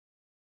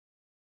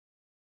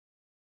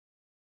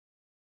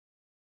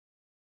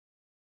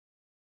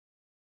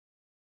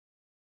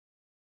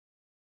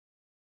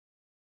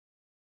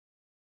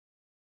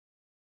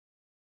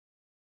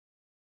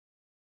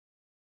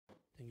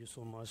Thank you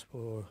so much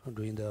for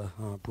doing the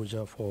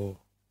puja for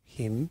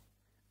him.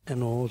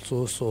 And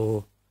also,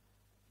 so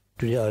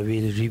today I will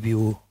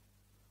review,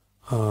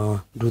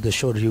 do the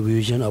short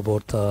revision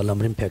about the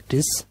Lamrim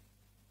practice.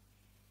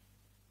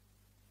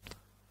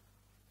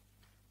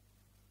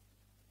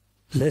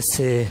 Let's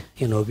say,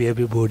 we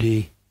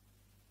everybody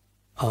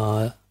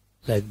are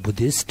like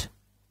Buddhist.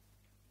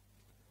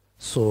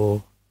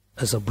 So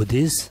as a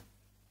Buddhist,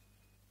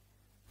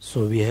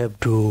 so we have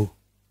to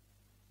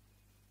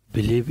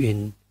believe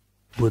in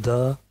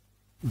Buddha,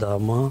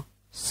 Dharma,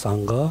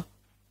 Sangha.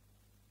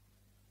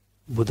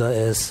 Buddha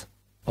as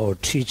our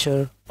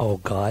teacher, our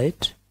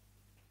guide.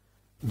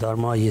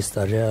 Dharma is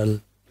the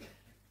real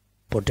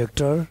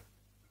protector.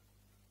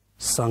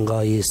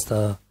 Sangha is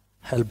the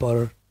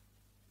helper,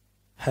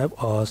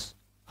 help us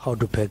how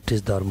to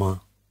practice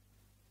Dharma.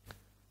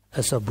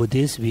 As a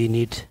Buddhist, we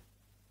need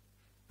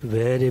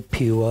very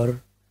pure,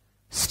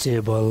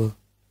 stable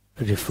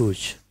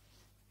refuge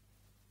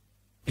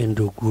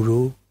into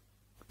Guru,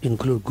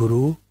 include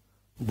Guru,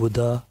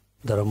 Buddha,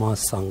 Dharma,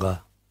 Sangha.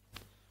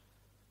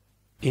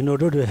 In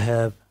order to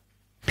have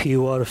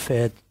pure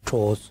faith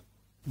towards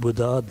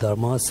Buddha,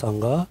 Dharma,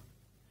 Sangha,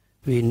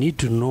 we need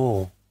to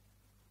know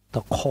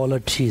the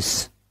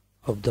qualities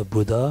of the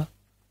Buddha,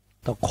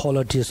 the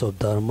qualities of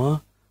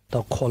Dharma,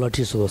 the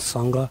qualities of the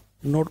Sangha.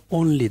 Not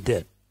only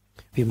that,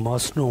 we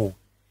must know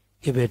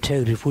if I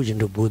take refuge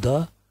into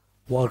Buddha,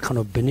 what kind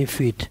of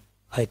benefit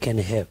I can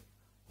have,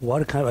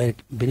 what kind of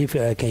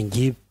benefit I can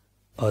give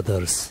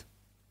others.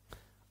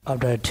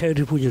 After I take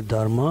refuge in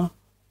Dharma,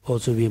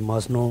 also we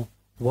must know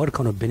what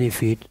kind of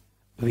benefit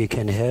we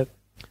can have,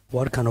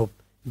 what kind of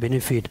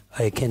benefit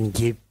I can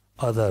give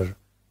other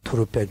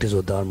through practice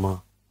of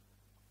Dharma.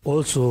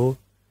 Also,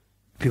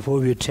 before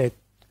we take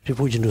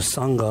refuge into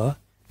Sangha,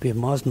 we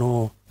must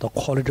know the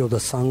quality of the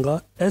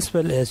Sangha, as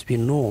well as we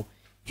know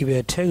if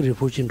I take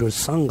refuge into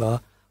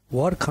Sangha,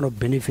 what kind of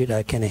benefit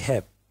I can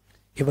have.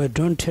 If I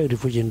don't take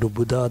refuge into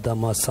Buddha,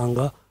 Dharma,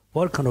 Sangha,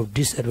 what kind of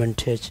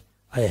disadvantage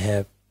I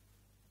have.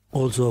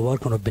 Also,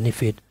 what kind of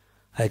benefit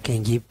I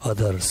can give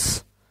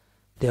others.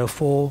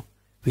 Therefore,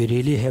 we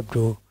really have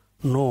to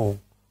know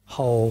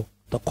how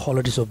the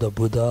qualities of the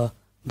Buddha,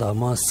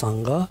 Dharma,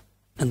 Sangha,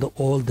 and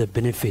all the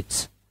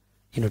benefits,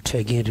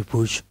 taking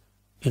refuge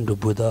into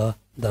Buddha,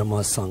 Dharma,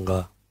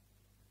 Sangha.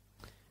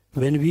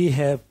 When we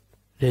have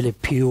really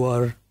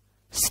pure,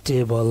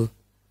 stable,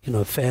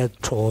 faith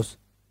towards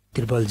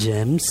triple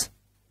gems,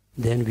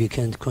 then we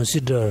can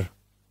consider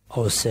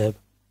ourselves,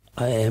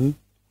 I am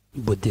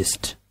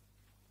Buddhist.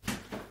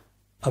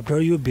 After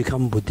you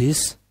become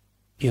Buddhist,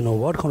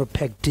 what kind of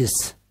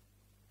practice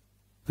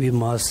we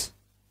must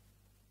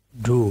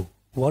do,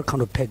 what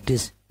kind of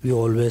practice we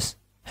always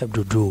have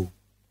to do.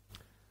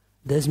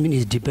 That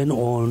means it depends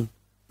on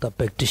the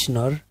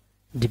practitioner,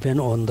 depend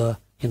on the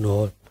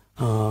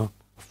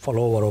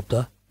follower of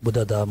the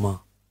Buddha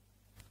Dharma.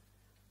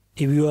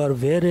 If you are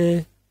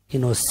very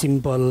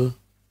simple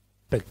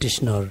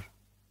practitioner,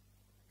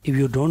 if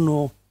you don't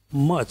know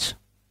much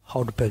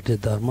how to practice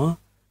Dharma,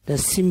 then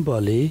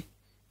simply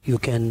you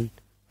can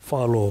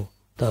follow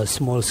the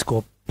small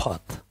scope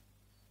path.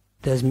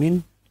 That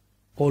means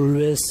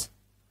always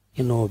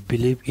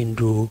believe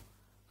into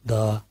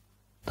the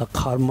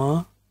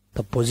karma,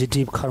 the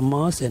positive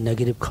karmas and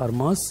negative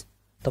karmas.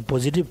 The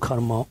positive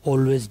karma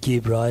always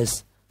give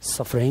rise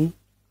suffering,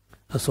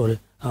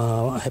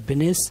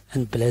 happiness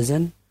and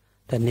pleasant.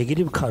 The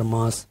negative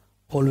karmas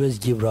always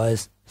give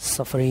rise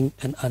suffering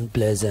and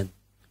unpleasant.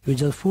 You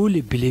just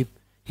fully believe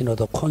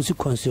the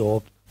consequences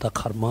of the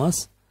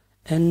karmas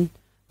and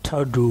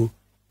try to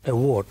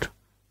avoid,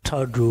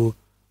 try to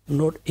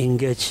not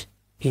engage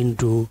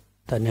into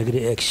the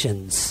negative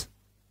actions.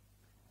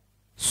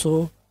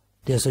 So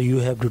that's why you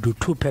have to do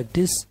two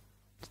practices.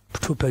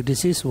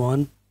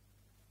 One,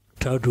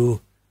 try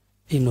to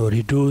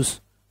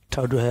reduce,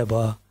 try to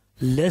have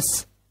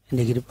less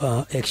negative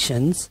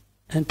actions,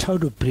 and try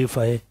to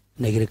purify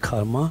negative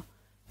karma,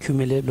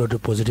 accumulate a lot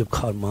of positive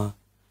karma.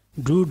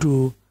 Due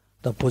to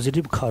the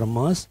positive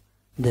karmas,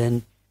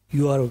 then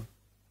you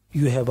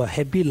have a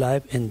happy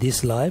life in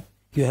this life,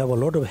 you have a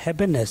lot of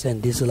happiness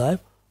in this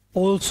life.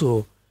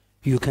 Also,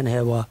 you can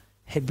have a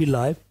happy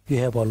life, you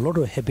have a lot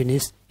of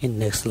happiness in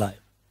next life,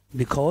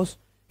 because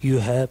you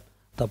have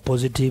the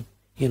positive,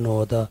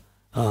 the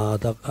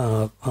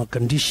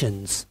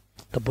conditions.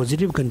 The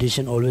positive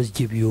condition always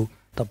give you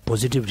the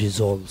positive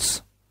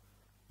results.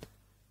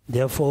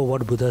 Therefore,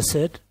 what Buddha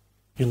said,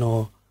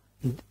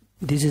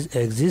 this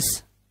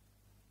exists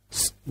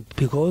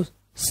because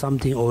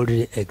something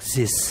already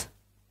exists.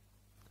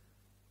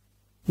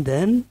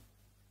 Then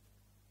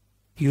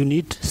you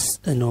need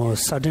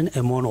certain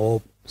amount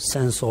of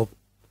sense of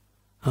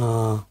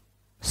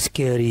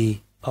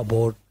scary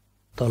about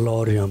the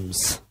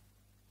Lamrims.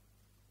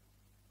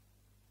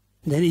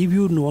 Then if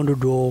you want to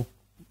do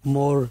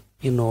more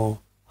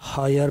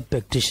higher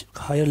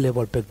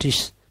level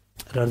practice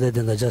rather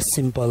than the just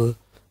simple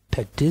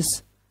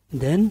practice,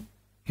 then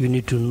you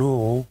need to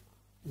know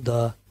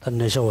the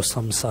nature of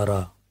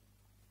samsara.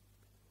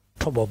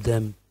 Top of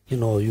them,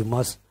 you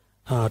must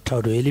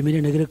try to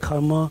eliminate negative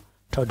karma,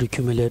 try to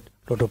accumulate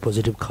a lot of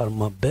positive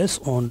karma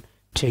based on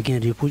taking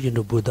refuge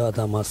into Buddha,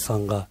 Dhamma,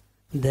 Sangha.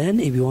 Then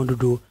if you want to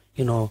do,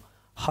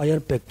 higher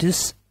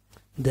practice,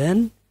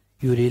 then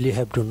you really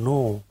have to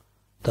know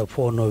the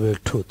Four Noble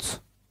Truths.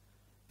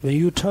 When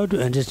you try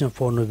to understand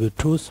Four Noble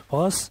Truths,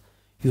 first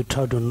you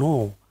try to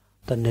know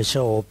the nature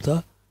of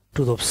the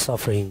truth of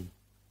suffering.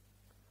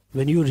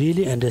 When you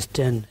really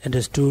understood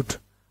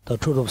the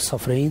truth of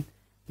suffering,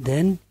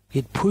 then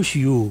it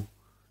pushes you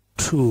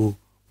to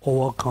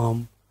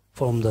overcome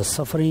from the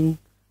suffering,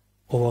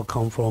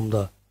 overcome from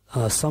the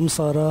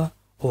samsara,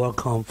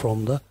 overcome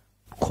from the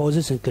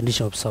causes and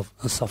conditions of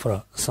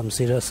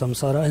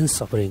samsara and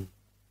suffering.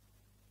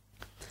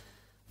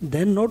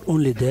 Then not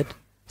only that,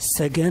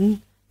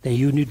 second, then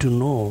you need to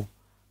know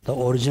the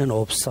origin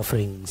of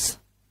sufferings.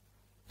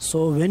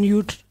 So when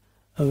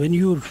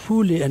you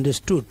fully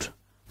understood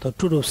the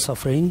truth of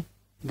suffering,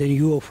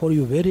 then for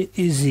you very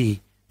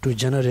easy to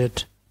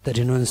generate the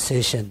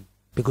renunciation,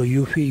 because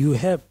you feel you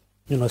have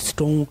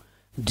strong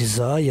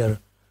desire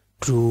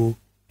to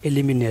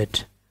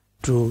eliminate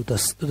to the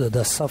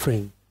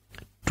suffering,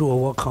 to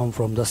overcome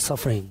from the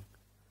suffering.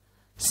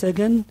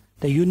 Second,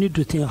 that you need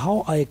to think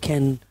how I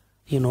can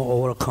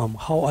overcome,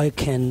 how I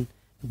can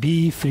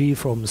be free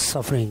from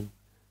suffering.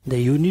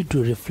 Then you need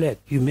to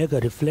reflect. You make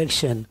a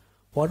reflection.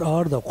 What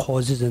are the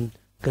causes and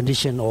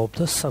conditions of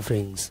the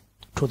sufferings,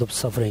 truth of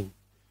suffering?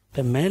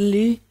 And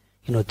mainly,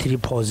 three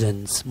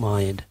poisons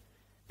mind,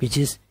 which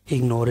is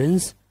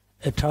ignorance,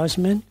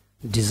 attachment,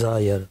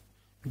 desire.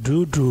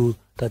 Due to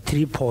the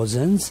three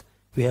poisons,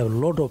 we have a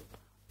lot of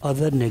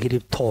other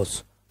negative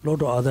thoughts,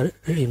 lot of other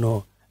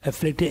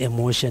afflicted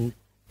emotion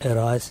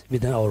arise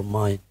within our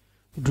mind.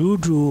 Due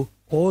to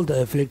all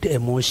the afflicted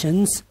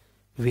emotions,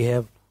 we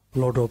have a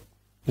lot of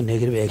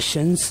negative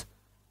actions.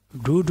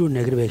 Due to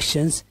negative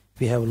actions,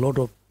 we have a lot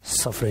of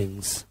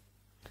sufferings.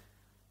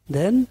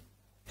 Then,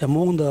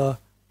 among the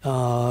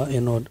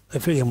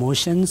afflicted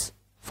emotions,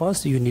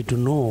 first you need to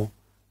know,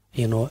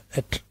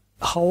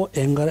 how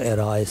anger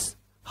arises,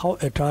 how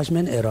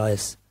attachment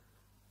arises,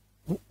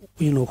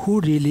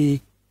 who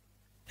really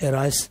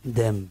arise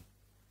them.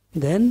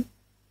 Then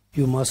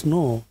you must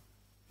know,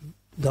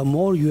 the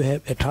more you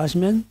have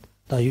attachment,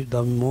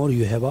 the more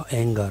you have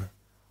anger.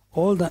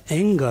 All the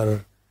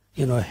anger,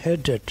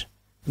 hatred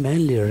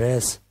mainly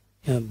rests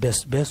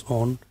based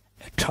on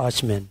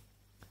attachment.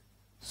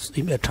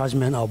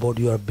 Attachment about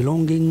your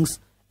belongings,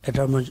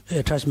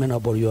 attachment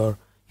about your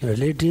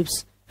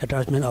relatives,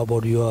 attachment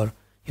about your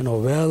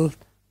wealth,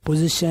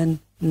 position,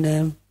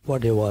 name,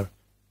 whatever.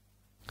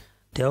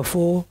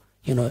 Therefore,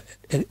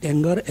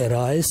 anger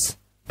arises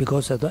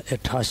because of the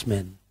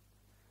attachment.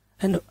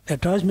 And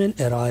attachment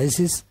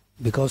arises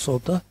because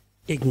of the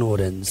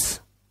ignorance.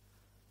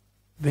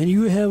 When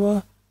you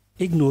have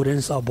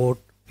ignorance about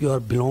your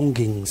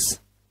belongings,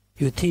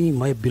 you think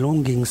my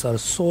belongings are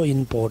so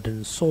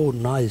important, so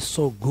nice,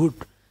 so good,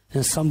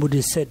 and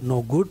somebody said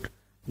no good,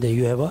 then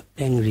you have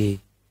angry.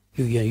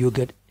 You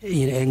get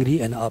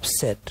angry and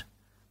upset.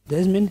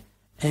 That means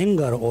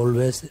anger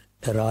always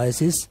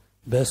arises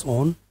based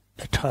on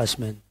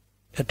attachment.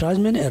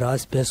 Attachment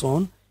arises based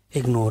on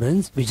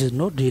ignorance, which is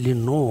not really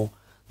know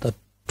the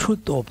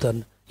truth of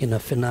the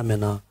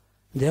phenomena.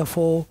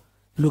 Therefore,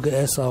 look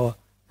as our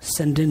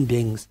sentient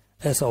beings,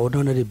 as our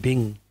ordinary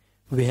being,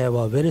 we have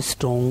a very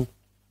strong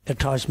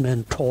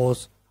attachment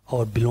towards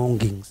our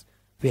belongings.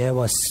 We have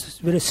a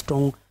very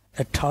strong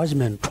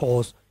attachment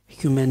towards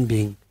human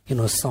being,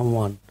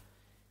 someone.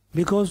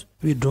 Because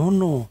we don't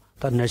know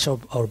the nature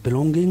of our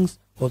belongings,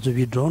 also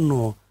we don't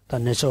know the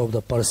nature of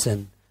the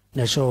person,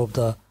 nature of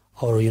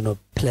our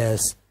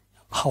place,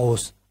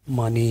 house,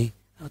 money,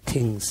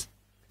 things.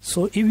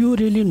 So if you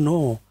really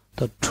know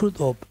the truth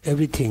of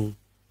everything,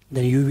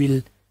 then you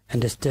will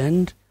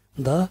understand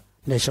the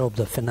nature of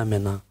the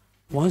phenomena.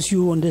 Once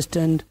you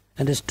understood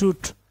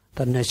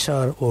the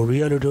nature or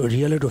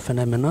reality of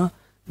phenomena,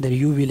 then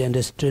you will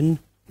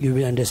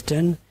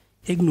understand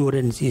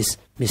ignorance is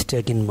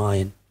mistaken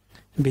mind.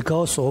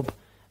 Because of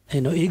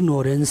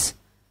ignorance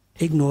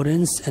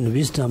and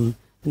wisdom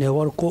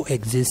never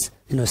coexist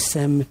in the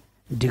same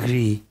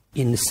degree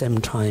in the same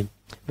time.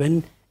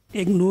 When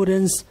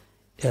ignorance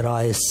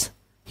arises,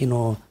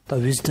 the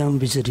wisdom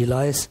which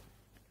relies,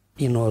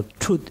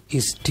 truth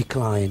is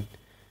declined.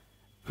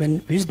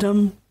 When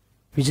wisdom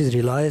which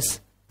relies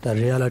the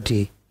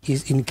reality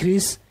is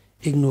increased,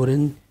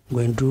 ignorance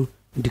going to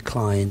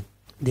decline.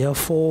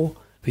 Therefore,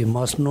 we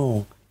must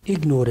know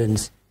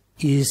ignorance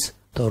is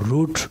the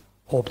root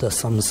of the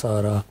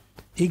samsara.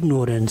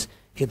 Ignorance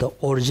is the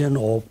origin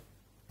of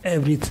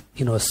every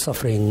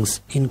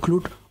sufferings,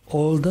 include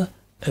all the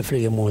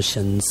afflicted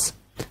emotions.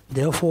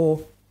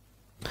 Therefore,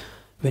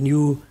 when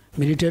you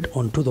meditate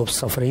on truth of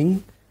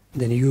suffering,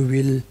 then you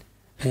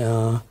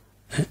will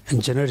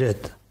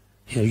generate,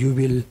 you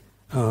will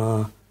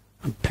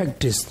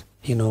practice.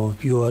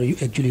 You are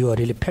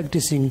really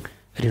practicing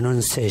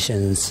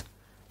renunciations.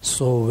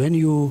 So when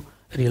you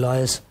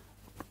realize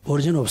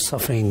origin of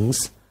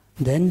sufferings,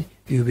 then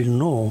you will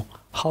know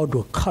how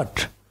to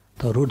cut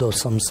the root of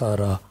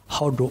samsara,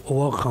 how to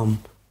overcome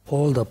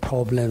all the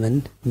problems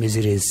and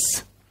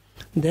miseries.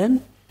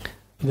 Then,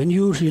 when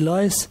you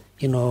realize,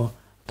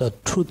 the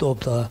truth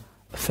of the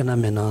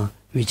phenomena,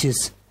 which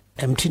is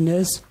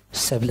emptiness,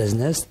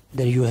 selflessness,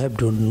 then you have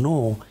to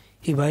know,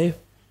 if I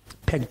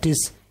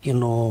practice,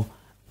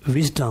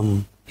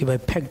 wisdom, if I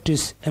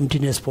practice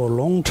emptiness for a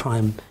long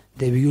time,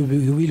 then you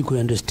will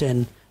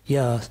understand,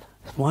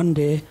 one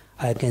day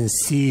I can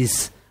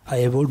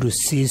able to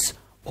cease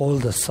all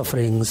the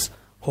sufferings,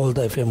 all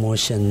the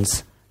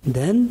emotions.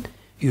 Then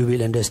you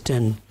will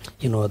understand,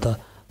 the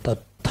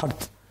third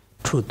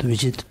truth,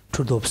 which is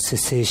truth of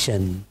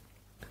cessation.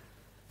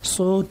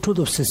 So truth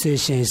of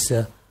cessation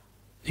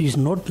is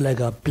not like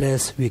a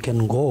place we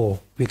can go.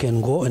 We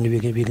can go and we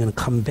can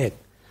come back.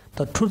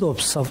 The truth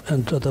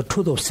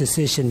of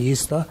cessation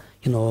is the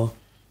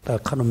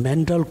kind of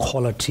mental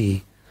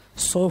quality.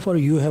 So far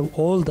you have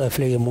all the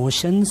afflicted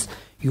emotions,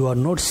 you are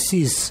not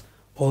cease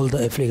all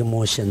the afflicted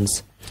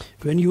emotions.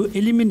 When you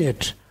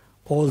eliminate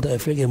all the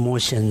afflicted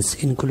emotions,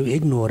 including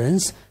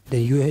ignorance,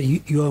 then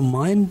your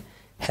mind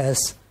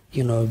has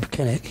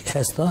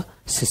the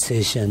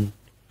cessation.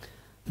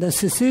 The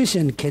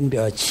cessation can be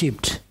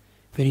achieved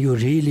when you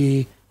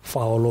really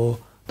follow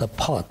the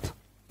path,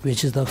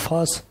 which is the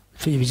fourth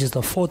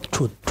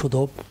truth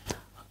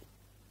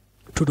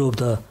of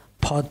the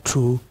path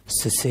to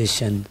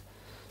cessation.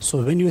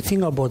 So when you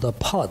think about the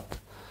path,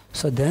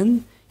 so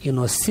then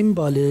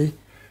symbolic,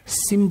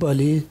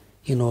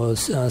 small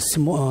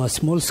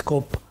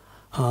scope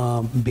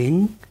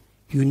being,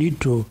 you need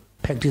to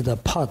practice the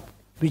path,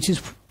 which is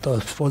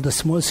for the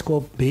small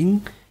scope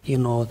being,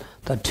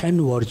 the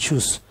 10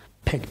 virtues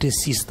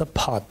practice is the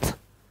path.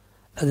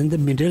 And then the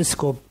middle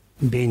scope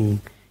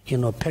being,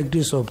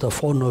 practice of the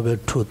Four Noble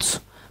Truths,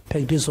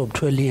 practice of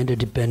 12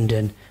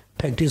 interdependent,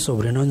 practice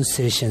of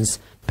renunciations,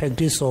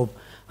 practice of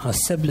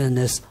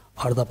selflessness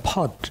are the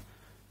path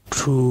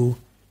to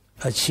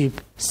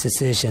achieve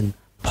cessation,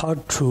 path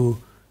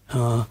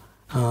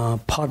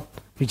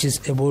which is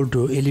able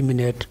to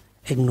eliminate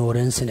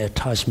ignorance and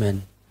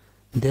attachment.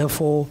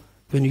 Therefore,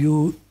 when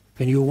you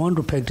want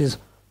to practice,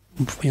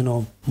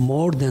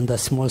 more than the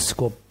small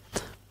scope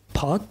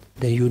path,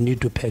 then you need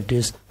to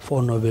practice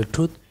Four Noble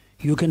Truths.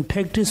 You can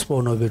practice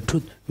Four Noble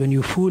Truths when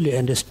you fully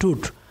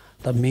understood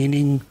the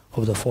meaning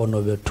of the Four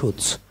Noble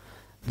Truths.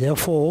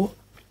 Therefore,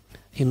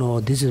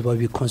 this is what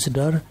we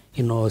consider,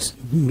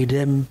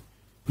 medium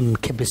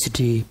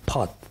capacity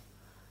path.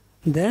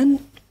 Then,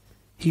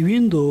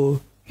 even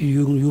though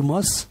you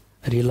must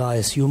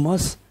realize, you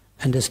must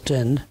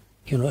understand,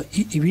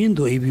 even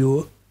though if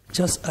you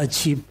just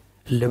achieve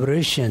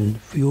liberation,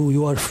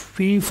 you are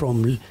free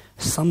from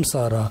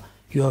samsara,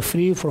 you are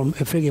free from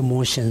afflicted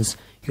emotions,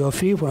 you are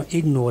free from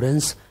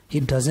ignorance,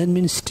 it doesn't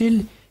mean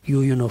still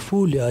you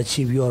fully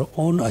achieve your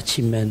own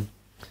achievement.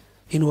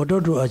 In order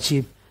to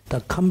achieve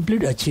the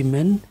complete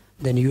achievement,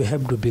 then you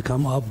have to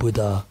become a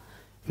Buddha.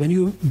 When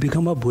you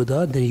become a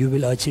Buddha, then you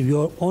will achieve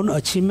your own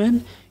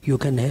achievement. You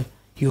can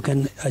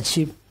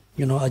achieve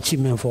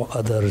achievement for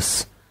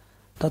others.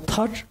 The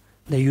third,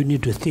 that you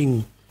need to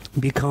think,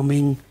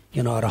 becoming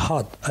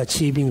Arhat,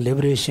 achieving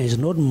liberation is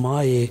not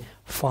my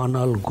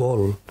final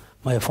goal.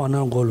 My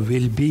final goal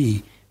will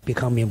be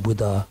becoming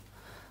Buddha.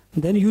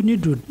 Then you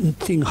need to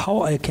think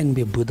how I can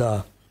be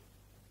Buddha.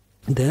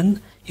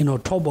 Then,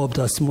 top of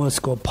the small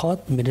scope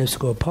path, middle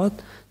scope path,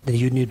 then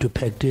you need to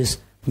practice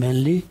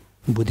mainly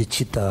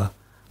bodhicitta.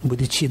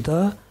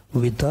 Bodhicitta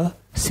with the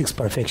 6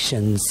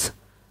 perfections.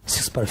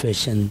 6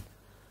 perfection.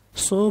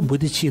 So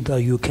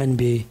bodhicitta you can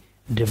be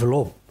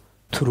developed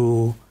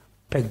through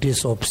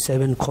practice of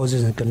 7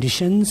 causes and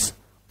conditions,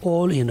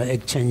 all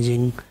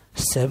exchanging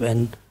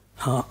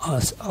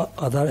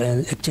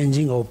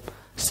exchanging of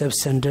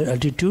self-centered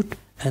attitude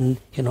and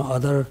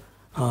other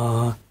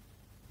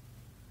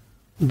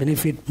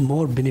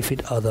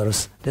benefit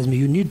others. That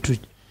means you need to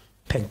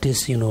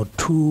practice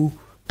 2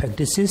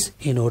 practices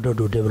in order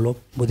to develop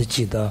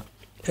bodhicitta.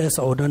 As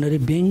an ordinary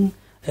being,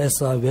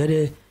 as a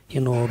very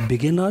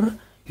beginner,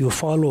 you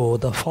follow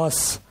the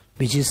first,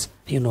 which is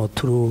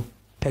through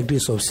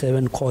practice of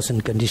 7 cause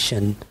and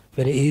condition.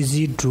 Very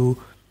easy to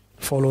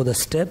follow the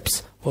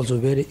steps, also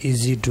very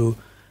easy to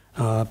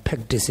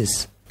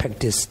practice.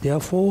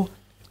 Therefore,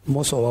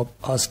 most of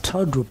us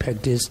start to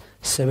practice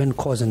 7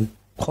 cause and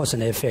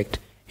effect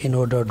in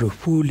order to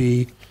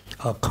fully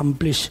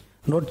accomplish,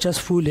 not just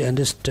fully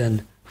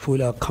understand,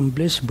 fully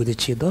accomplish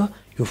bodhicitta.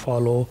 You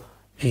follow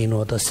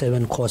the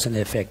 7 cause and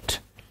effect.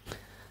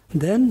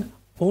 Then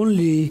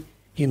only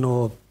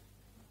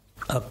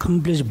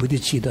accomplish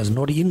bodhicitta is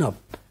not enough.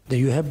 Then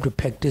you have to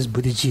practice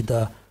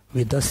bodhicitta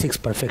with the 6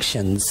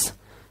 perfections.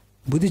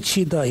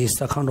 Bodhicitta is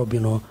the kind of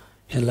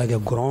like a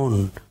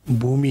ground,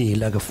 bhumi,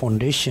 like a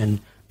foundation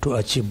to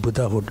achieve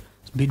Buddhahood.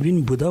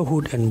 Between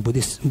Buddhahood and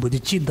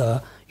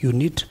bodhicitta, you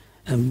need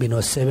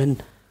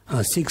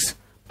 6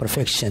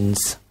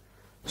 perfections.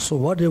 So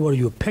whatever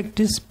you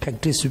practice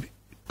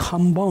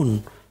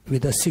compound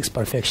with the 6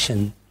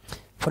 perfection.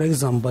 For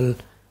example,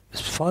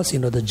 first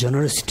the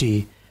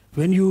generosity.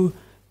 When you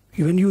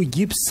when you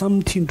give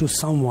something to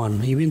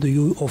someone, even though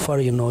you offer,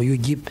 you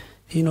give,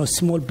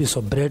 small piece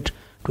of bread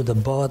to the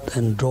bird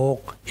and dog,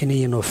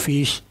 any,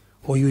 fish,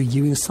 or you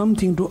giving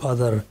something to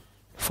other,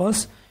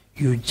 first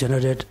you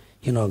generate,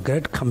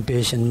 great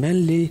compassion,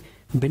 mainly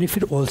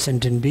benefit all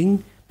sentient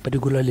being,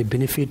 particularly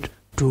benefit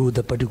to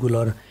the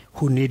particular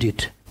who need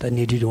it, the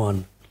needed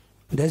one.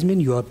 That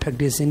means you are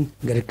practicing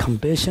great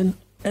compassion,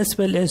 as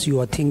well as you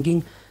are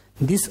thinking,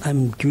 this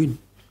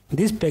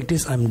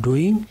practice I'm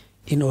doing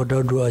in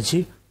order to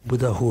achieve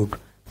Buddhahood.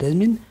 That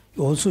means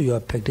also you are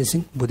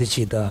practicing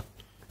bodhicitta.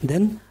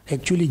 Then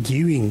actually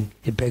giving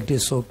a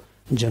practice of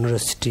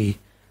generosity.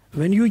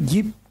 When you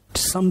give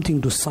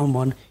something to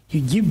someone,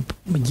 you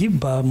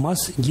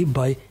must give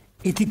by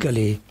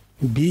ethically,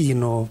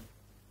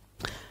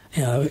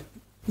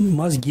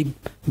 must give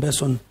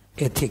based on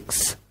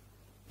ethics.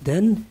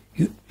 Then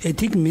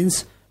ethic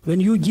means when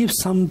you give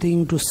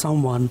something to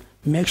someone,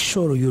 make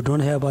sure you don't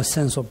have a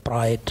sense of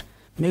pride.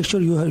 Make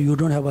sure you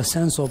don't have a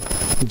sense of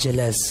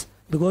jealous.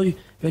 Because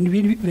when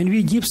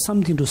we give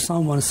something to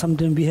someone,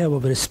 sometimes we have a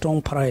very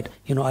strong pride.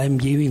 I am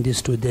giving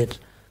this to that.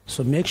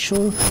 So make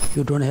sure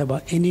you don't have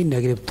any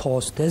negative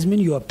thoughts. That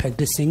means you are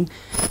practicing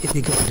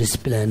ethical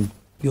discipline.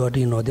 You are,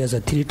 there's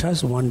a 3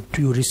 tasks. 1,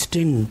 to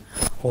restrain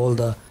all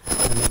the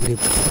negative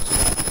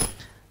thoughts.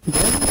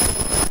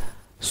 Then,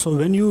 so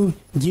when you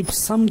give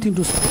something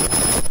to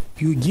someone,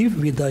 you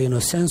give with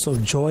the sense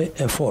of joy,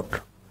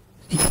 effort.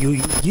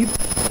 You give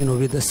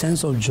with the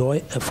sense of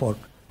joy, effort.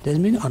 That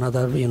means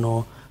another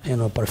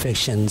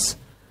perfections.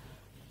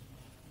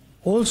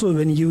 Also,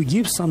 when you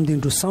give something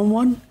to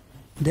someone,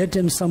 that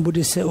time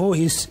somebody say,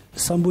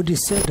 somebody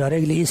say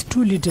directly, it's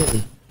too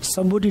little.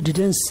 Somebody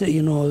didn't say,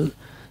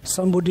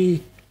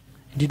 somebody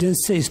didn't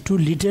say it's too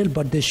little,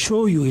 but they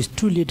show you it's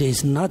too little,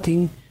 it's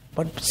nothing.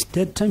 But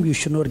that time you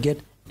should not get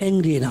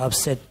angry and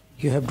upset.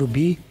 You have to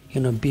be,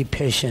 be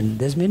patient.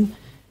 That means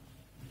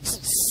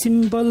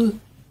simple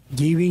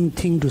giving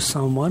thing to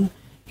someone,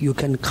 you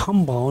can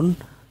compound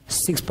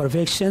 6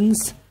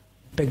 perfections,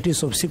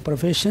 practice of 6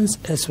 perfections,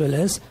 as well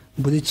as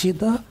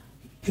bodhicitta,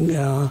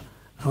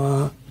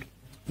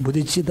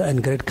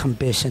 and great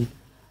compassion.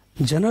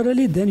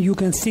 Generally, then you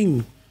can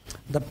think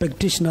the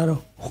practitioner,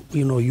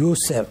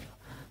 yourself,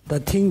 the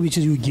thing which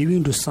is you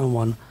giving to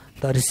someone,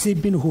 the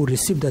recipient who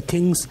received the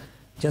things,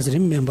 just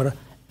remember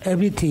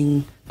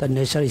everything, the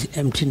nature is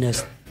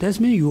emptiness. That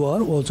means you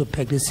are also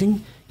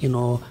practicing,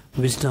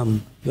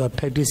 wisdom. You are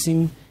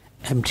practicing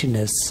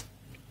emptiness.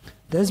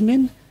 That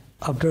means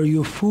after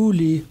you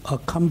fully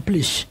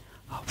accomplish,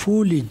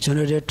 fully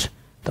generate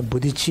the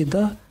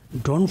bodhicitta,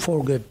 don't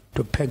forget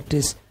to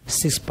practice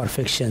 6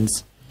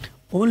 perfections.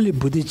 Only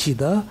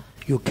bodhicitta,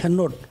 you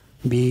cannot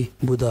be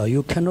Buddha.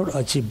 You cannot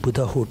achieve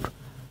Buddhahood.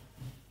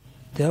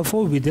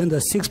 Therefore, within the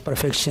 6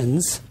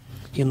 perfections,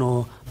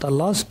 the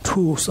last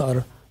 2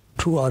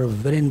 are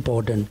very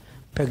important.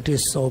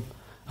 Practice of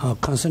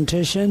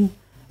concentration,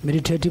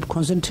 meditative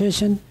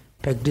concentration,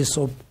 practice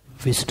of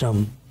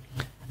wisdom.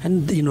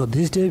 And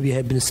this day we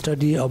have been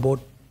studying about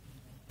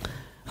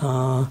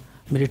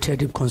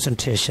meditative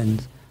concentration.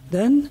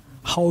 Then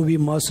how we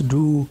must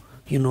do,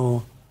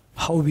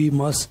 how we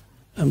must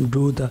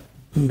do the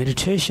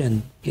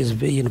meditation is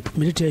very,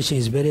 meditation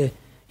is very,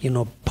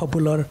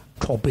 popular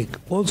topic.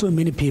 Also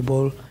many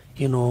people,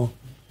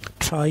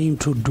 trying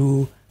to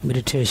do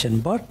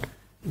meditation, but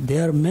they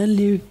are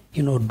mainly,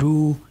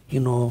 do,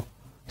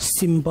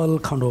 simple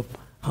kind of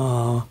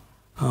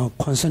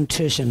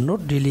concentration, not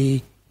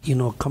really,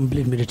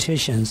 complete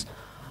meditations.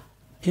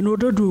 In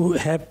order to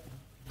have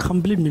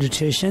complete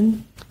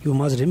meditation, you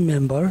must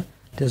remember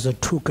there's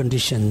 2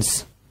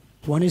 conditions.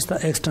 One is the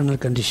external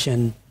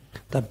condition,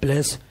 the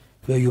place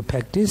where you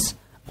practice.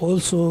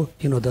 Also,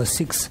 the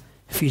 6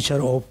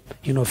 feature of,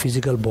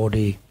 physical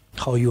body,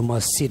 how you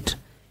must sit.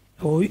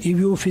 Or if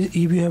you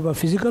have a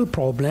physical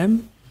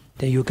problem,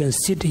 then you can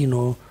sit,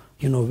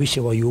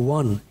 whichever you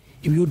want.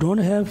 If you don't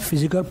have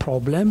physical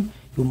problem,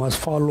 you must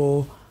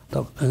follow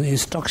the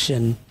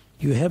instruction.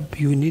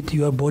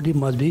 Your body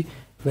must be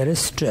very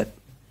straight.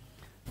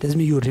 That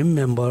means you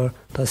remember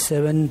the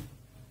 7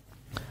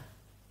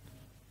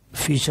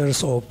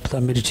 features of the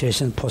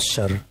meditation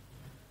posture.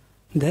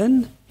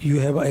 Then you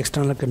have an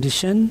external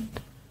condition.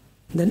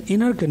 Then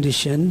inner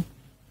condition.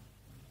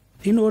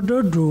 In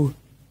order to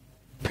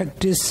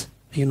practice,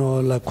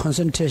 like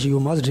concentration, you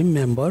must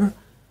remember,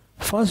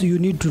 first you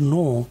need to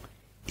know,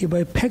 if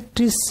I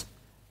practice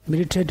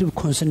meditative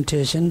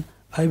concentration,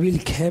 I will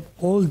have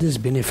all these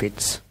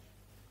benefits.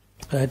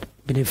 Right?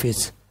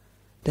 Benefits.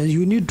 Then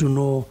you need to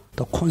know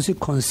the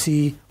consequence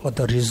or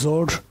the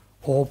result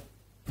of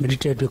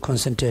meditative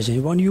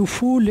concentration. When you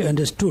fully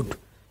understood,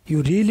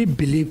 you really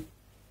believe,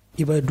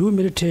 if I do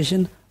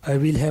meditation, I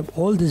will have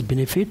all this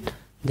benefit,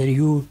 then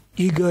you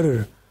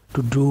eager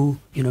to do,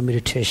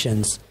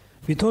 meditations.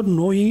 Without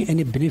knowing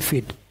any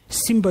benefit,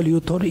 simply you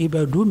thought, if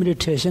I do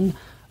meditation,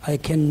 I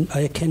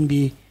can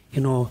be,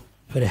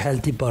 very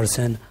healthy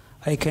person.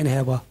 I can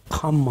have a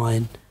calm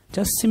mind.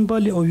 Just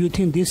simply, or you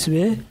think this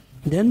way,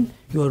 then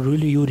you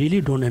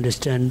really don't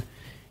understand,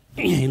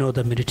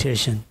 the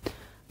meditation.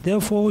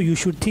 Therefore, you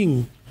should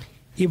think,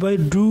 if I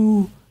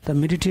do the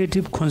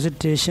meditative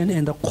concentration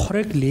and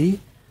correctly,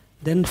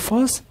 then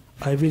first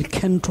I will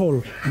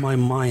control my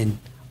mind.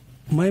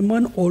 My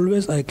mind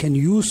always I can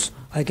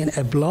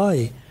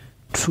apply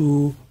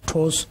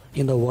towards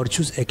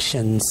virtuous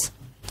actions.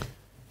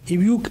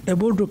 If you are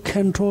able to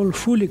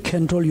fully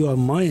control your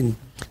mind,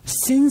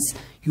 since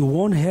you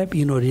won't have,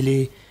 you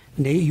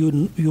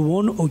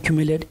won't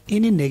accumulate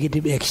any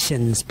negative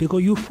actions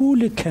because you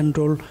fully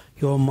control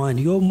your mind.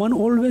 Your mind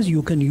always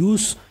you can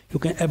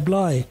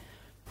apply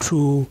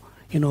to,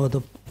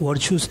 the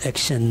virtuous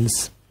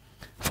actions.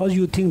 First,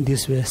 you think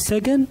this way.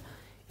 Second,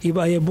 if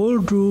I am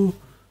able to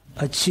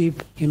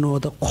achieve,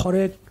 the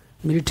correct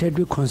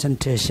meditative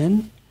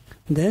concentration,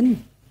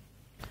 then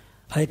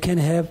I can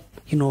have,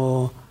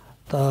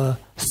 the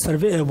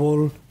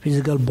surveyable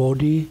physical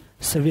body,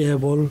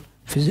 surveyable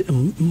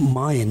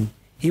mind.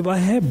 If I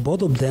have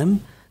both of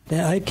them,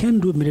 then I can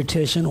do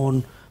meditation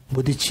on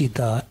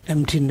bodhicitta,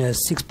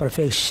 emptiness, six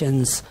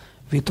perfections,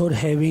 without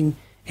having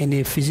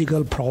any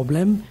physical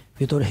problem,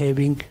 without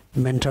having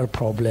mental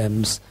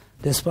problems.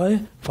 That's why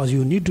first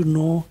you need to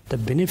know the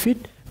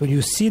benefit. When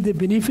you see the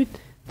benefit,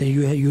 then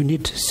you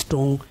need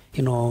strong,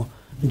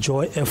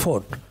 joy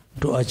effort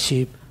to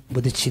achieve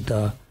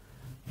bodhicitta.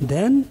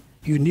 Then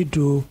you need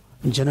to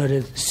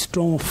generate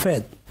strong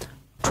faith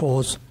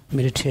towards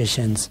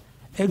meditations.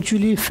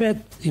 Actually, faith,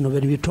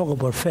 when we talk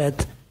about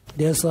faith,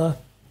 there's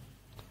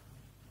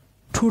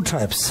two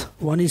types.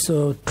 One is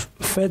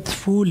faith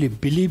fully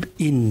believe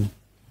in.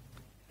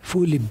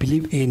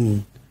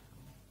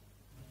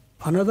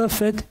 Another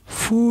faith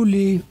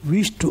fully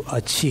wish to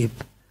achieve.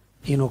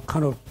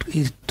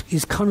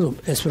 Is kind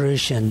of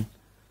aspiration.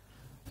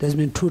 There's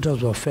been two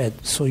types of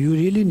faith. So you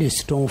really need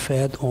strong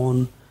faith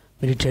on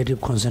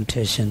meditative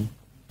concentration.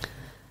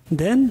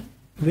 Then,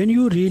 when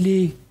you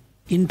really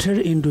enter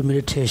into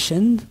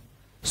meditation,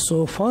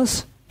 so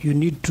first you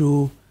need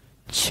to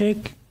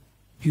check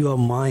your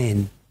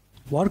mind.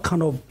 What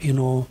kind of,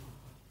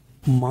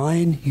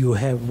 mind you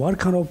have? What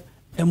kind of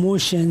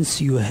emotions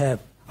you have?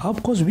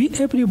 Of course,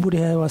 everybody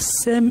have a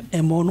same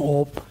amount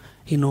of,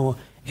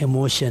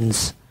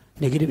 emotions,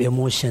 negative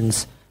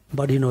emotions.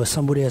 But,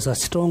 somebody has a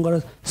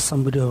stronger,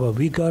 somebody have a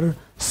weaker,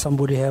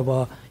 somebody have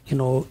a,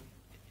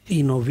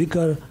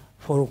 weaker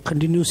for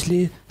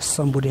continuously,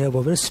 somebody have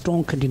a very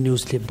strong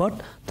continuously.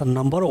 But the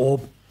number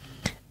of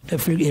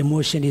every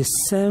emotion is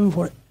same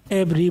for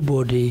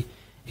everybody.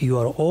 You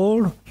are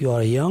old, you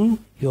are young,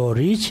 you are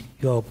rich,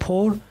 you are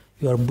poor,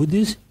 you are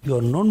Buddhist, you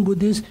are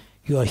non-Buddhist,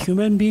 you are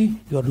human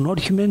being, you are not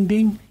human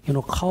being,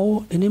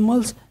 cow,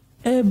 animals.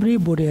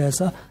 Everybody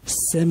has a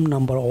same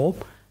number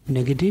of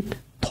negative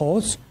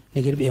thoughts,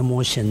 negative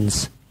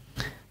emotions.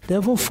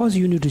 Therefore, first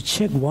you need to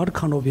check what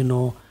kind of,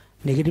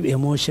 negative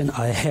emotion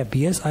I have.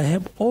 Yes, I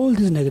have all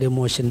these negative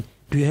emotion.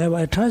 Do you have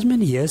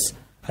attachment? Yes,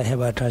 I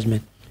have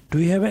attachment. Do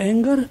you have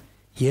anger?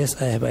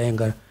 Yes, I have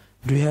anger.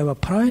 Do you have a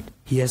pride?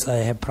 Yes, I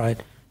have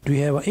pride. Do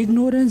you have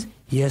ignorance?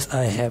 Yes,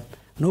 I have.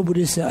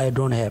 Nobody say I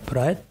don't have,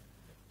 right?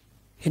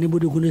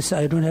 Anybody going to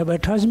say I don't have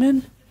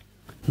attachment?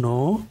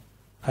 No,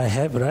 I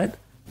have, right?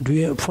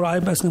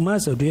 I'm asking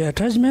myself, do you have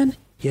attachment?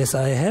 Yes,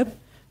 I have.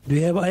 Do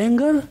you have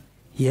anger?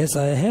 Yes,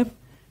 I have.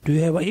 Do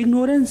you have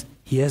ignorance?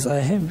 Yes, I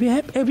have. We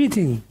have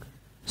everything.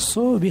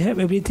 So we have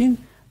everything.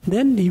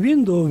 Then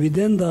even though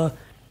within the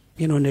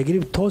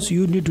negative thoughts,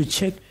 you need to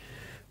check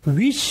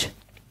which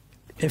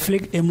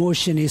afflict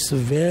emotion is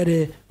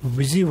very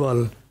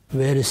visible,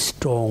 very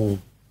strong.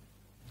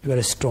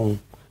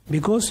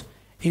 Because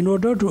in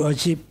order to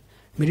achieve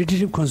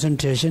meditative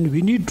concentration,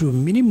 we need to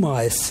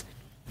minimize,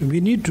 we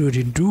need to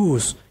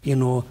reduce,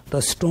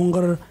 the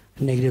stronger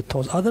negative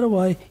thoughts.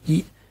 Otherwise,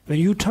 when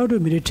you try to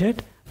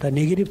meditate,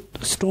 the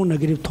strong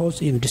negative thoughts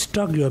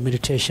distract your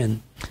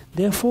meditation.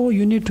 Therefore,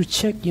 you need to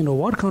check,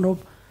 what kind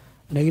of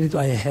negative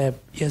I have.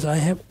 Yes, I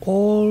have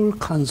all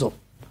kinds of.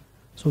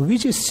 So,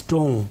 which is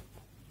strong?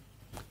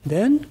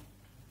 Then,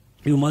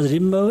 you must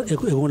remember,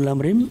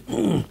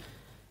 Lamrim,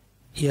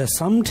 yes,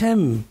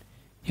 sometime,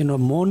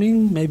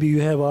 morning, maybe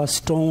you have a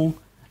strong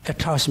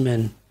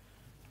attachment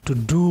to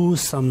do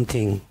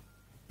something,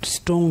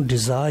 strong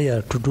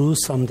desire to do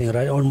something,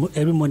 right? Or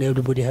every morning,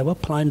 everybody have a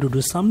plan to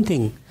do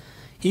something.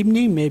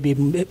 Evening, maybe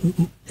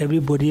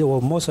everybody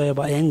or most have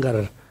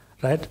anger,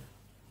 right?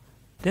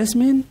 That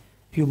means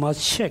you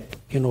must check,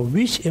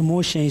 which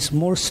emotion is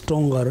more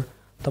stronger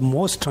the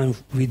most time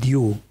with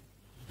you.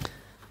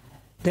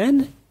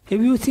 Then, if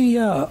you think,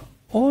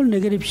 all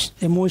negative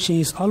emotion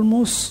is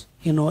almost,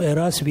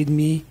 arise with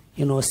me,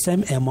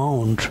 same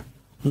amount,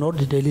 not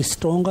really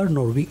stronger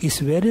nor weak, is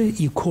very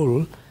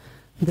equal,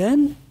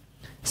 then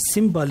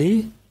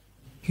simply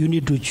you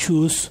need to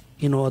choose,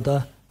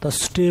 the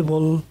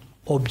stable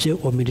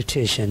object of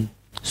meditation.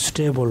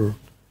 Stable.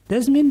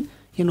 That means,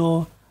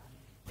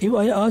 if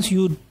I ask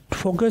you to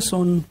focus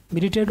on,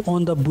 meditate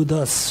on the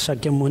Buddha's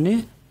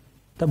Shakyamuni,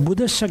 the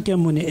Buddha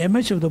Shakyamuni,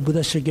 image of the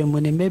Buddha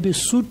Shakyamuni may be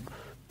suit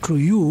to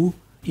you,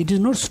 it is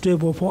not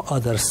suitable for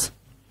others.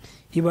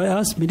 If I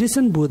ask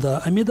medicine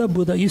Buddha, Amida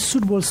Buddha is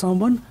suitable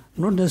someone,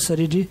 not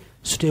necessarily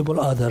suitable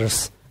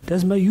others.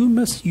 That's why you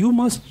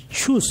must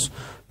choose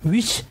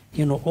which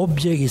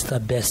object is the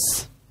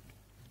best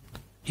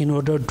in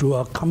order to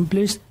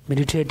accomplish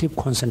meditative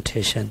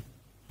concentration.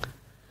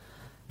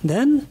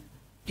 Then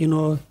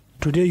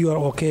today you are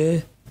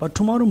okay, but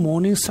tomorrow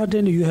morning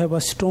suddenly you have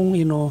a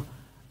strong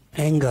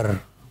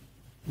anger.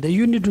 Then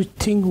you need to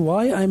think,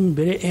 why I'm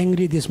very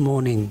angry this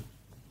morning.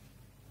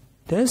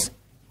 Yes.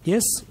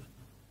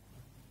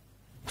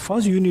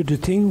 First you need to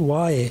think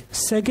why.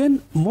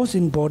 Second, most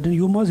important,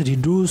 you must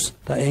reduce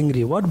the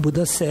anger. What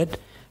Buddha said,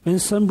 when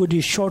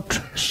somebody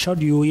shot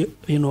you,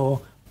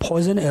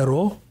 poison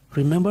arrow,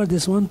 remember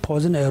this one,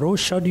 poison arrow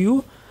shot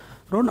you,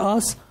 don't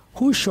ask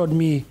who shot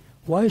me,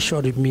 why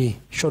shot me.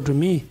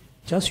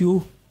 Just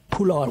you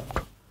pull out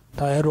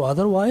the arrow.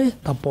 Otherwise,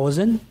 the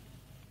poison,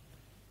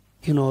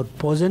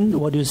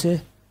 what do you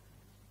say?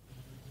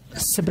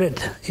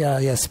 Spread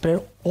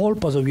all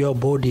parts of your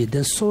body.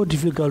 Then so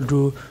difficult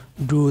to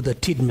do the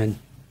treatment,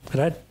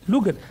 right?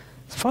 Look at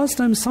first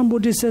time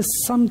somebody says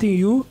something,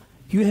 you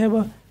have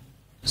a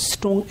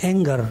strong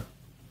anger.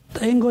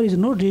 The anger is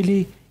not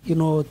really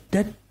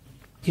that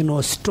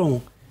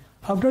strong.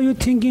 After you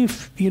thinking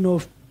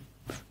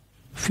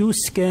few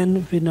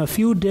scan in a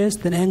few days,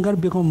 then anger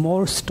become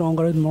more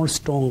stronger and more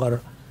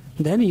stronger.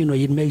 Then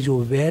it makes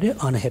you very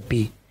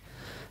unhappy.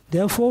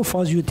 Therefore,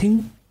 first you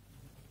think,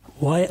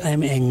 why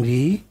I'm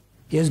angry?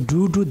 Yes,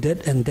 due to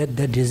that and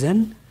that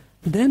reason.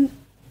 Then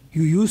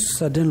you use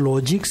certain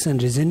logics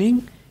and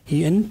reasoning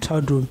and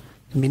try to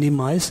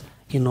minimize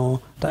the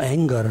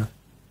anger.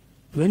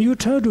 When you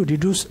try to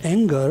reduce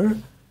anger,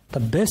 the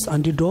best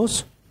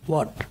antidote,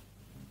 what?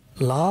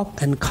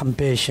 Love and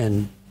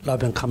compassion,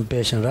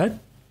 right?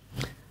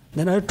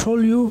 Then I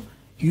told you,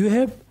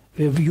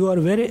 if you are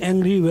very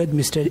angry with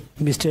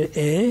Mr.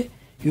 A,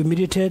 you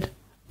meditate,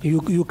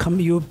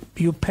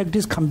 you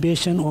practice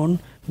compassion on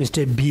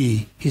Mr.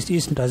 B.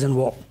 It doesn't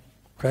work,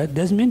 right?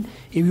 That means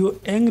if you are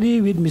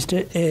angry with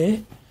Mr.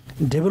 A,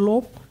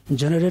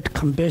 generate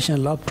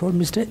compassion, love toward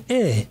Mr.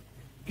 A,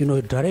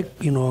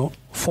 direct,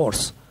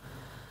 force.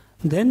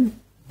 Then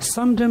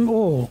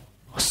somehow,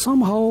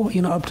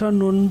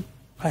 afternoon,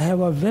 I have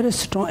a very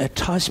strong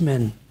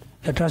attachment,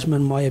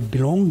 my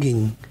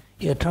belonging,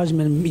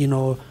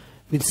 attachment,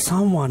 with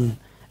someone,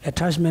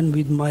 attachment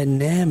with my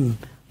name,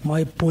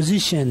 my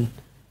position,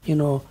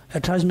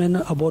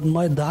 attachment about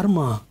my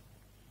dharma.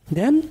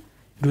 Then,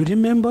 do you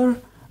remember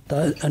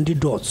the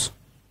antidotes?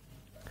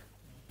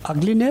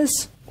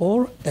 Ugliness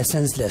or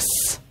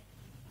essenceless?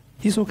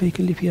 It's okay, you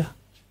can leave here.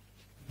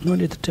 No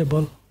need the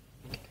table.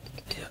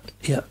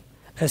 Yeah.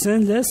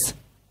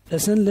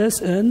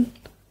 Essenceless and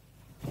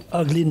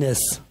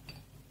ugliness.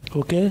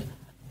 Okay?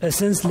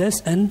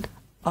 Essenceless and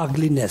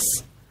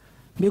ugliness.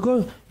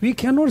 Because we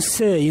cannot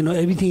say,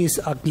 everything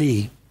is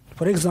ugly.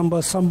 For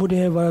example, somebody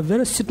have a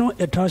very strong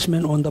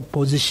attachment on the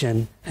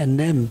position and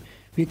name.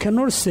 We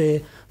cannot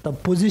say the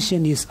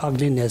position is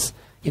ugliness,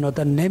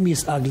 the name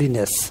is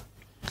ugliness.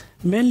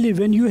 Mainly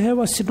when you have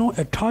a strong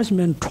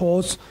attachment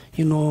towards,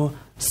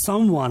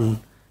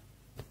 someone,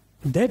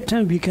 that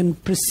time we can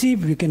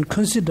perceive, we can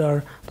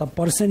consider the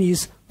person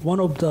is one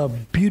of the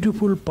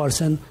beautiful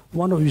person,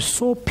 one of you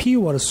so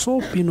pure,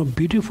 so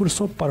beautiful,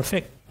 so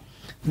perfect.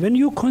 When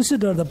you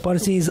consider the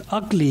person is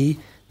ugly,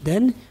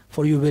 then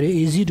for you very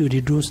easy to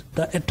reduce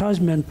the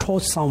attachment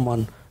towards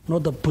someone,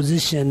 not the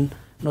position,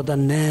 not the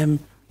name,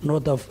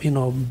 not the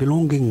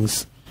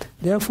belongings.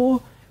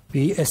 Therefore,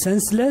 be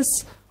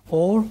essenceless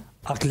or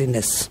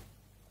ugliness.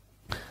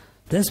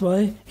 That's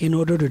why, in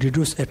order to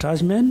reduce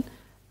attachment,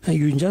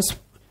 you just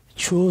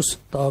choose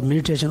the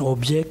meditation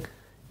object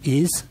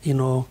is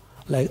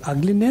like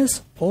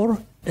ugliness or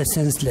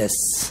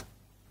essenceless.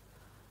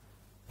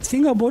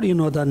 Think about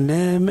the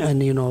name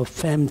and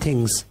fame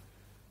things.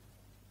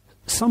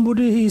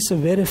 Somebody is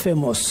very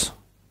famous,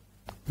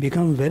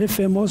 become very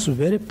famous,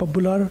 very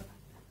popular.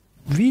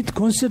 We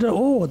consider,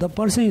 the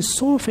person is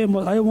so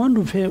famous. I want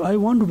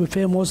to be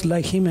famous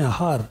like him and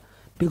her,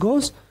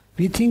 because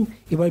we think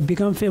if I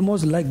become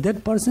famous like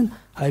that person,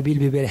 I will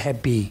be very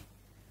happy,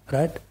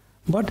 right?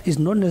 But it's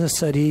not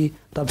necessary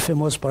the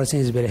famous person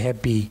is very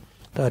happy,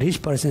 the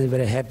rich person is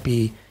very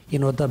happy,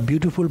 the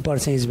beautiful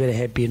person is very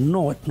happy.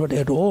 No, not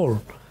at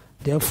all.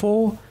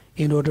 Therefore,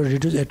 in order to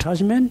reduce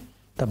attachment,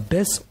 the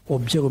best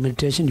object of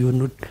meditation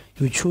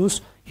you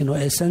choose,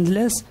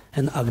 essenceless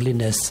and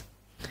ugliness.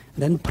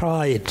 Then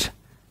pride.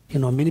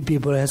 Many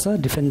people has a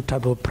different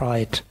type of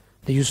pride.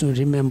 They used to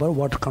remember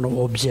what kind of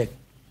object.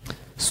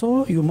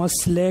 So you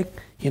must select,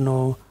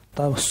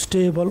 the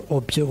stable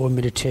object of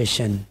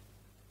meditation.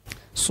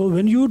 So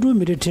when you do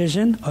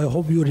meditation, I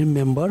hope you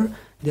remember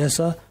there's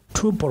a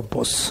two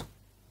purpose.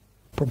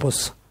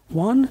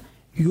 One,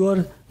 you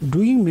are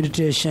doing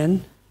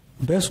meditation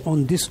based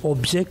on this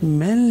object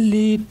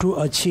mainly to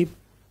achieve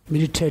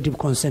meditative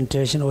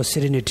concentration or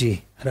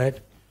serenity, right?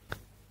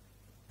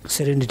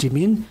 Serenity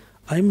means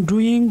I'm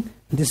doing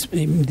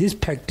this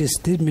practice,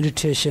 this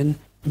meditation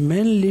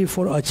mainly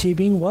for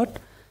achieving what?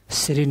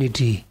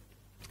 Serenity,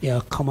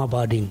 karma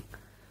barding.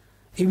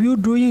 If you're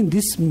doing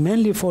this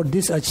mainly for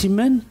this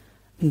achievement,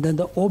 then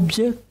the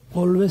object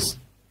always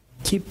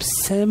keep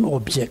same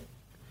object.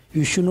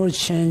 You should not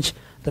change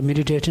the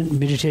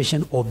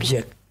meditation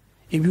object.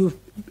 If you,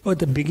 at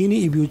the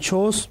beginning, if you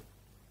chose,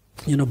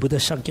 Buddha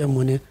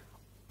Shakyamuni,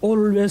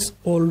 always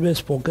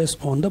focus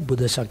on the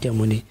Buddha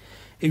Shakyamuni.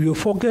 If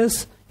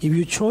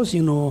you chose,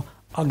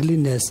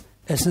 ugliness,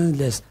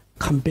 essenceless,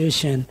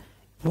 compassion,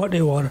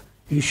 whatever,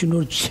 you should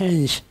not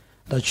change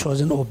the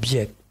chosen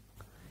object.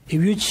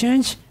 If you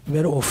change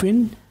very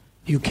often,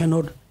 you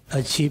cannot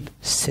achieve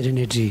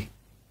serenity.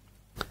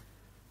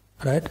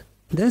 Right?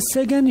 Then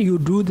second, you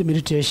do the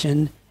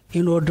meditation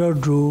in order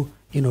to,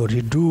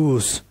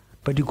 reduce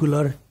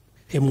particular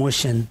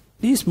emotion.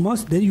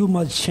 Then you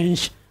must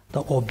change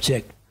the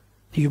object.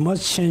 You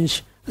must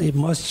change the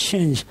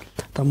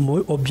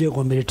object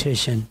of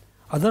meditation.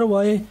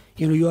 Otherwise,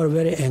 you are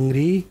very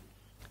angry.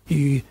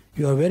 You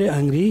are very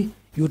angry.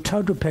 You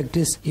try to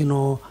practice,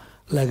 you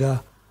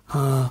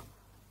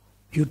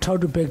try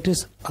to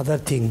practice other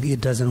thing.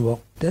 It doesn't work.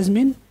 That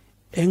means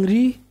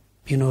angry,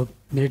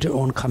 meditate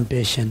on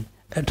compassion.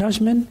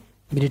 Attachment,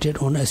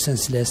 meditate on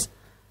essenceless.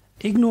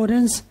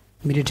 Ignorance,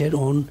 meditate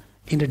on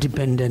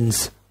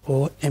interdependence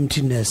or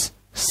emptiness,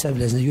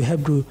 selflessness. You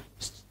have to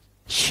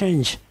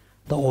change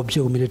the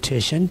object of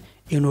meditation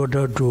in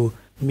order to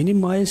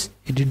minimize,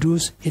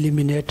 reduce,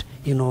 eliminate,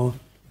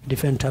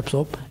 different types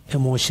of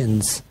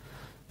emotions.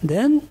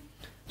 Then,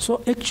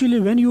 so actually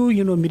when you,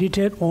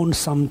 meditate on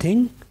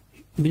something,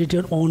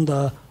 meditate on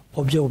the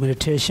object of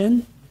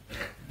meditation,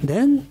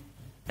 then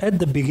at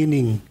the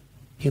beginning,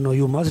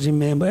 you must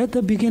remember at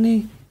the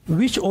beginning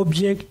which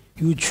object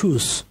you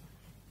choose.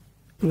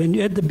 When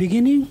you at the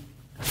beginning,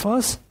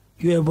 first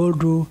you are able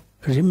to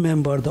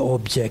remember the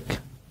object.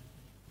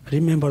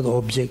 Remember the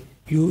object.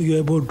 You are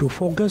able to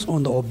focus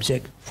on the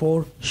object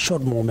for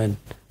short moment.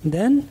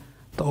 Then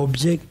the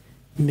object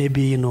may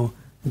be,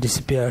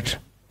 disappeared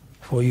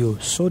for you.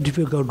 So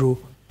difficult to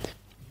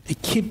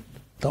keep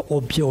the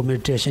object of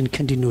meditation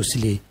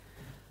continuously.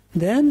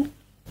 Then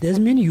that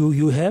means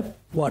you have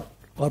what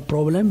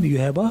problem? You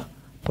have a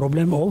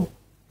problem of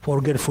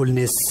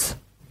forgetfulness,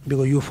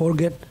 because you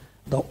forget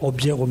the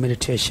object of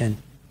meditation.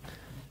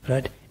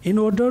 Right? In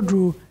order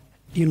to,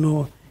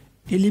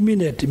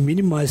 eliminate,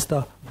 minimize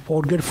the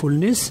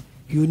forgetfulness,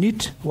 you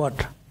need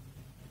what?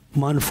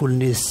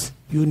 Mindfulness.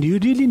 You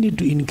really need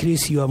to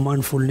increase your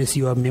mindfulness,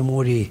 your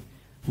memory,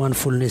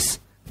 mindfulness.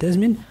 That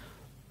means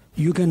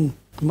you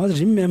must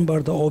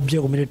remember the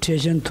object of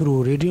meditation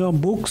through reading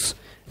of books,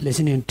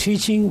 listening,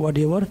 teaching,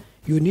 whatever.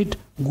 You need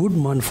good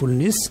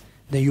mindfulness.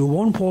 Then you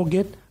won't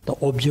forget the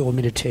object of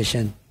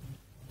meditation.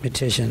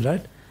 Meditation,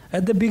 right?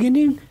 At the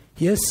beginning,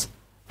 yes.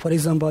 For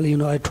example,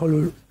 I told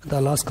you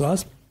the last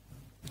class,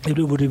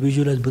 everybody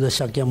visualize Buddha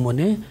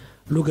Shakyamuni.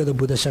 Look at the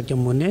Buddha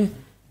Shakyamuni.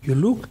 You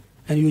look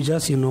and you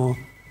just,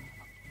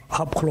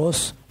 half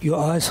close, your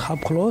eyes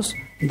half close.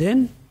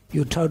 Then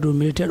you try to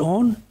meditate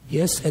on.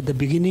 Yes, at the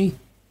beginning,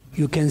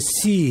 you can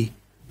see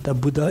the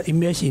Buddha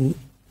image in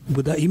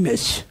Buddha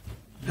image.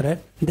 Right?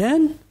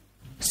 Then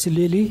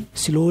slowly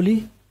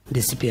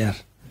disappear.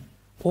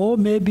 Or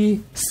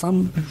maybe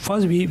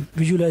first we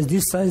visualize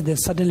this size, then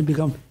suddenly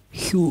become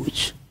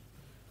huge.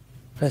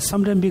 Right?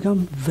 Sometimes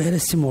become very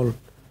small.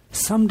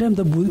 Sometimes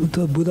the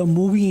Buddha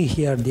moving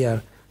here,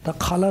 there. The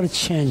color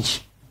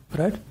change.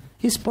 Right?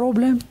 His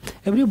problem,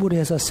 everybody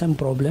has the same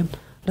problem.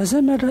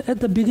 Doesn't matter at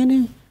the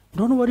beginning,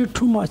 don't worry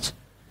too much.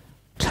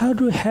 Try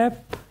to have,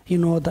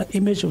 the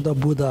image of the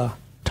Buddha.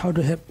 Try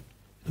to have,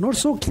 not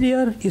so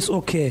clear is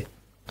okay.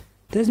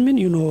 That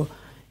means,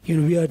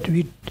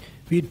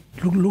 we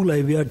look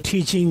like we are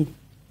teaching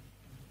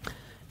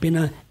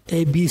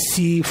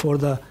ABC for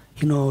the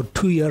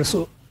 2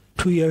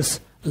 years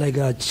like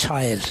a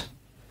child.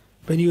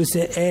 When you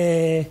say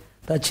A,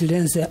 the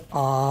children say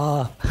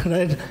ah,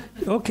 right?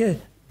 Okay,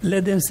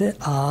 let them say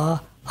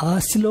ah,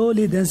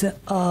 slowly then say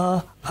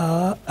A,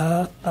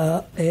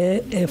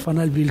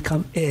 final will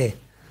come A.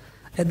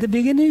 At the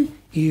beginning,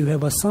 you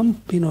have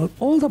some,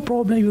 all the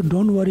problem, you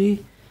don't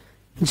worry,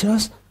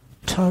 just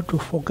try to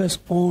focus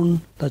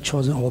on the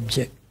chosen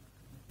object.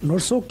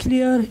 Not so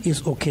clear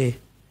is okay.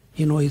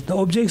 If the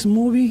object is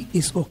moving,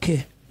 is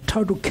okay.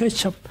 Try to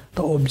catch up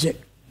the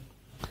object.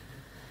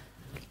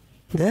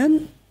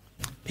 Then,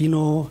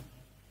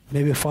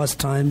 maybe first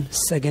time,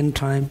 second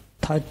time,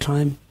 third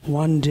time,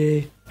 1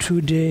 day,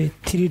 2 days,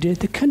 3 days.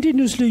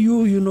 Continuously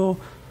you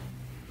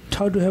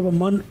try to have a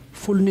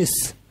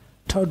mindfulness,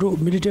 try to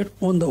meditate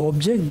on the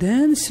object.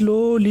 Then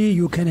slowly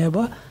you can have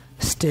a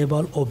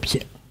stable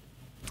object.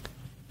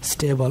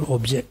 Stable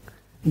object.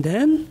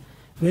 Then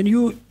when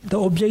the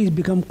object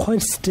become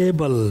quite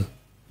stable,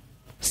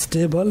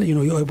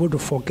 you're able to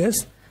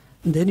focus.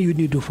 Then you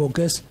need to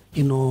focus,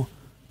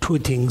 2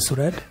 things,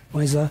 right?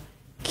 One is a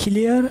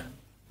clear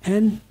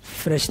and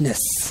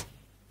freshness.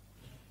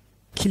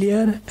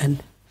 Clear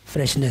and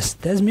freshness.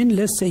 That means,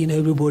 let's say,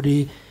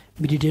 everybody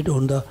meditate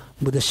on the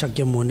Buddha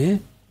Shakyamuni.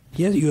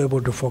 Yes, you're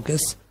able to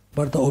focus,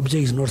 but the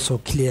object is not so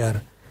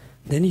clear.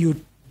 Then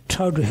you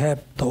try to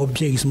have the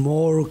object is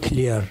more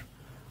clear,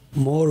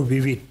 more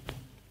vivid.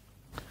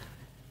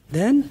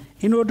 Then,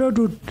 in order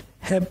to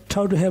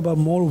try to have a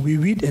more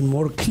vivid and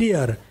more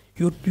clear,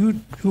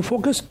 you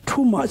focus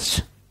too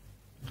much.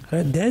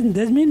 Right?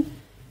 That means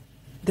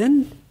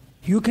then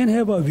you can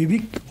have a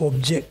vivid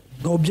object.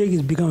 The object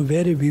is become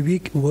very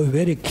vivid,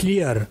 very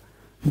clear.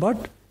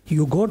 But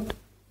you got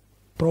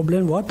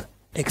problem what?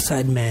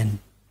 Excitement.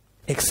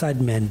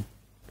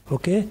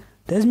 Okay?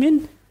 That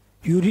means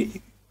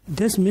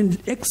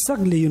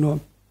exactly,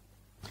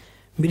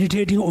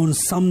 meditating on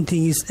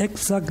something is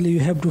exactly you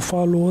have to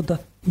follow the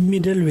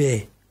middle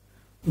way.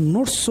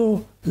 Not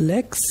so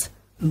lax,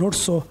 not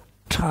so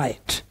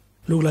tight.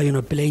 Look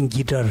like playing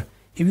guitar.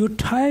 If you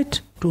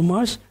tight too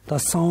much, the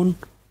sound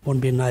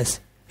won't be nice.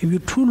 If you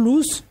too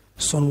loose,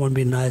 sound won't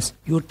be nice.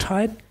 You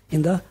tight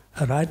in the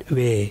right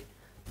way.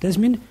 That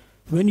means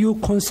when you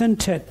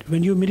concentrate,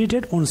 when you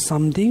meditate on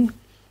something,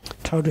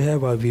 try to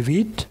have a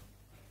vivid,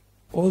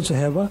 also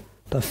have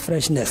the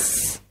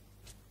freshness.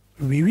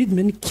 Vivid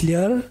means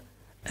clear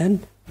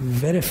and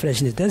very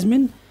freshness. That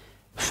means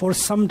for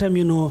some time,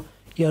 you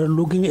are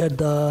looking at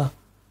the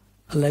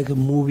like a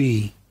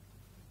movie.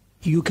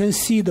 You can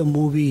see the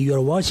movie. You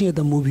are watching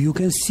the movie. You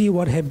can see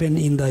what happened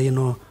in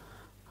the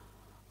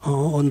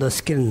on the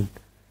screen.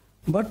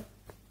 But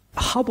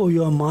half of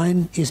your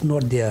mind is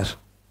not there.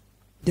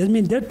 That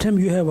means that time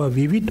you have a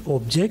vivid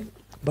object,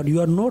 but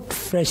you are not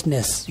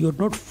freshness. You are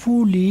not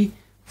fully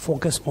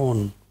focused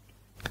on.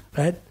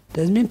 Right?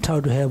 That means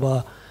how to have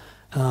a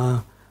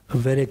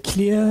very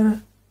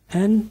clear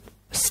and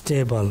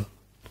stable.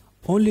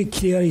 Only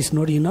clear is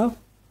not enough.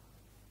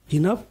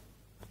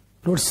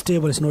 Not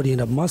stable is not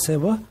enough. Must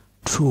have a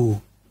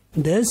true.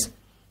 Then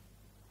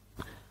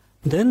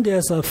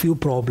there's a few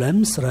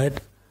problems, right?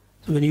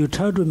 When you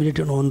try to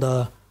meditate on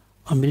the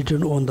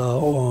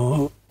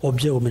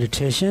object of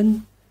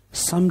meditation,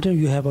 sometimes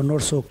you have a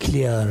not so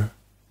clear.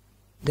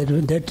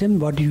 That time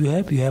what you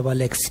have? You have a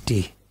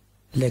laxity.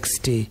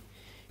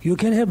 You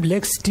can have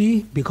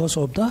laxity because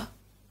of the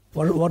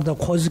what the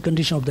cause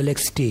condition of the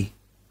laxity?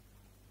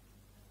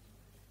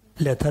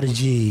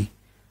 Lethargy.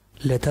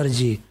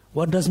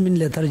 What does mean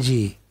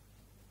lethargy?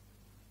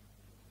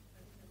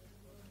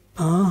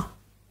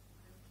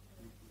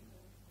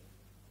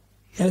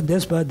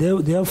 That's why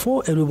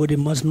therefore everybody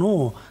must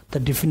know the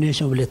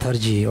definition of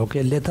lethargy.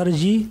 Okay,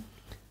 lethargy.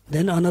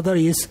 Then another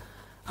is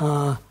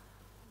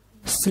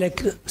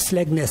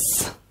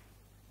slackness,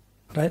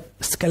 right?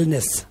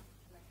 Slackness.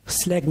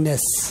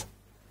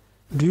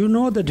 Do you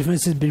know the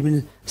differences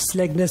between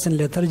slackness and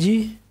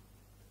lethargy?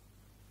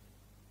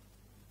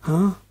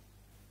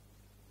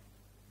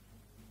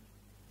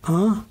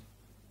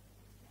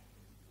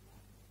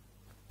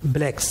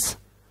 Blacks.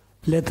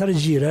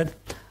 Lethargy, right?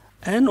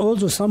 And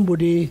also some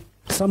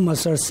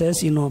master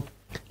says,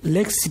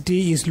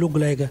 laxity is look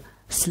like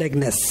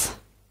slackness,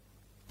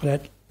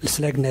 right?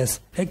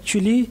 Slackness.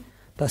 Actually,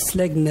 the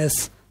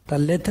slackness, the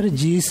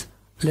lethargy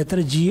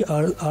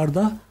are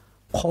the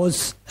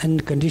cause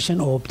and condition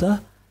of the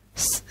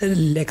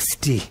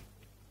laxity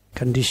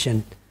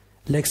condition.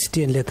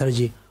 Laxity and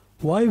lethargy.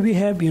 Why we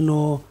have,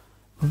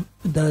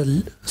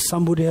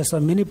 somebody has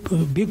a many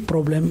big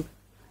problem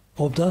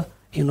of the,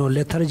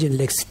 lethargy and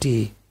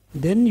laxity.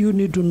 Then you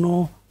need to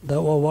know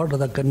what are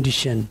the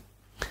condition.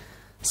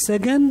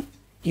 Second,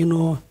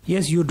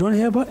 yes, you don't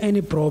have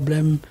any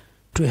problem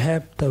to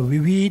have the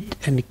vivid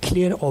and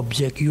clear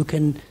object. You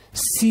can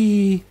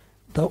see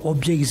the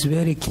object is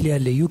very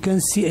clearly. You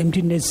can see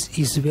emptiness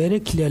is very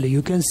clearly.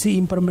 You can see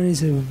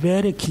impermanence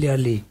very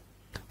clearly.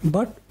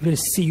 But we'll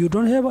see, you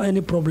don't have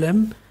any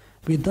problem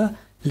with the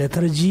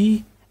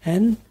lethargy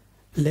and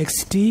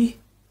laxity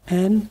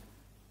and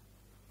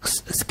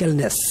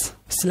slackness.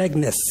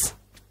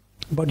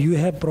 But you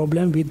have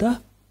problem with the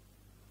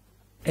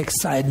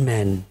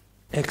excitement.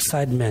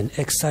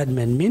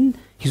 Excitement means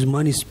his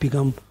mind is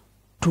become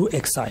too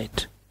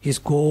excited. He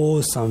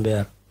goes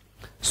somewhere.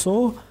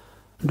 So,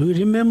 do you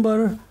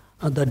remember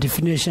the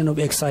definition of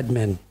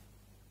excitement?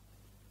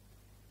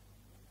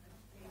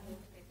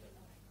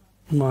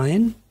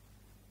 Mind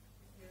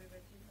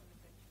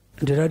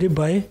derived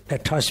by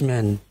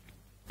attachment.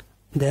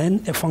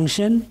 Then a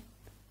function.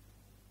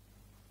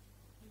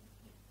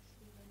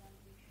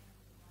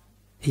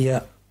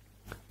 Yeah.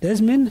 That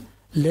means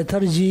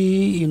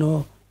lethargy,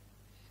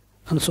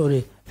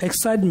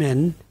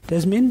 excitement,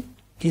 that means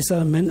is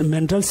a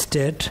mental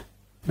state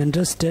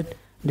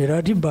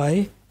derived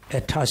by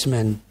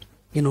attachment.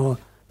 The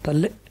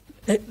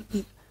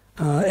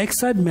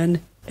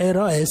excitement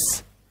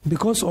arises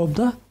because of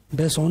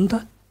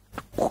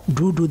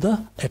due to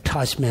the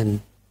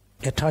attachment.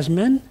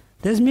 Attachment,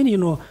 that means,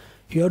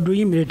 you are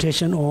doing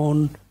meditation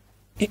on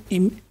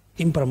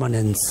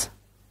impermanence.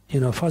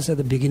 First at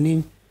the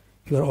beginning,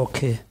 you are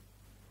okay.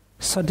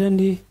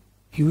 Suddenly,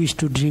 you wish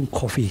to drink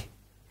coffee.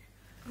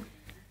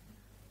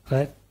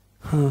 Right?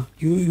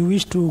 You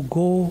wish to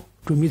go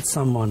to meet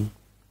someone.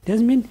 That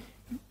means,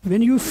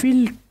 when you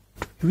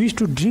wish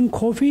to drink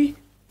coffee,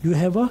 you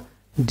have a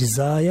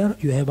desire,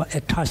 you have an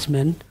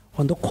attachment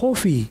on the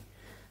coffee.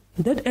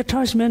 That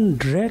attachment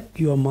drags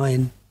your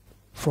mind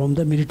from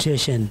the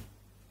meditation.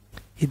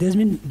 It has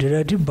been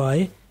derived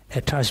by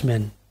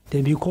attachment.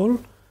 Then we call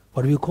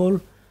what we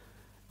call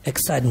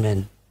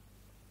excitement.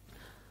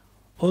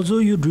 Also,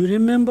 you do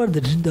remember the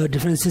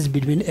differences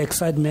between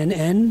excitement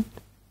and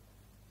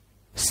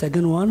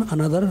second one,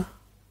 another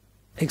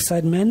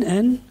excitement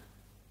and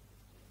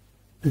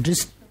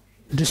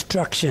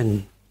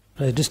distraction.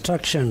 Right?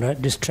 Distraction,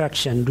 right?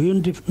 Distraction. Do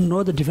you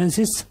know the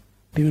differences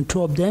between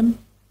two of them?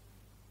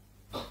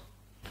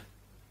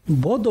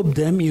 Both of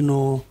them,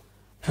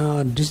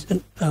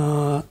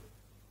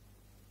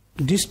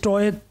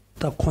 destroy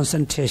the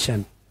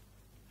concentration.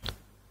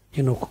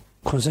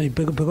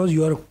 Because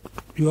you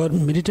are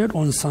meditate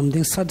on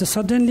something,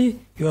 suddenly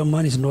your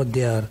mind is not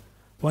there.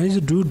 One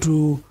is due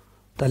to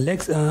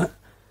the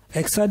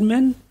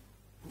excitement,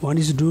 one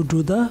is due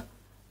to the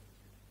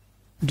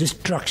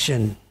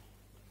distraction.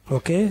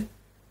 Okay?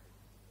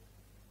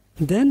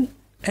 Then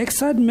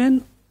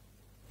excitement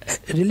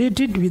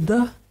related with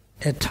the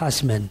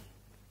attachment.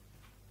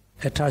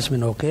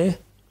 Okay?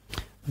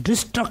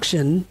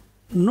 Distraction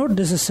not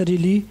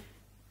necessarily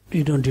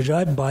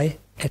derived by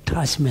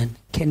attachment,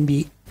 can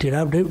be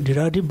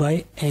derived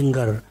by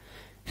anger,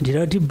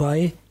 derived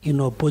by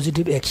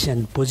positive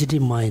action,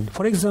 positive mind.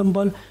 For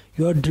example,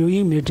 you are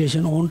doing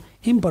meditation on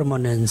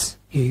impermanence.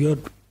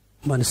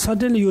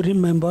 Suddenly you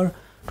remember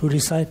to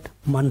recite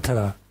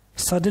mantra.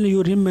 Suddenly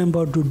you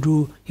remember to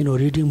do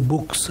reading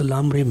books,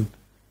 Lamrim.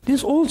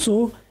 This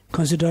also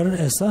considered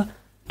as a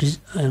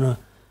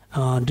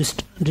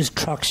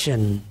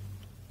distraction,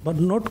 but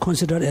not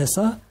considered as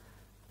a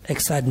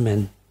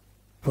excitement.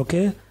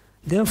 Okay?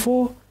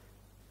 Therefore,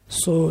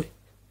 so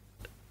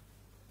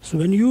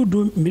when you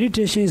do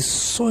meditation is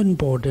so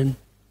important.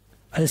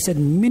 I said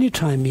many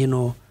times,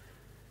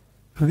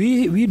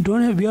 we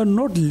are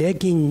not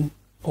lacking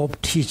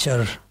of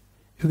teacher.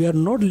 We are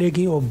not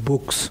lacking of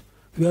books.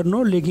 We are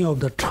not lacking of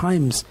the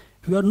times.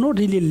 We are not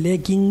really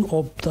lacking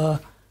of the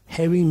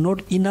having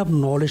not enough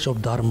knowledge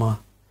of Dharma.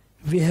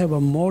 We have a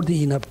more than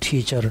enough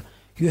teacher.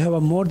 You have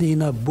a more than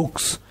enough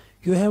books.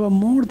 You have a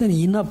more than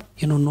enough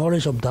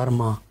knowledge of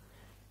Dharma.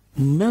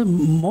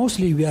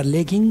 Mostly we are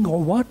lacking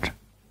of what?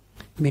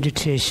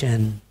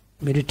 Meditation.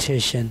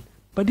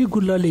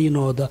 Particularly,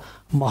 the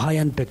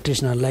Mahayana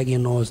practitioner like,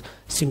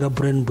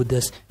 Singaporean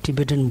Buddhists,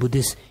 Tibetan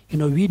Buddhists,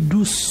 we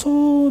do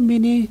so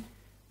many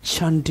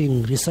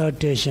chanting,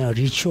 recitation,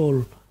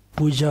 ritual,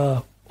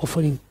 puja,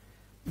 offering.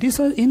 These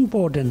are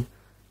important,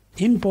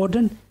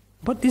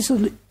 but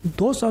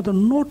those are the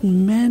not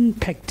man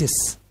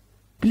practice.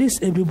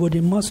 Please,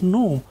 everybody must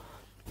know,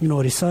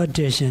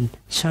 recitation,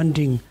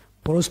 chanting,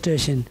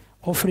 prostration,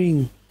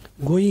 offering,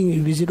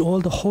 going visit all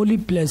the holy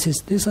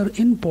places. These are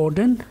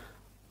important,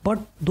 but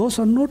those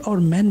are not our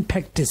main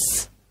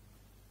practice.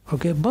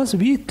 Okay, but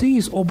we think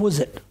it's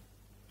opposite.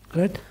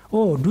 Right?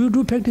 Oh, do you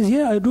do practice?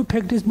 Yeah, I do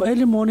practice.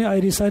 Early morning I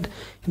recite,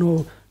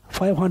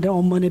 500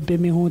 Om Mani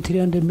Padme Hum,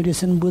 300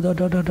 medicine Buddha,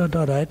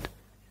 right?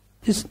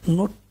 It's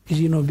not,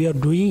 we are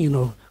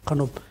doing,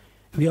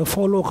 we are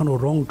follow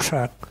wrong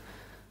track.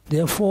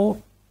 Therefore,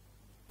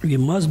 we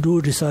must do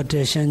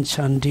recitation,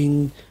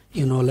 chanting,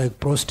 like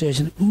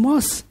prostration,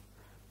 must.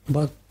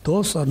 But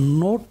those are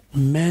not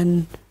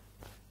man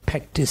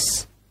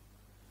practice.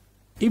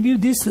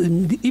 If this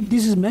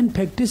is man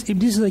practice, if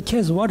this is the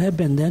case, what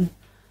happened then?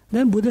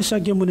 Then Buddha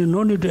Shakyamuni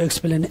no need to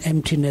explain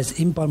emptiness,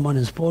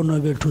 impermanence, Four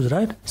Noble Truths,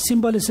 right?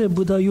 Simply say,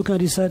 Buddha, you can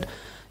recite,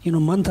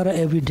 mantra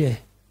every day.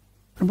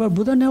 But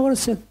Buddha never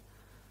said,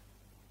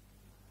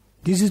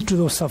 this is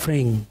truth of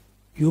suffering.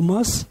 You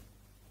must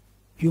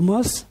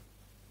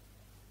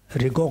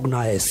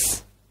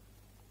recognize.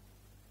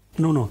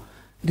 No.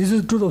 This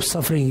is truth of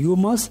suffering. You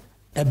must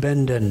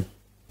abandon.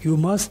 You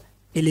must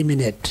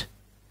eliminate.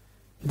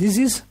 This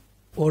is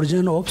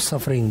origin of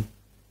suffering.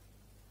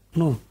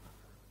 No.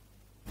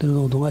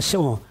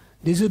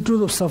 This is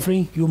truth of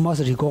suffering. You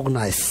must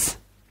recognize.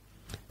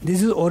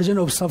 This is origin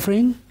of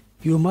suffering.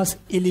 You must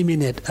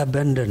eliminate,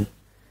 abandon.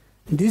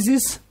 This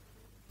is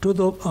truth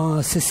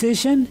of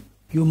cessation.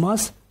 You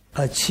must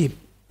achieve.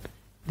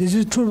 This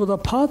is truth of the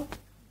path.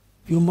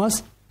 You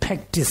must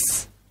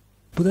practice.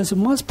 Buddha says,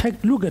 must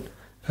practice. Look at,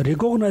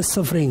 recognize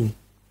suffering,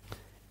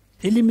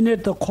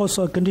 eliminate the cause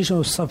or condition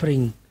of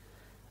suffering,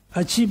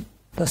 achieve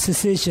the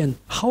cessation.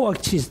 How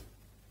achieve?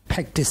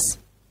 Practice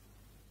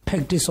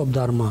of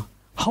Dharma.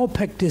 How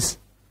practice?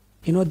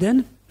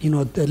 Then,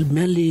 the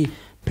mainly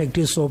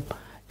practice of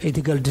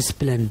ethical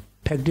discipline,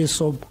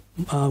 practice of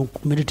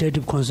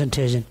meditative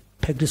concentration,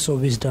 practice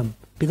of wisdom.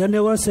 Buddha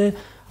never say,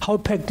 how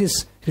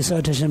practice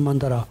recitation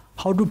mantra?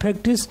 How to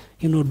practice?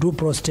 Do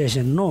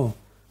prostration. No.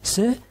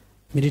 Say,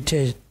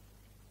 meditate.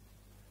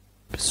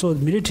 So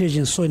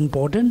meditation is so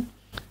important.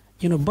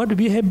 But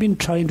we have been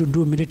trying to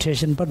do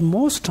meditation, but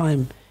most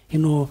time,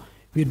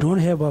 we don't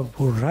have a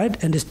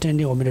right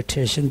understanding of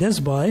meditation. That's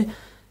why,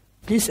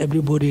 please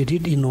everybody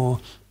read,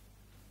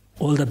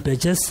 all the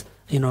pages,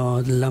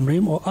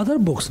 Lamrim or other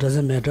books,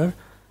 doesn't matter.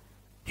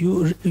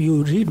 You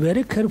read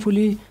very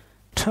carefully,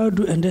 try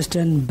to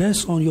understand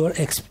based on your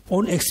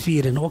own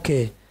experience.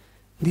 Okay,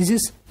 this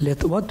is,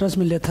 what does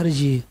mean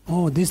lethargy?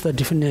 Oh, this is the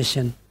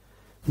definition.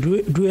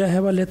 Do I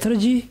have a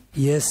lethargy?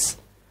 Yes.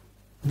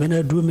 When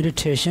I do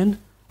meditation,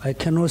 I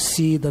cannot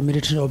see the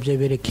meditation object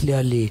very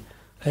clearly.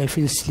 I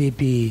feel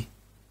sleepy.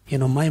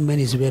 my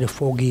mind is very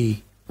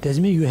foggy. That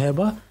means you have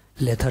a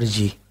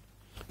lethargy.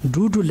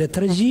 Due to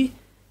lethargy,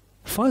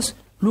 first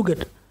look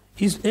at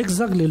is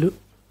exactly.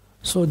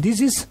 So this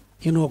is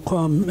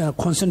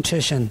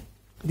concentration.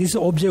 This is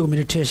object of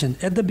meditation.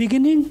 At the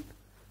beginning,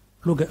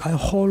 look at I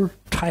hold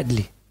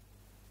tightly.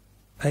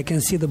 I can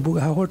see the book.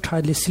 I hold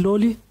tightly,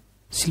 slowly,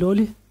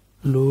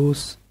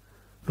 loose,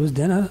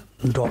 then I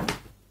drop.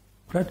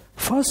 Right?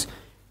 First,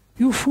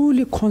 you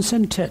fully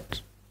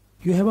concentrate.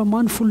 You have a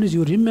mindfulness.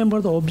 You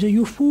remember the object.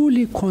 You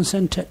fully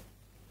concentrate.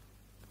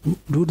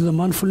 Due to the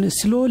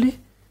mindfulness, slowly,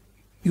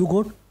 you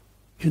got,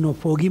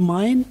 foggy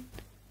mind.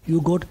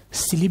 You got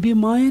sleepy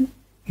mind.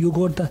 You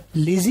got the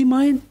lazy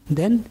mind.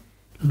 Then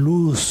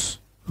loose.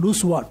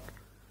 Loose what?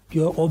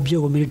 Your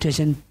object of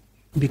meditation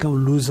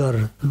become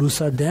looser.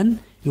 Then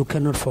you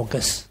cannot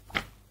focus.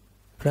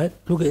 Right?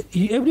 Look,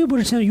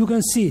 everybody, you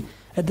can see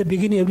at the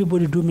beginning,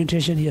 everybody do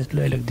meditation. Yes,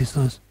 like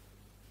this.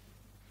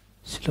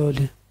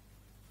 Slowly.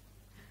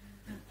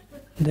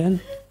 Then,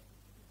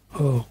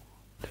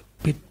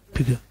 bit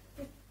bigger.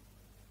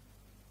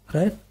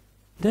 Right?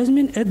 That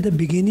means at the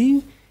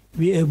beginning,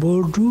 we are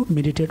able to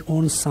meditate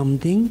on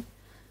something.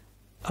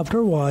 After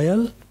a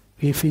while,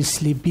 we feel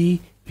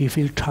sleepy, we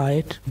feel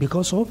tired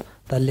because of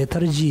the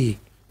lethargy,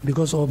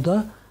 because of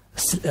the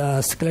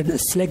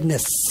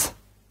slackness.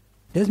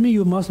 That means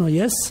you must know,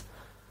 yes,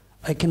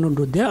 I cannot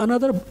do. There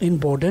another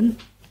important.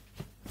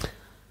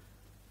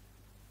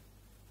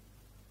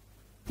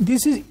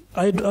 This is,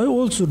 I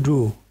also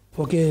do.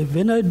 Okay,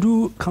 when I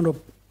do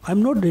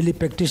I'm not really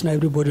practitioner,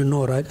 everybody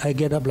know, right? I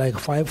get up like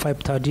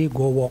 5:30,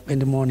 go walk in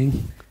the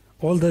morning,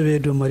 all the way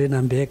to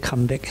Marina Bay,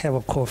 come back, have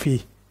a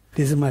coffee.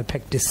 This is my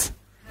practice.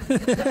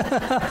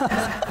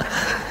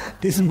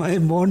 This is my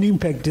morning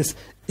practice.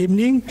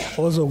 Evening,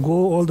 also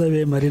go all the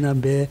way Marina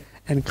Bay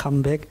and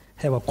come back,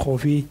 have a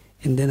coffee,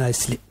 and then I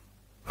sleep.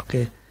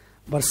 Okay,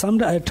 but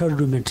someday I try to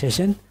do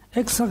meditation.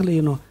 Exactly,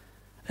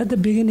 at the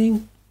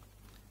beginning,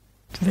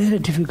 very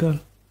difficult.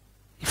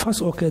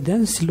 First, okay,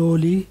 then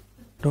slowly,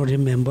 don't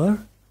remember,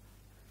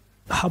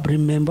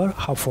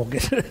 half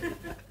forget.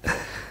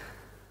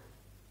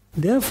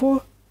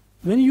 Therefore,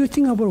 when you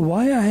think about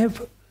why I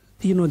have,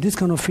 this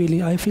kind of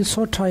feeling, I feel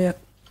so tired,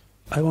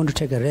 I want to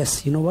take a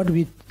rest. You know what?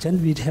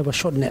 Then we have a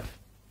short nap.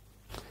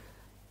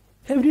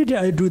 Every day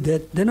I do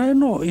that, then I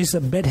know it's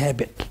a bad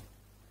habit.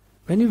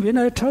 When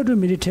I try to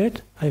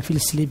meditate, I feel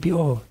sleepy.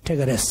 Oh, take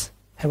a rest,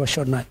 have a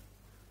short nap,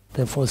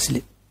 then fall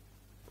asleep.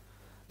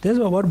 That's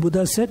what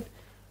Buddha said.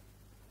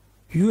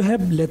 You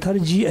have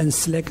lethargy and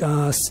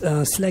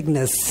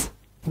slackness.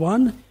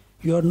 One,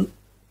 you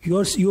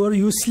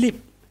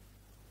sleep.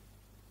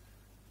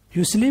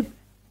 You sleep.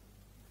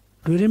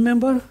 Do you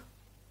remember?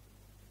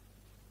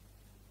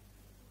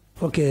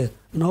 Okay,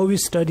 now we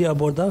study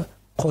about the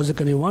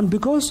causal one,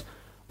 because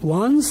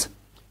once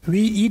we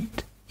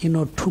eat,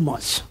 too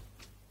much.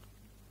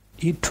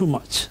 Eat too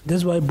much.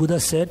 That's why Buddha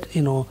said,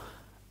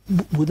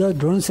 Buddha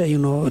don't say,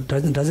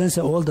 doesn't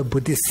say all the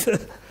Buddhists,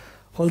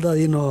 all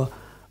the,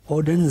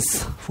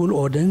 audience, full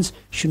audience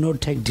should not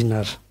take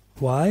dinner.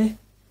 Why?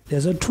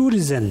 There's a two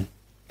reason.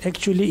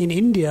 Actually, in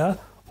India,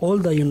 all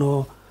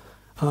the,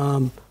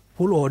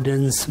 full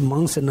audience,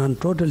 monks and nuns,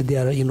 totally they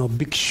are,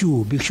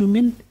 bhikshu. Bhikshu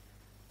means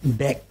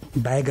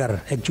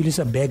beggar. Actually, it's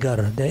a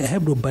beggar. They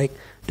have to buy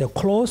their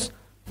clothes,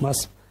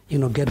 must,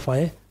 get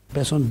by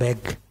based on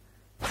bag.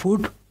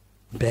 Food,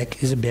 bag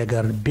is a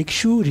beggar.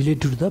 Bhikshu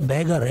related to the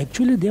beggar.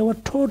 Actually, they were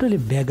totally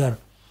beggar.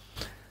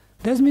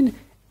 That means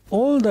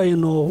all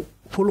the,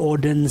 full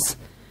audience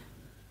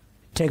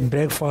take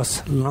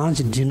breakfast, lunch,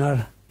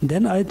 dinner.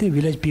 Then I think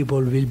village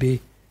people will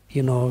be,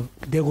 they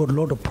got a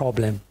lot of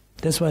problem.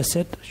 That's why I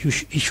said you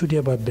should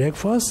have a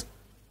breakfast,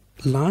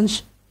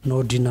 lunch,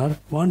 no dinner.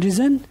 One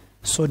reason,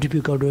 so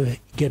difficult to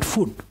get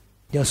food.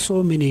 There are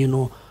so many,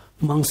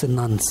 monks and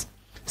nuns.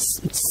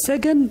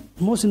 Second,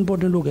 most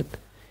important, look at,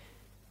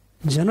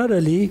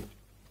 generally,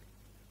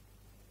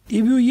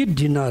 if you eat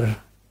dinner,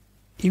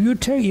 if you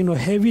take,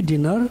 heavy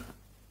dinner,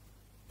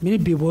 many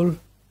people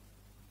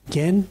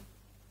gain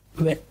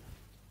weight,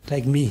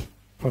 like me.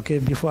 Okay,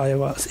 before I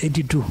was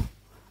 82,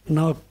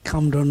 now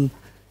come down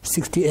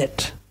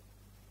 68.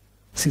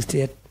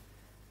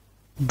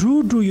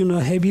 Due to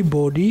heavy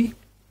body,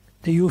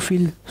 you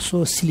feel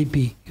so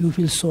sleepy. You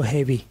feel so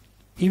heavy.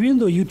 Even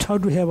though you try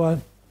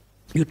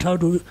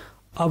to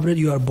upgrade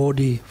your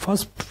body.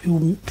 First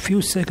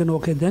few seconds,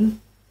 okay, then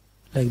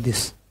like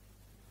this,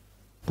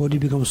 body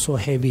becomes so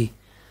heavy.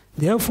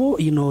 Therefore,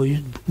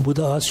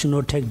 Buddha asked you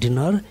not take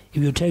dinner.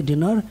 If you take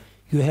dinner,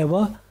 you have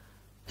a,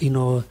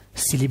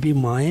 sleepy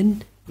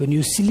mind. When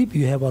you sleep,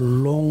 you have a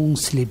long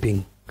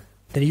sleeping.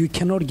 Then you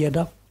cannot get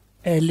up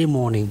early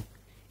morning.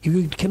 If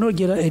you cannot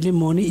get up early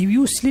morning, if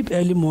you sleep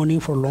early morning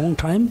for a long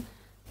time,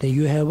 then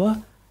you have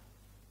a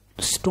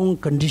strong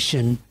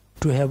condition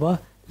to have a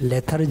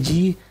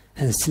lethargy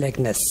and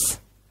slackness.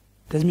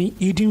 That means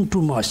eating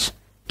too much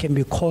can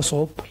be cause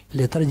of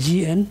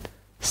lethargy and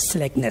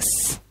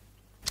slackness.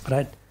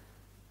 Right?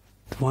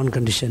 One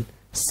condition.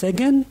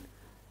 Second,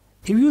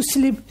 if you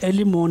sleep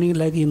early morning,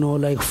 like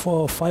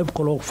 5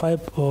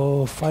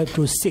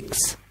 to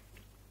 6,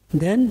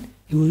 then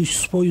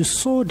it's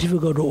so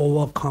difficult to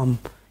overcome,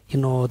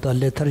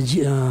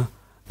 the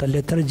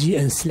lethargy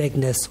and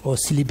slackness or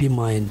sleepy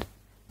mind.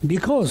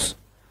 Because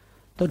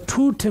the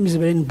two terms is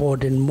very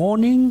important.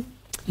 Morning,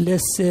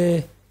 let's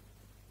say,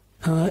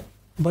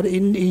 but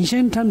in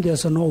ancient time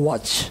there's no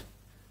watch,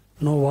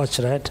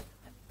 right?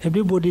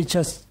 Everybody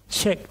just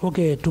check,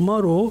 okay,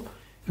 tomorrow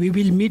we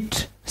will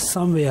meet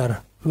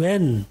somewhere.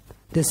 When?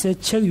 They say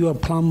check your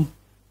plumb,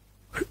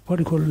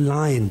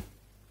 line.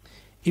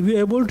 If you're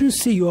able to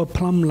see your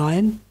plumb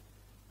line,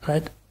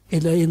 right,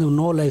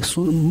 no like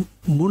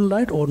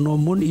moonlight or no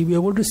moon, if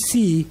you're able to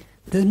see,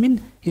 that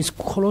means it's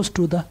close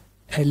to the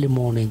early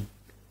morning.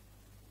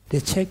 They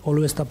check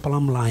always the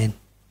plumb line.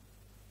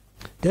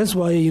 That's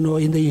why, in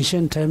the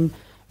ancient time,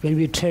 when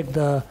we take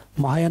the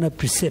Mahayana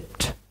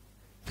precept,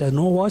 there's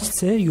no watch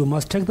say you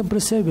must take the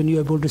precept when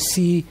you're able to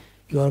see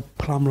your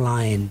plumb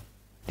line.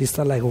 This is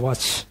like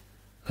watch,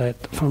 right?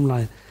 Plumb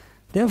line.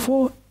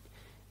 Therefore,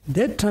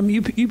 that time,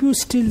 if you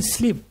still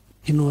sleep,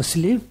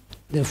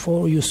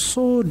 therefore you're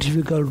so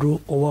difficult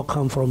to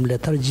overcome from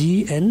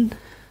lethargy and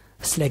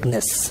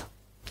slackness.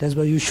 That's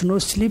why you should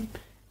not sleep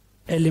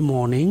early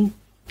morning,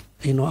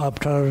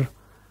 after,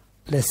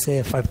 let's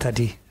say,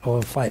 5:30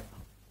 or 5.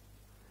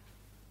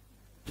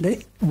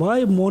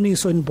 Why morning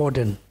is so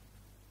important?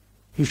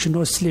 You should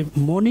not sleep.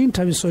 Morning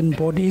time is so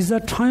important. It's the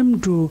time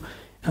to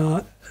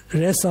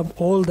rest up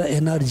all the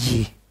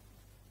energy.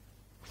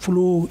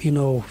 Flow,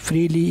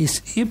 freely.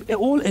 If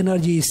all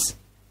energy is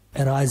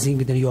arising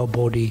within your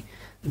body,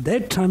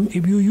 that time,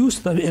 if you use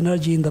the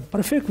energy in the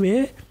perfect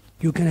way,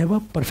 you can have a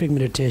perfect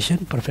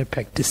meditation, perfect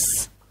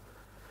practice.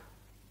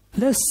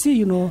 Let's see,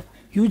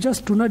 you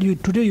just do not,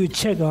 today you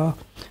check,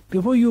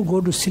 before you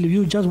go to sleep,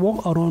 you just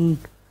walk around,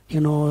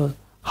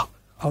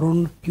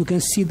 around, you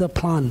can see the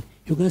plant,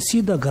 you can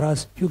see the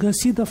grass, you can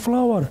see the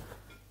flower.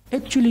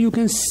 Actually, you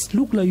can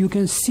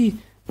see,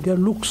 they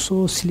look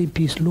so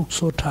sleepy, look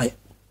so tired.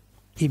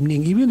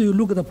 Evening, even though you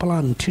look at the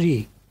plant,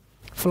 tree,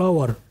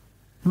 flower,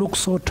 look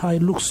so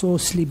tired, look so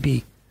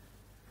sleepy.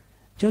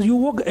 Just you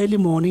walk early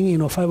morning,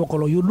 5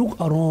 o'clock, you look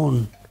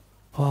around,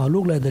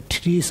 look like the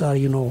trees are,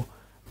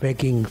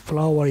 waking,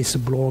 flower is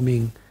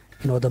blooming,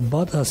 the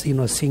birds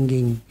are,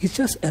 singing. It's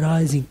just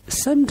arising.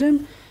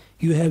 Sometimes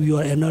you have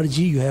your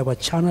energy, you have a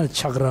channel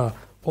chakra,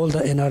 all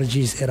the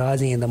energy is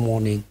arising in the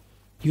morning.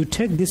 You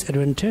take this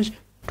advantage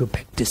to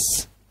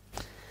practice.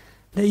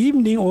 The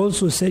evening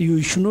also said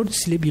you should not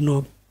sleep,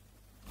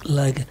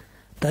 like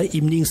the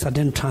evening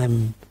certain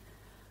time.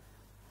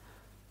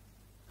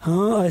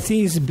 I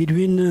think it's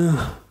between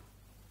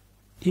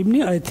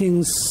evening, I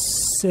think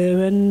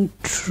 7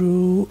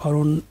 to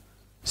around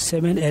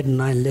 7, 8,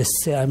 9,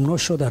 let's say. I'm not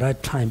sure the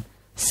right time.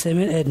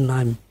 7, 8,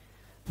 9.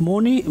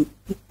 Morning,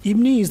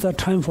 evening is the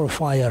time for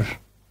fire.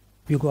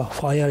 You go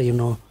fire,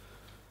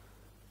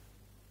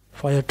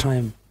 fire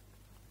time.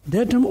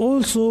 That time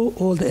also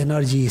all the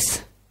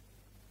energies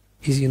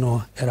is,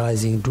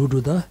 arising due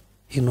to the,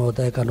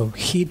 the kind of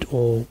heat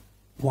or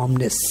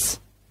warmness.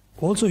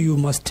 Also, you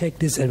must take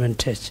this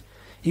advantage.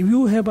 If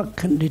you have a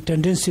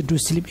tendency to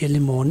sleep early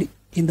morning,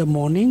 in the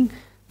morning,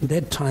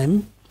 that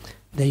time,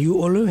 then you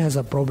always has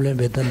a problem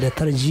with the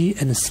lethargy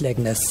and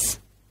slackness.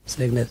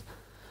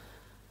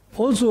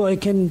 Also,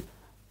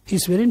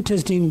 it's very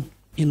interesting,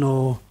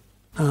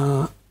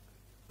 kind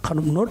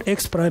of not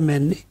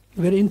experiment,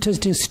 very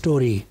interesting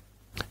story.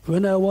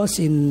 When I was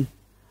in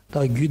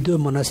the Gyudo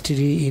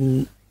monastery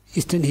in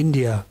eastern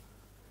India,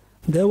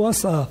 there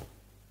was a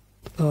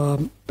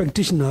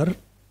practitioner.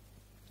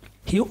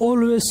 He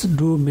always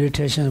do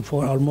meditation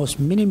for almost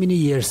many, many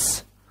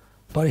years.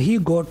 But he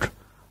got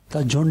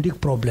the jaundice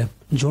problem.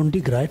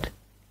 Jaundice, right?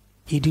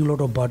 Eating a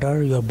lot of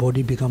butter, your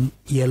body become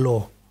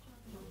yellow.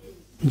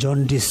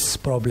 Jaundice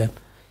problem.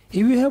 If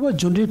you have a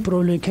jaundice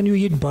problem, can you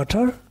eat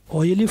butter,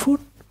 oily food?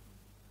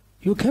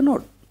 You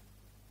cannot,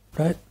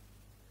 right?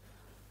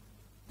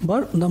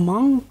 But the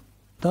monk,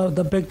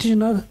 the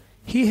practitioner,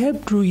 he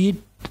had to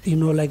eat,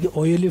 like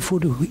oily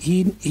food.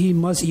 He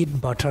must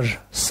eat butter,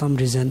 some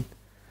reason.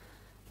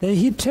 Then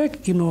he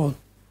take,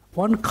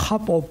 1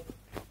 cup of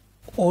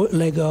oil,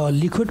 like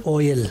liquid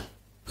oil,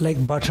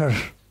 like butter.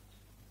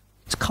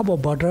 It's cup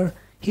of butter.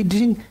 He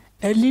drink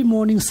early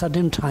morning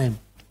certain time.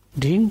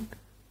 Drink,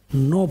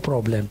 no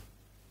problem.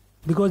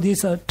 Because this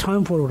is a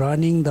time for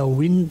running the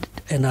wind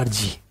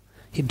energy.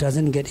 It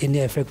doesn't get any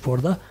effect for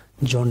the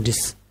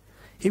jaundice.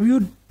 If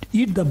you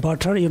eat the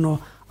butter,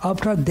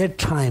 after that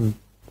time,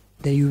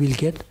 then you will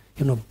get,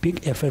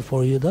 big effect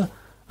for you, the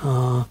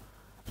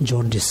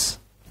jaundice.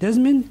 That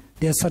means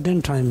there's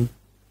certain time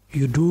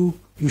you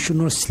should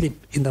not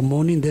sleep in the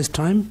morning this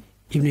time,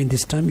 evening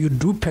this time. You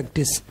do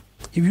practice.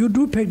 If you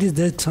do practice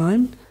that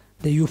time,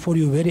 then for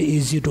you very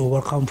easy to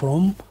overcome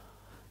from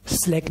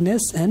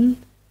slackness and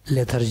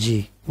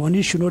lethargy. One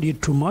is should not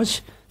eat too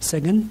much.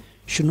 Second,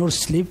 should not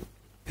sleep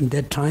in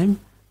that time.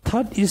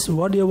 Third is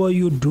whatever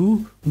you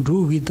do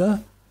with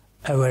the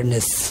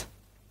awareness.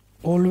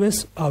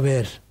 Always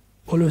aware.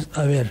 Always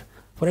aware.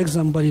 For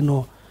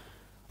example,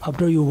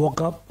 after you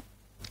woke up,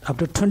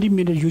 after 20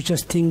 minutes you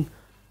just think,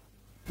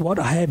 what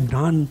I have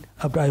done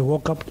after I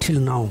woke up till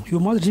now. You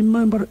must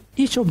remember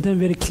each of them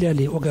very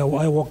clearly. Okay,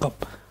 I woke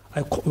up,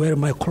 I wear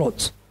my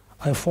clothes,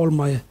 I fold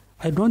my,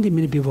 I don't think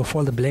many people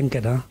fold the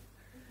blanket,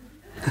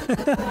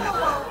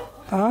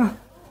 huh?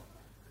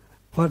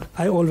 But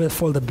I always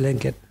fold the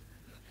blanket.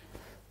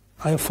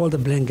 I fold the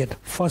blanket.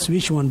 First,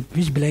 which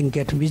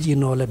blanket, which,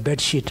 like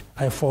bed sheet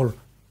I fold.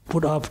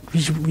 Put up,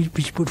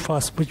 which put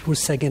first, which put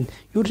second.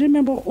 You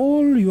remember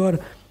all your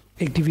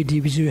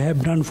activity which you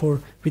have done for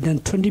within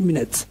 20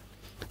 minutes.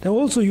 Then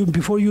also,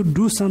 before you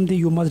do something,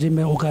 you must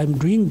remember, okay, I'm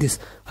doing this,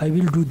 I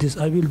will do this,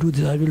 I will do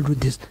this, I will do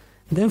this.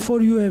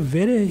 Therefore, you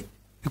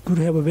could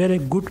have a very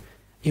good,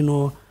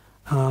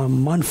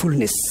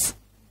 mindfulness.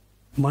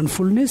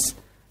 Mindfulness,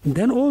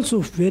 then also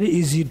very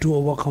easy to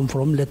overcome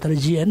from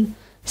lethargy and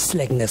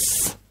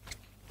slackness.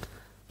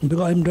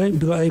 Because I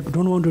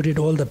don't want to read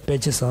all the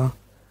pages.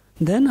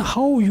 Then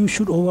how you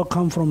should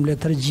overcome from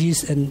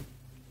lethargies and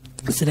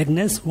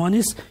slackness? One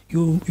is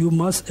you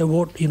must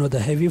avoid the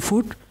heavy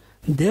food.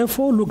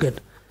 Therefore, look at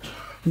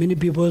many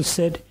people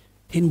said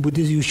in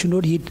Buddhism you should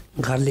not eat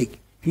garlic,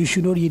 you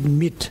should not eat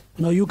meat.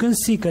 Now you can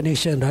see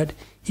connection, right?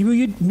 If you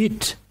eat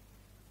meat,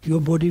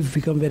 your body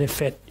become very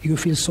fat. You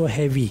feel so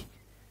heavy.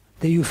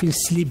 Then you feel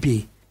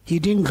sleepy.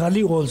 Eating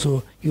garlic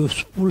also,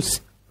 if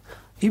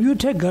you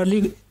take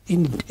garlic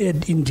in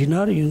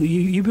dinner, if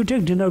you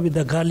take dinner with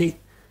the garlic,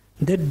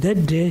 that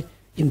day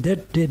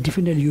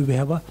definitely you will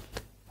have a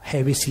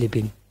heavy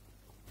sleeping,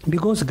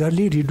 because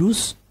garlic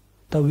reduce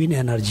the wind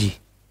energy,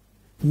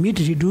 meat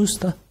reduce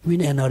the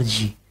wind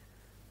energy.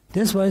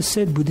 That's why I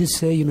said Buddhists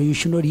say you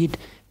should not eat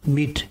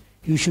meat,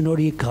 you should not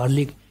eat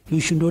garlic, you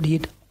should not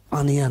eat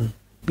onion,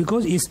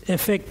 because its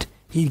effect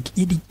it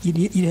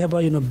have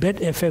a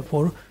bad effect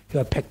for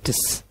your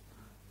practice,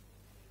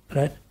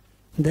 right?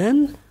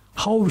 Then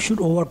how we should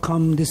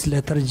overcome this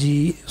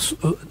lethargy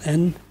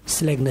and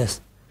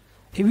slackness?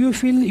 If you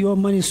feel your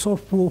mind is so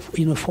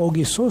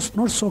foggy, so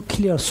not so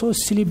clear, so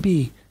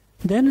sleepy,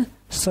 then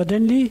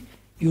suddenly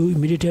you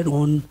meditate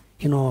on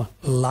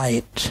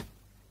light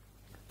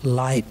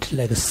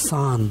like a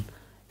sun,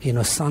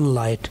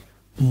 sunlight,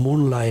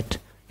 moonlight.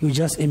 You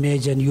just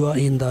imagine you are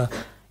in the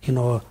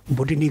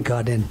botanic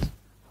garden,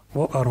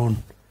 walk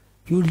around.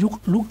 You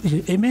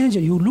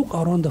imagine you look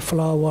around the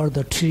flower,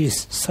 the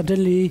trees.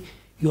 Suddenly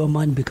your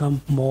mind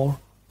become more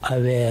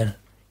aware,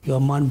 your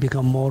mind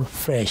become more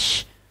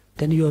fresh.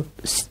 Then you are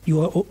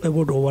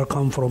able to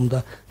overcome from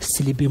the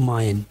sleepy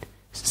mind,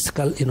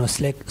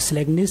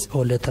 slackness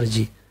or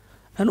lethargy.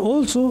 And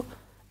also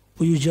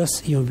you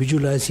just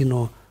visualize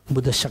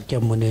Buddha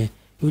Shakyamuni.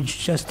 You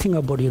just think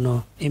about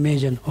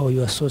imagine, oh,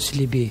 you are so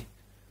sleepy,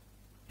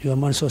 your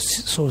mind so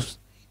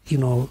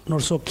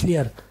not so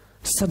clear.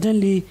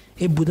 Suddenly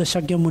a Buddha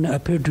Shakyamuni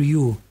appeared to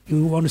you.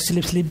 You want to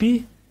sleep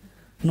sleepy?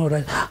 No,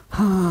 right?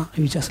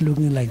 You just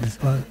looking like this.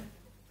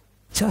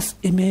 Just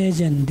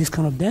imagine this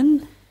kind of,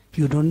 then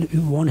you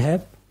won't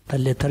have the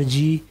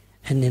lethargy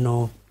and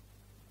and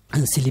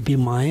sleepy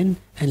mind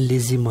and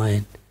lazy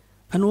mind.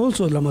 And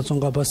also Lama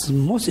Tsongkhapa's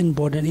most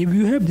important, if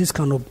you have this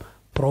kind of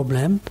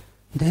problem,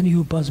 then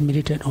you must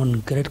meditate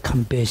on great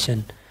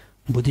compassion,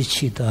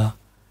 bodhicitta,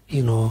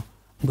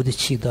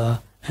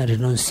 bodhicitta and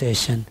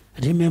renunciation.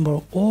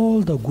 Remember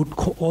all the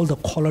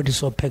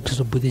qualities of practice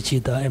of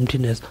bodhicitta,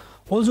 emptiness.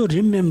 Also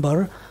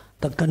remember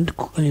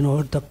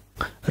the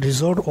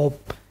result of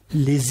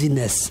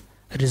laziness,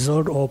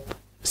 result of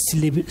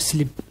sleeping,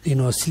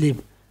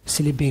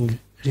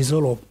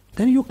 result of.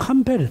 Then you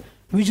compare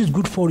which is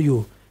good for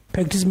you.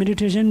 Practice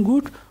meditation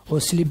good or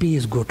sleeping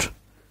is good?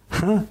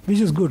 Which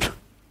is good?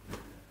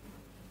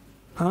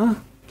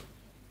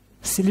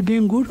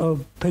 Sleeping good or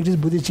practice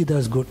bodhicitta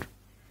is good?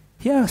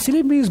 Yeah,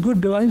 sleeping is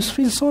good because I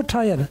feel so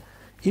tired.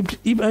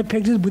 If I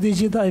practice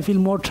bodhicitta, I feel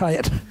more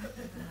tired.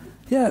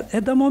 Yeah,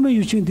 at the moment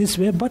you think this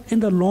way, but in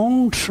the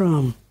long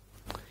term,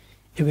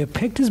 if I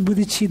practice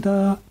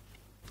bodhicitta,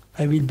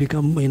 I will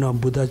become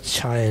Buddha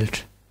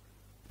child.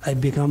 I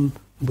become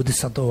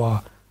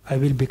Bodhisattva. I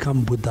will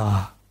become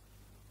Buddha.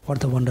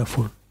 What a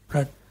wonderful,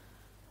 right?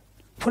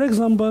 For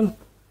example,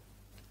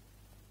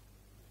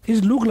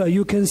 it looks like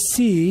you can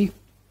see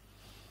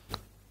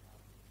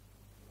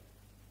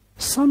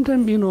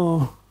sometimes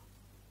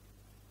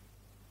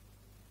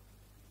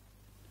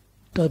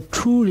the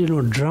two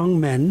drunk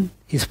man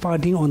is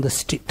partying on the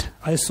street.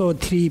 I saw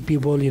three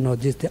people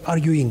they're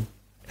arguing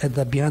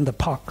behind the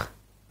park.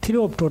 Three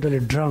of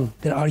totally drunk,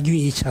 they're arguing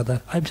each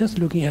other. I'm just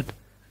looking at,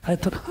 I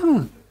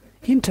thought,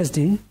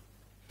 interesting.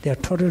 They're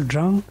totally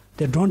drunk,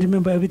 they don't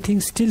remember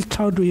everything, still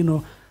try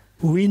to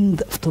win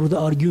through the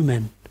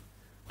argument,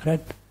 right?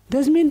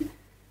 That means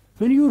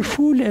when you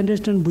fully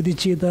understand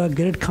bodhicitta,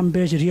 great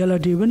compassion,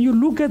 reality, when you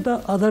look at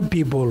the other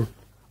people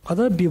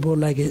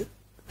like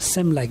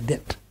same like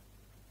that.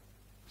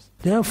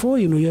 Therefore,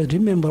 you have to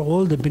remember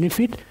all the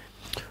benefit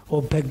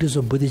of practice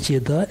of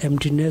bodhicitta,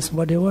 emptiness,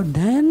 whatever.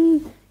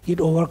 Then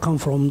it overcome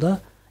from the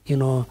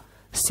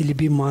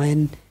sleepy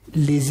mind,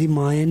 lazy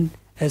mind,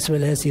 as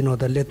well as the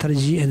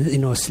lethargy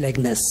and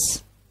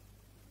slackness.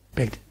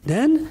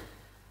 Then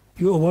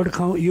you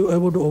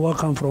able to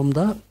overcome from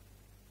the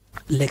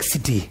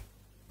laxity.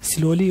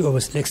 Slowly over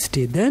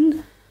laxity.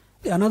 Then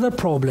another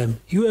problem.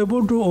 You are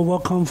able to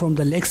overcome from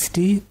the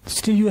laxity.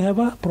 Still you have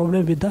a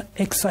problem with the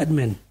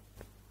excitement.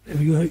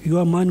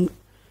 Your mind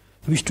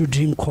wish to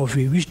drink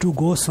coffee, wish to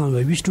go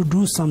somewhere, wish to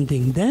do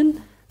something.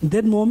 Then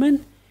that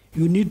moment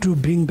you need to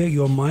bring back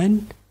your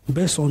mind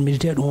based on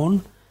meditate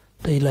on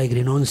the like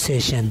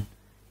renunciation,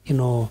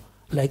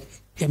 like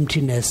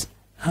emptiness,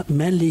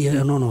 mainly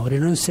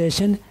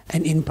renunciation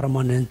and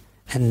impermanence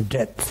and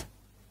death.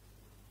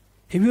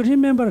 If you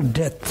remember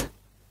death,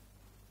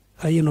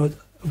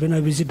 when I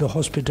visit the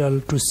hospital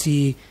to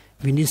see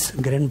Vinny's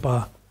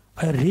grandpa,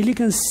 I really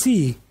can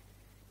see,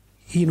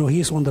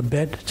 he's on the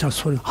bed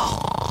just for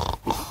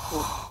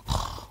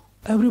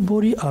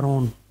everybody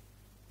around.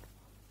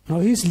 Now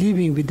he's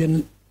leaving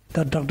within,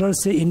 the doctor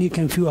say in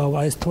a few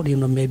hours. I thought,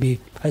 maybe,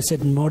 I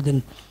said more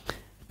than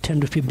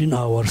 10 to 15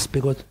 hours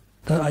because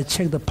I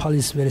checked the pulse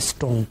is very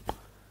strong.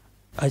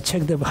 I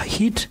checked the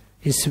heat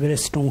is very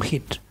strong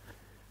heat.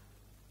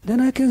 Then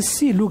I can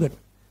see, look at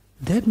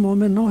that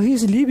moment, now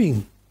he's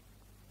leaving.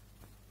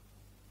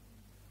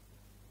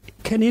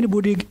 Can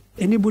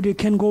anybody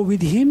can go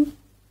with him?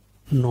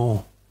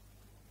 No.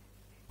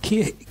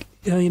 Can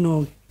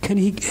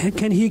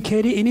he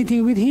carry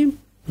anything with him?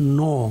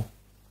 No.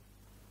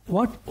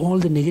 What? All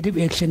the negative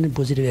action and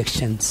positive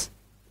actions.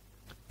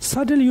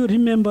 Suddenly you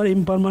remember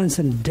impermanence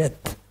and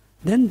death.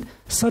 Then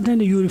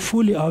suddenly you are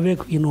fully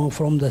awake,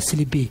 from the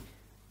sleepy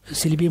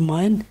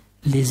mind,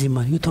 lazy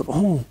mind. You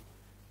thought,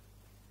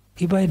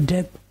 if I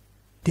dead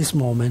this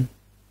moment,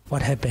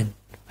 what happened?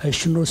 I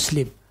should not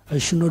sleep. I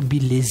should not be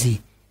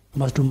lazy.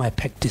 Must do my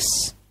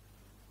practice.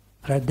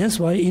 Right? That's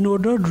why in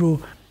order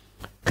to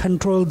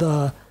control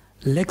the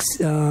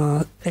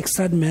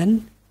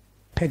excitement,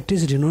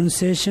 practice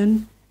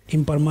renunciation,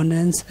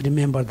 impermanence,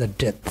 remember the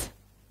death.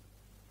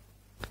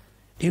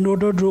 In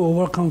order to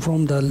overcome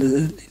from the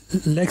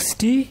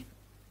laxity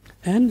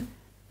and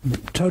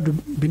try to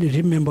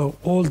remember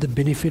all the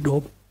benefit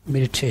of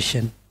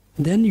meditation.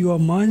 Then your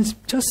mind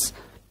just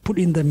put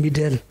in the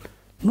middle,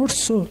 not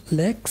so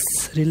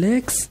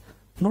relax,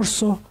 not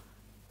so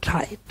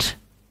tight,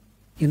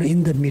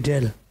 in the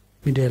middle.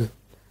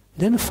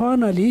 Then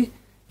finally,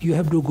 you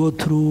have to go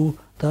through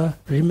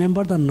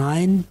remember the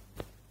 9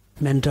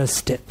 mental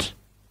state,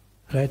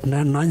 right?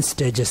 9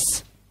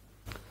 stages.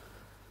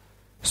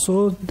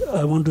 So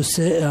I want to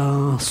say,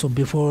 so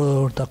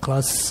before the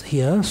class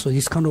here, so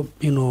this kind of,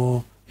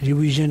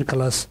 revision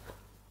class,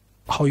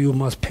 how you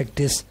must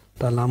practice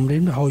the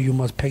Lamrim, how you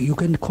must practice, you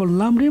can call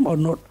Lamrim or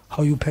not,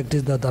 how you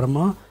practice the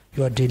Dharma,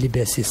 your daily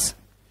basis.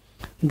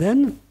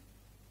 Then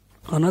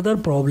another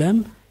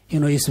problem,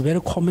 is a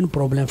very common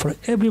problem for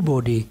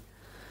everybody.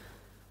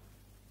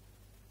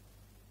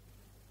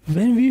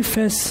 When we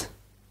face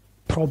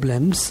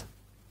problems,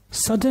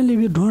 suddenly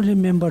we don't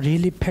remember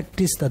really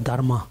practice the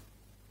Dharma.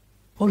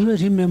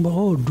 Always remember,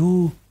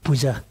 do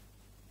puja,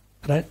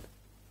 right?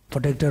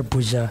 Protector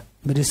puja,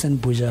 medicine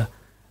puja,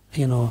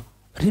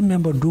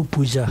 remember do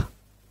puja,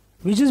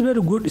 which is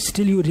very good.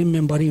 Still you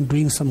remembering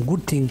doing some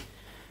good thing.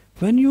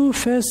 When you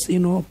face,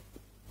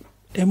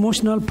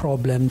 emotional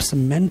problems,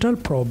 mental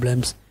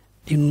problems,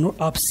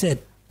 upset,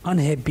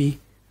 unhappy,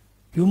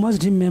 you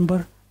must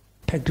remember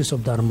practice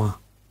of Dharma.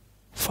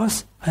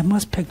 First, I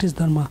must practice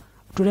Dharma.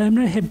 Today I am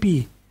not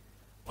happy.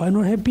 Why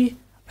not happy?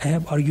 I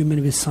have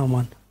argument with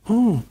someone.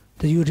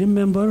 Then you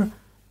remember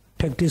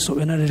practice of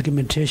energetic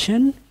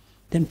meditation,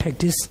 then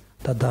practice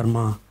the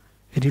Dharma.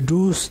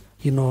 Reduce,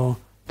 the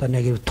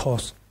negative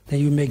thoughts. Then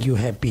you make you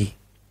happy.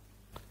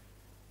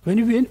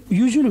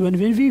 Usually when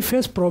we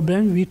face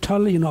problem, we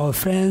tell our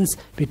friends,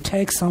 we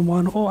text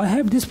someone, I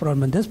have this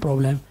problem, this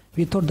problem.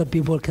 We thought the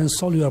people can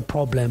solve your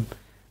problem.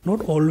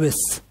 Not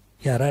always.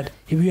 Yeah, right.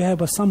 If you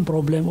have some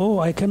problem,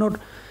 I cannot,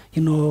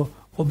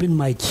 open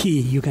my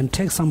key. You can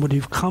text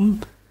somebody,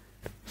 come,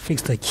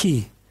 fix the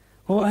key.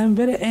 I am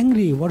very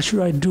angry. What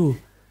should I do?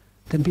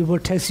 Then people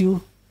text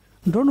you,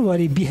 don't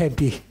worry, be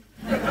happy.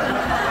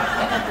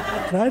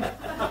 Right?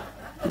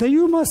 Then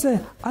you must say,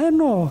 I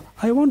know,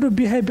 I want to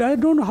be happy. I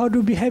don't know how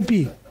to be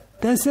happy.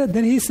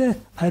 Then he said,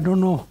 I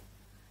don't know.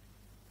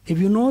 If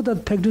you know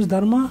that practice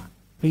Dharma,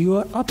 when you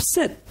are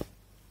upset,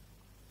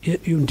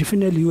 you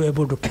definitely you are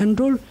able to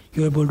control,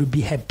 you are able to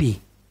be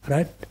happy,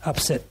 right?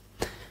 Upset.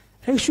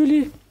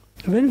 Actually,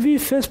 when we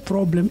face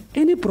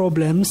any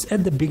problems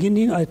at the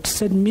beginning, I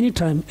said many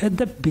times, at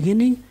the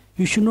beginning,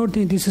 you should not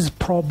think this is a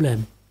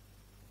problem,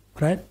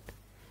 right?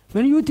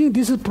 When you think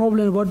this is a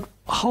problem,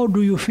 how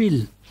do you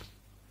feel?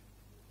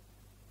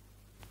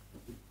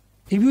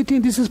 If you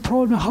think this is a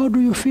problem, how do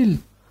you feel?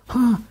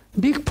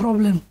 Big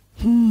problem.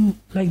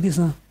 Like this,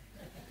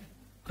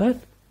 right?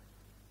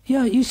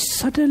 Yeah, it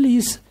certainly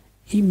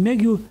it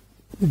make you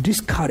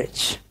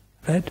discourage,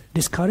 right?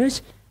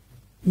 Discourage,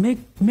 make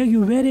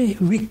you very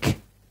weak.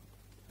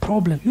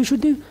 Problem. You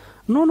should think,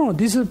 no,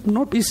 this is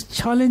not, it's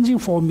challenging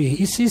for me.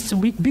 It's a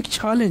big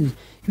challenge.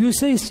 You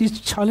say it's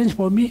challenge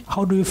for me,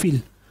 how do you feel?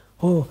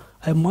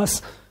 I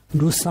must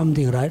do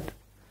something, right?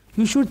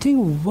 You should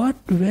think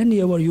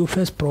whenever you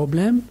face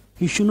problem,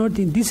 you should not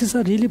think this is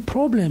a really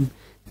problem.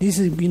 This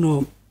is,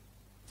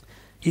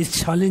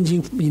 is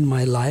challenging in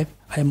my life.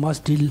 I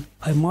must deal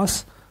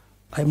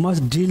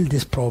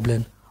this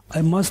problem.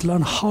 I must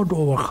learn how to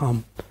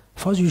overcome.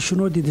 First, you should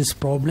not think this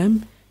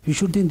problem. You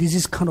should think this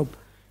is kind of,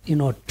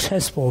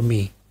 test for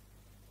me.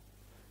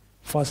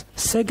 First.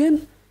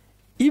 Second,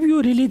 if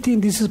you really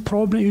think this is a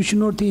problem, you should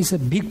not think it's a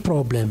big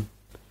problem.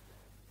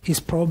 This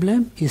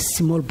problem is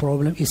small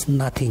problem, is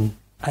nothing.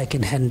 I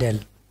can handle.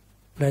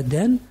 Right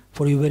then,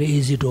 for you very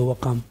easy to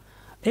overcome.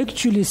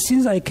 Actually,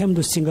 since I came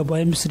to Singapore,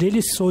 I'm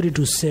really sorry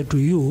to say to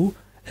you,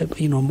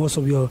 most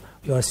of you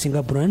are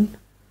Singaporean,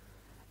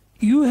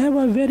 you have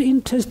a very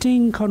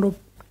interesting kind of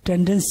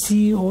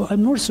tendency, or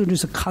I'm not sure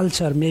it's a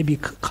culture, maybe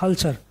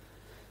culture.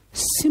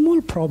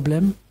 Small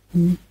problem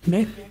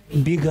make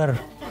bigger.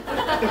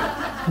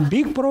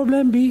 Big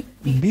problem be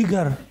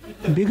bigger.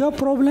 Bigger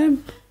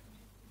problem,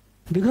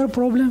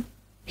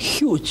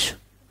 huge.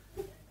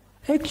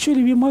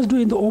 Actually, we must do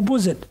in the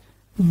opposite.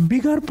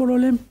 Bigger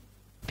problem,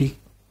 big.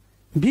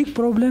 Big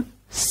problem,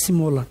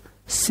 smaller.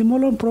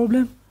 Smaller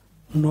problem,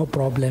 no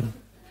problem.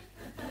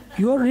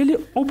 You are really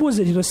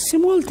opposite.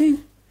 Small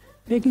thing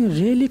making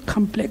really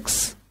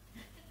complex.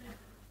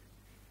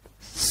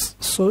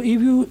 So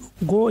if you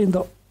go in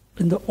the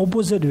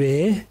opposite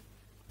way,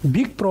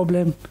 big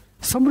problem.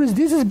 Somebody says,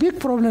 this is big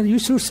problem. You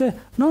should say,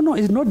 no,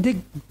 it's not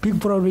big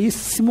problem. It's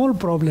small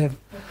problem.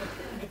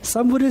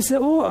 Somebody say,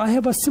 oh, I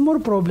have a small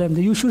problem.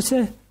 You should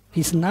say,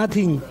 it's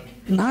nothing.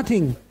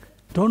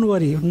 Don't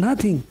worry,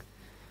 nothing.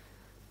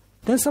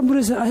 Then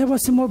somebody say, I have a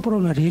small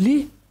problem.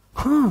 Really?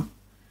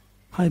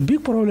 A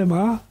big problem,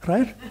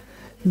 right?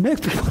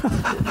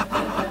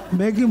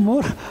 Making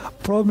more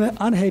problem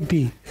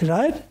unhappy,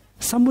 right?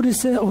 Somebody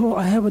say, oh,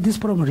 I have this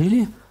problem.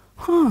 Really?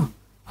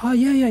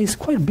 Yeah, it's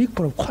quite big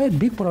problem,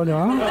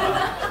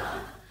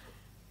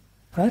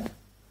 right?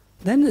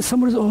 Then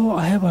somebody says, oh,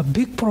 I have a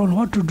big problem.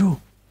 What to do?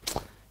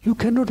 You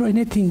cannot do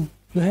anything.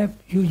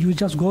 You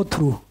just go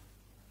through.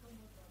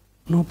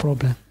 No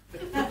problem,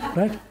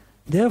 right?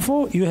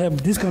 Therefore, you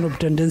have this kind of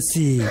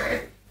tendency.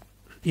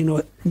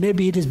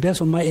 Maybe it is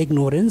based on my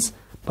ignorance,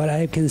 but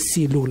I can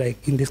look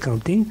like in this kind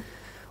of thing.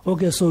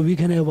 Okay, so we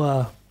can have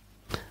a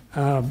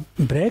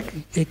break.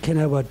 It can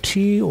have a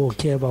tea, or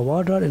can have a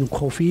water and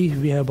coffee.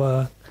 We have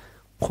a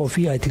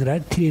coffee, I think,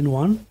 right? 3 in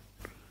 1.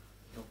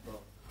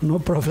 No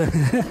problem.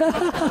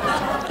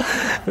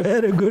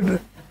 Very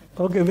good.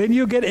 Okay, when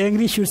you get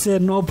angry, you should say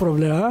no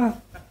problem,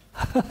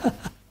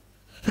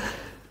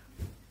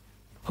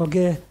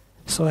 Okay,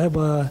 so I have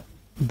a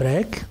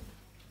break.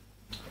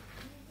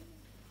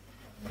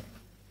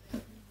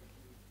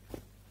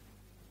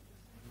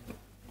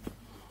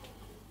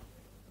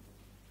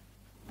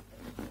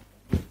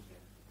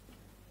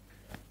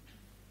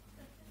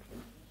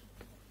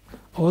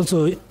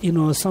 Also,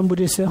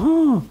 somebody say,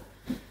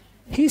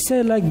 he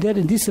said like that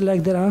and this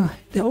like that.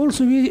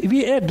 Also,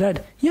 we add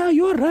that. Yeah,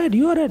 you are right.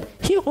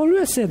 He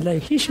always said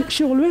like,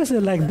 she always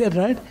said like that,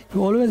 right?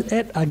 You always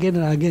add again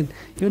and again.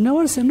 You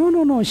never say,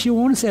 no, she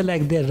won't say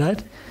like that,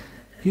 right?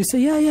 You say,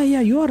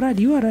 yeah, you are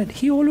right.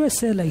 He always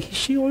said like,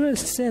 she always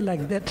said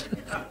like that.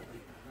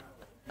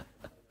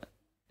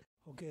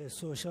 Okay,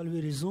 so shall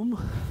we resume?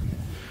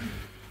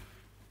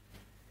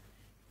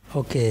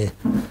 Okay.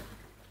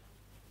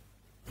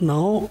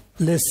 Now,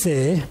 let's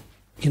say,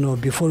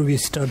 before we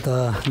start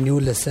the new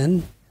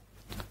lesson,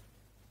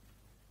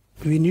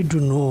 we need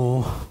to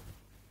know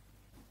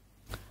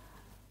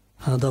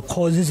the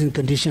causes and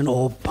condition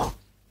of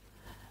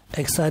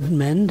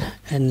excitement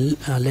and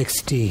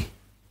laxity.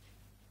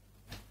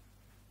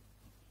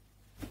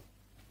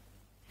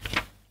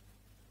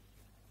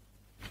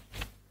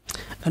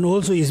 And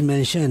also is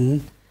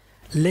mentioned,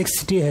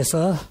 laxity has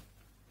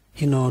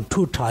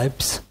two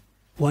types.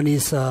 One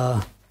is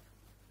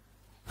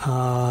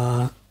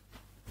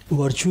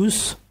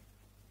virtues,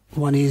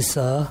 one is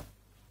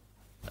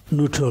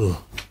neutral.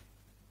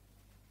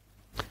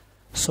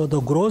 So the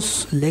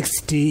gross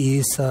laxity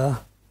is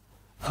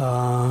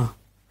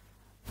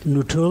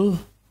neutral,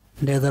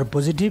 neither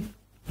positive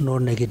nor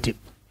negative.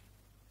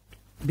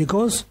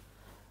 Because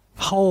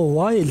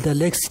while the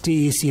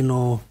laxity is,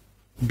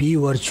 be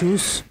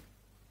virtues,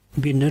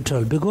 be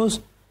neutral. Because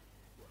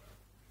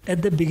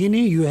at the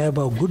beginning you have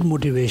a good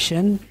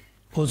motivation.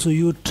 Also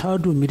you try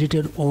to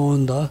meditate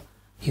on the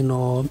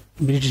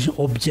meditation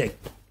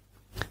object.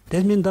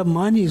 That means the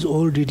mind is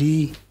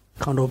already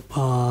kind of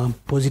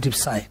positive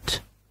side.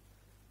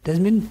 That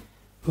means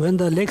when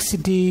the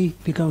laxity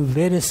become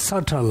very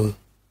subtle,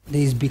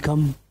 these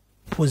become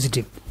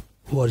positive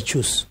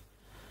virtues.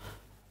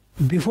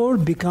 Before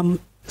become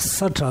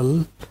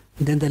subtle,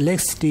 then the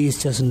laxity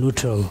is just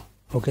neutral.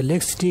 Okay,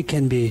 laxity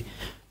can be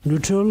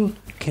neutral,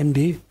 can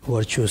be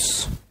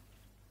virtues.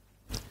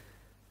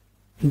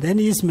 Then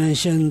is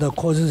mentioned the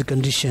causes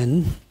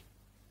condition.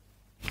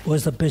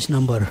 What's the page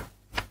number?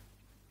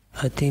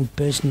 I think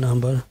page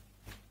number.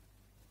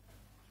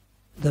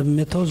 The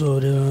methods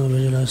of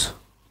visualize.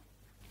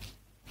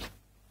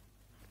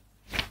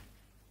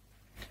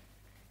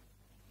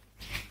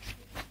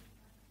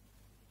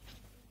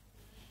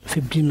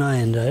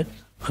 59, right?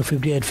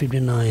 58,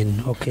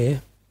 59. Okay.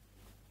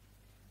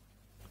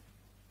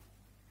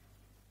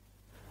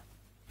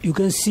 you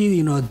can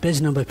see,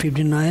 page number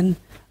 59,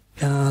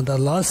 the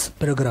last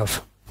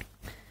paragraph.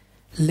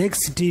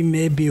 Laxity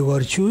may be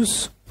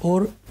virtuous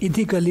or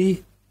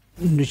ethically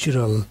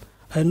natural.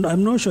 And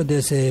I'm not sure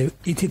they say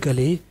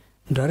ethically.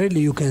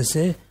 Directly you can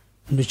say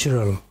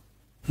neutral.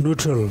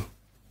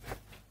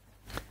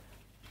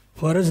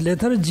 Whereas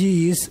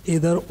lethargy is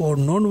either or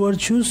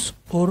non-virtuous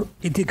or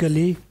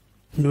ethically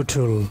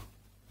neutral.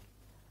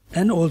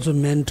 And also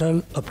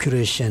mental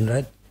obscuration,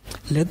 right?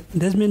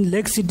 That means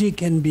laxity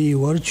can be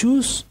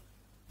virtuous,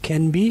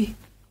 can be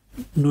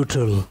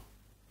neutral.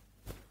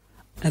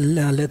 And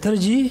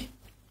lethargy,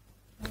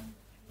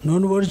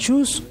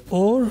 non-virtuous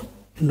or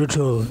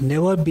neutral,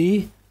 never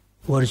be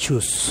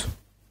virtuous.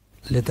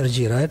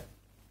 Lethargy, right?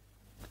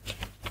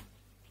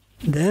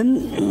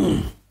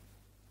 Then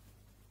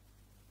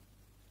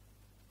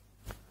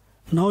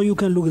now you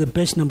can look at the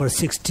page number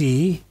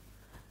 60,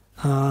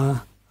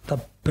 the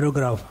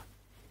paragraph.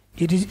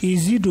 It is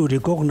easy to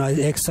recognize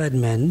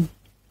excitement,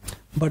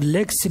 but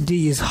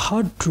laxity is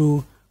hard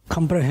to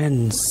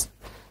comprehend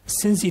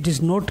since it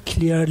is not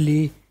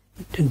clearly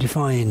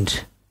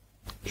defined,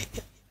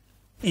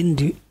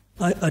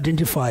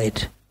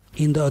 identified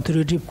in the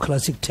authoritative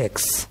classic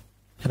texts.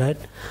 Right?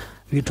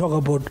 We talk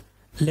about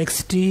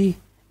laxity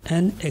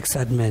and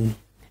excitement.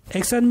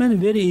 Excitement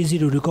very easy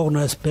to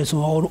recognize based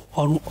on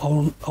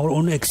our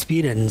own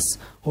experience.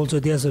 Also,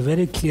 there's a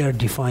very clear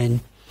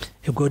defined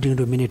according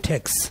to many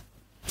texts.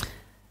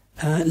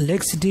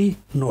 Laxity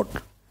not.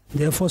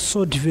 Therefore,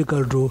 so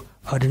difficult to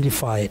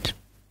identify it.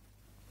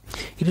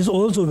 It is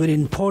also very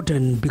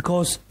important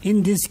because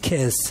in this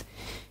case,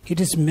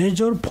 it is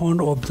major point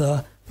of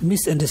the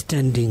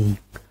misunderstanding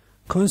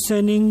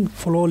concerning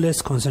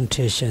flawless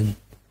concentration.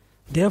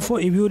 Therefore,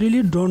 if you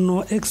really don't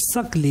know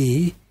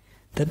exactly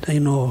that,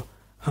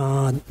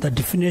 the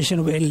definition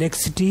of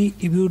laxity,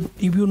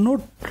 if you're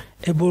not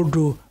able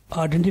to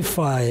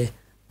identify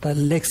the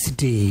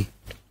laxity,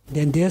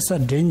 then there's a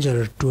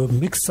danger to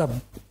mix up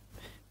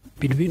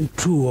between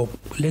two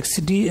of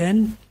laxity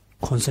and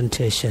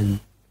concentration.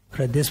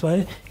 Right? That's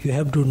why you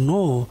have to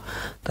know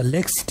the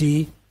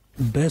laxity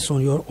based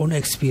on your own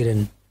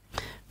experience.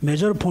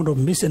 Major point of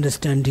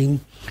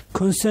misunderstanding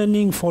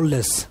concerning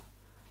flawless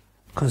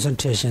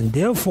concentration.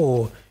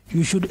 Therefore,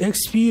 you should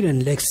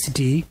experience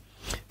laxity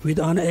with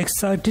an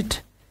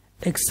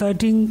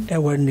exciting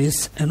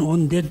awareness, and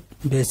on that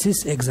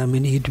basis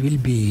examine it will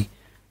be.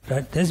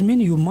 Right? That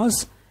means you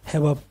must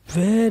have a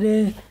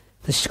very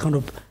kind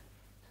of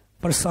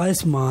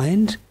precise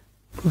mind,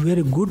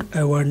 very good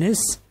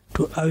awareness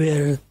to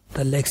aware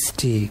the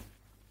laxity,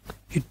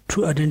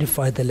 to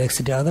identify the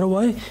laxity.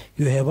 Otherwise,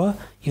 you have a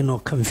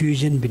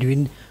confusion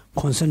between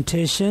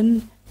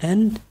concentration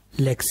and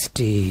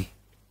laxity.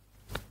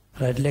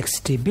 Right,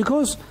 laxity,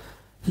 because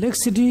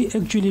laxity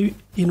actually,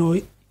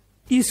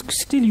 is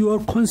still you are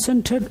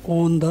concentrated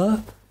on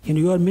the,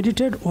 you are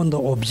meditated on the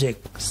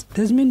object.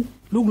 That means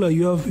look like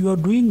you are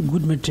doing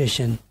good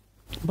meditation,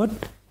 but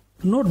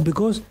not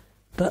because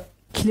the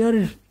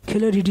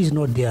clarity is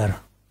not there.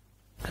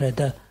 Right,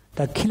 the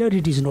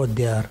clarity is not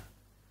there.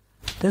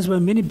 That's why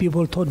many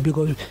people thought,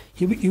 because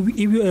if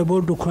you are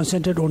able to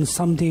concentrate on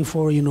something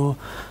for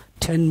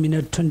 10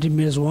 minutes, 20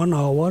 minutes, 1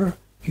 hour,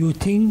 you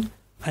think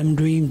I'm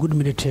doing good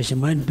meditation.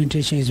 My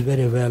meditation is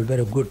very well,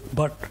 very good.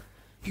 But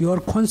you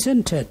are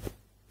concentrated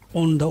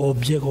on the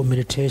object of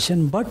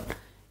meditation, but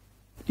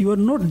you are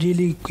not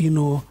really,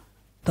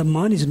 the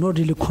mind is not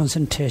really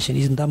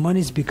concentration. The mind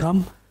is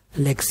become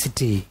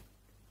laxity.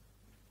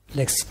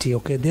 Laxity,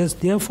 okay.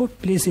 Therefore,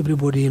 please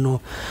everybody,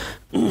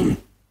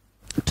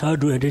 try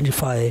to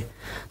identify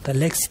the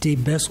laxity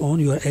based on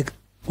your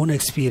own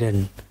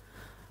experience.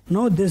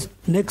 Now this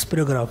next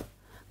paragraph.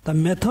 The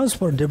methods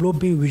for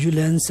developing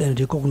vigilance and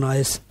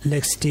recognize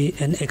laxity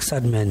and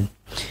excitement.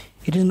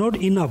 It is not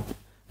enough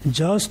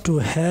just to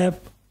have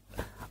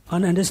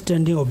an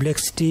understanding of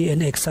laxity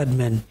and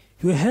excitement.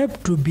 You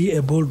have to be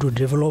able to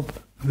develop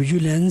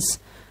vigilance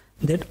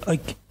that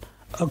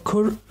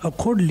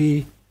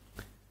accordingly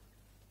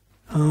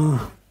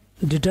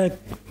detect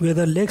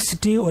whether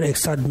laxity or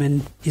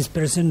excitement is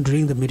present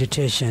during the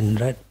meditation.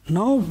 Right?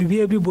 Now,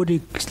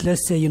 everybody,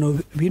 let's say,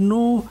 we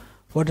know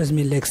what does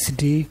mean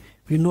laxity.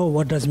 We know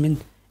what does mean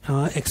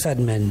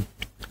excitement.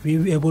 We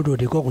are able to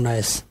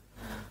recognize.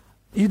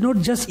 It's not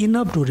just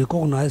enough to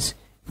recognize,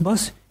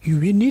 but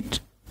we need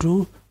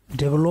to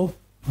develop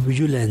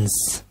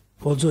vigilance.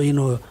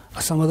 Also,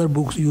 some other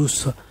books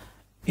use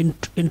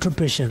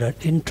introspection, right?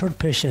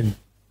 Introspection,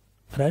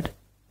 right?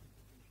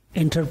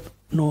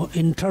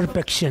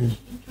 Introspection.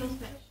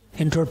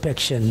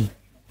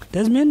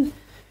 That means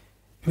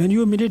when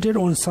you meditate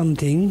on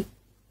something,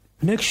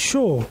 make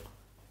sure.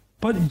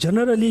 But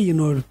generally,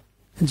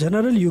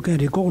 generally you can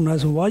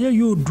recognize while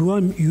you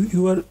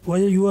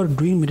are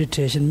doing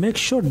meditation. Make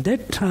sure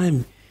that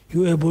time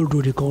you are able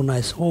to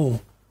recognize. Oh,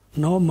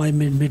 now my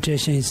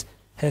meditation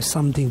has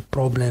some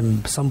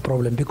problem,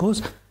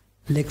 because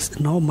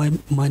now my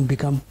mind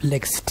become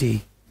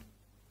laxity.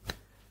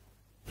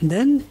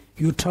 Then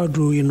you try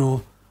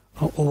to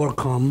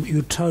overcome.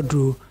 You try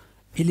to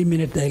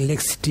eliminate the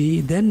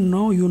laxity. Then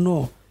now you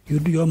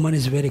your mind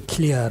is very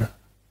clear.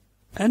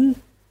 And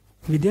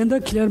within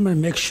the clear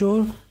mind, make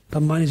sure the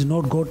mind is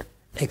not got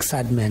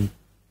excitement.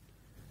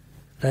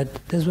 Right?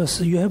 This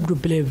was, you have to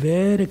play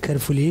very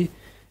carefully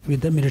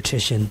with the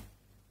meditation.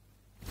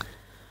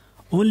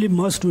 Only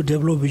must to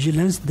develop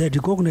vigilance that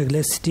recognize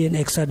laxity and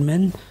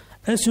excitement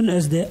as soon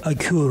as they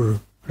occur.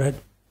 Right?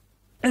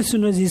 As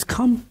soon as it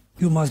come,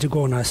 you must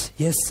recognize,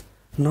 yes,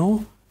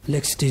 now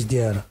laxity is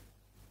there.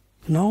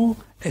 Now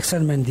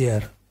excitement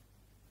there.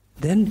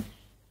 Then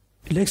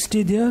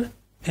laxity there,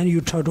 and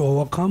you try to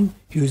overcome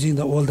using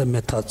all the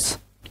methods.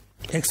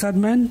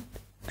 Excitement,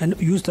 and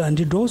use the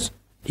antidotes,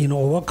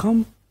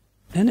 overcome,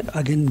 and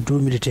again do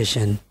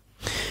meditation.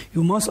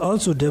 You must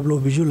also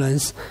develop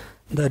vigilance,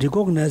 the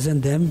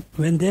recognizing them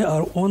when they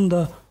are on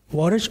the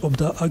verge of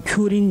the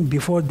occurring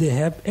before they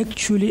have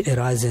actually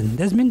arisen.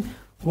 That means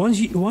once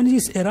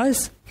it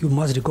arises, you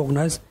must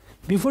recognize.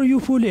 Before you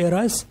fully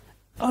arise,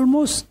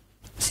 almost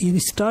in the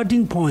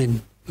starting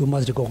point, you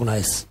must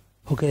recognize.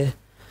 Okay,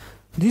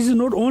 this is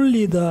not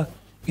only the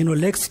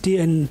laxity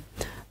and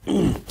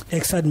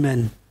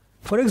excitement.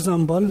 For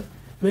example,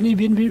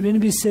 when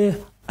we say,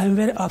 I'm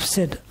very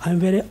upset, I'm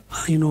very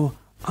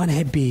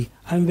unhappy,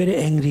 I'm very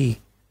angry,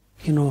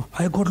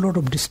 I got a lot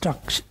of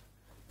distraction.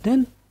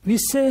 Then we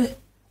say,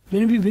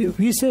 when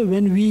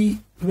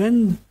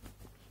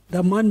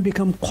the mind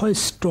become quite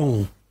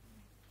strong,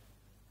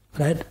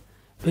 right?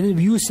 When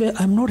you say,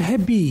 I'm not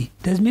happy,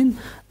 that means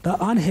the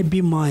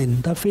unhappy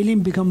mind, the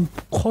feeling become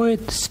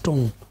quite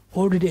strong,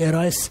 already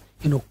arise,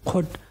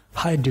 quite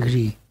high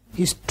degree.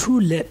 It's too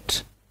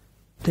late.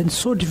 Then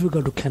so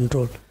difficult to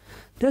control.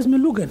 Let me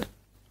look at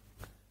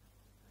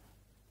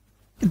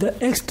the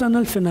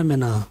external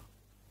phenomena.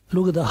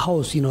 Look at the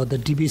house, the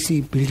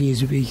DBC building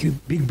is a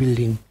big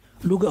building.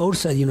 Look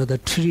outside, the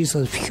trees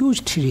are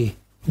huge tree,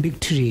 big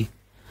tree.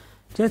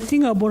 Just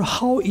think about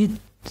how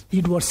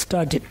it was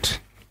started.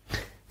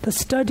 The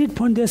started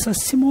point, there's a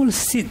small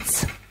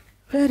seeds,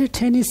 very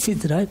tiny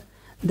seeds, right?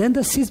 Then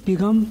the seeds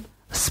become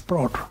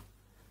sprout.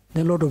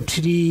 Then a lot of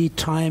tree,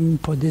 time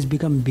for this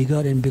become bigger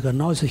and bigger.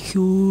 Now it's a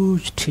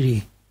huge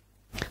tree.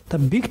 The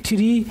big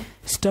tree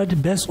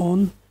started based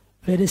on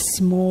very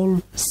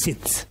small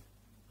seeds.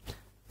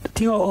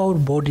 Think of our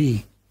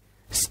body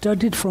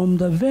started from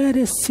the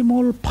very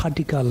small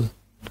particle.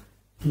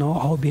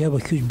 Now we have a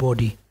huge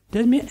body.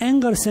 That means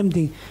anger, same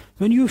thing.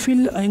 When you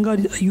feel anger,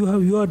 you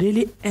are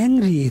really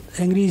angry.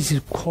 Angry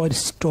is quite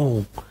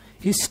strong.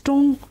 It's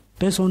strong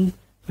based on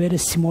very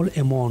small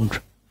amount.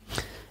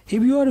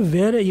 If you are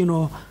very,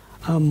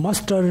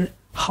 master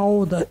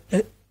how the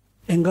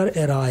anger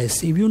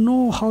arises. If you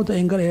know how the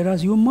anger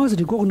arises, you must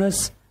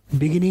recognize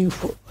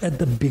at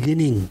the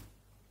beginning.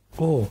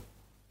 Oh,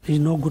 it's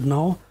no good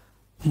now.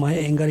 My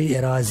anger is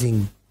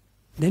arising.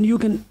 Then you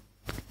can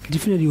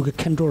definitely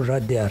control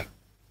right there.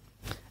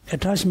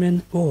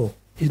 Attachment, oh,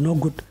 it's no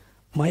good.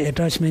 My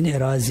attachment is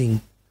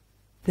arising.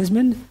 This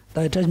means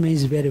the attachment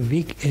is very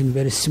weak and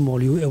very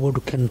small. You are able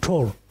to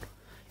control.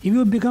 If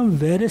you become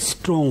very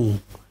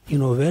strong,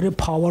 very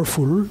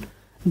powerful,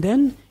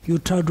 then you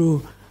try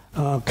to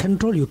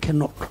control, you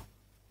cannot.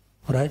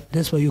 Right?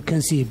 That's why you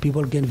can see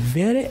people get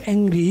very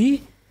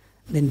angry,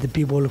 then the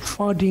people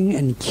fighting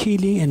and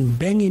killing and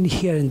banging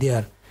here and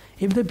there.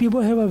 If the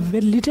people have a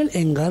very little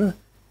anger,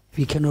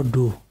 we cannot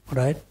do.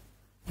 Right?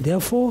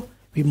 Therefore,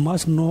 we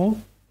must know,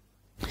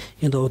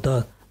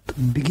 the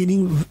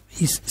beginning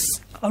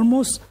is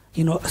almost,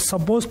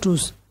 supposed to,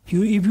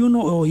 if you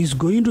know, oh, it's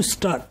going to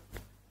start,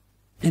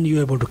 and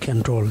you're able to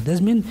control.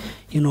 That means,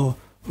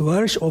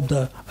 verge of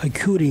the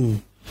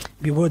occurring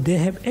before they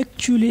have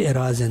actually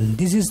arisen.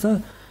 This is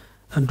the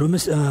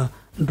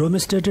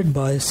demonstrated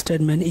by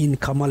statement in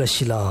Kamala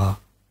Shila.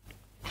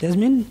 That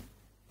means,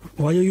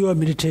 while you are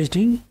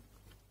meditating,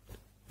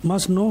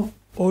 must know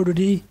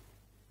already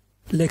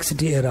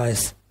laxity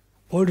arise,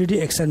 already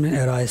excitement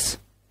arise,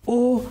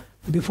 or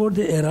before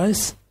they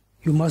arise,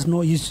 you must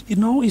know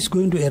now is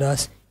going to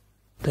arise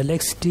the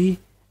laxity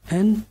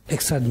and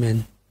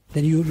excitement.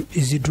 Then you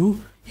easy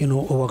to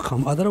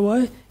overcome.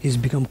 Otherwise, it's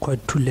become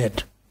quite too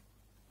late.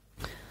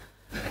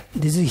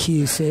 This is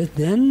he says.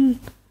 Then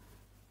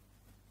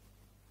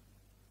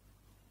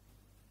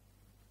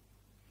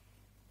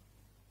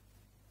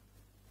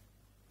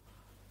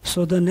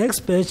so the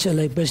next page,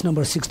 like page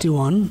number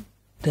 61,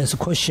 there's a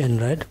question,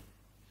 right?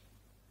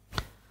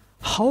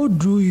 How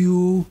do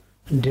you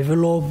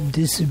develop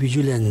this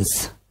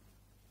vigilance?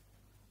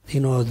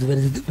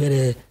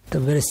 The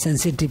very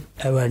sensitive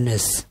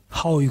awareness.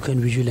 How you can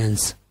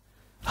vigilance?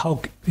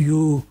 How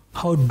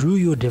do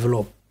you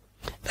develop?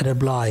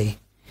 Reply: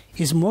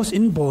 its most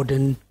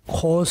important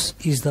cause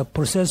is the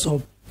process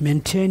of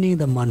maintaining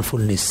the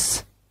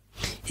mindfulness.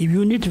 If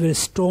you need very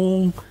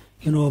strong,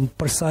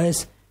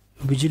 precise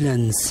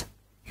vigilance,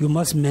 you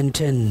must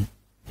maintain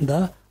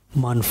the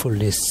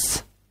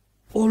mindfulness.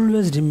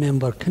 Always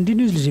remember,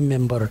 continuously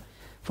remember.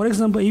 For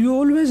example, if you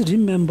always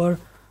remember,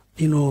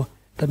 the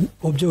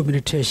object of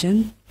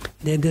meditation,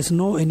 then there's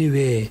no any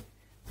way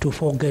to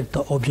forget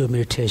the object of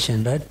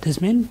meditation, right? This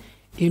means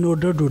in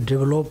order to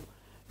develop,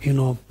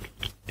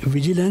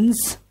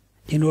 vigilance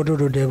in order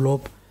to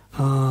develop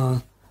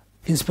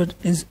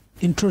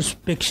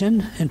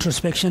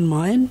introspection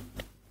mind,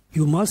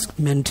 you must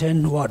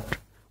maintain what?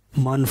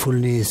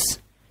 Mindfulness.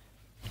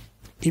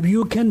 If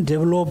you can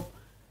develop,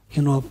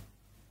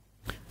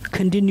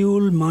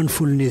 continual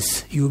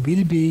mindfulness, you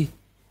will be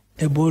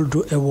able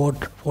to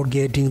avoid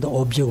forgetting the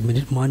object of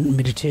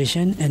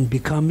meditation and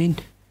becoming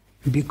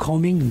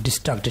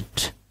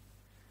distracted.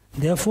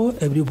 Therefore,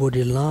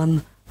 everybody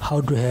learn how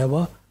to have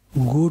a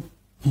good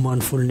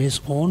mindfulness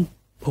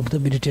of the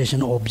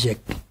meditation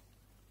object.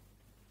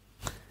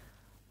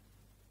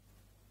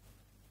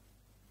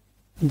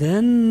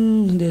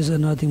 Then there's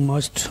nothing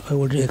much I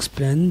will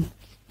explain.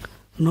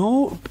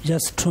 Now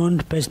just turn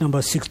to page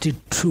number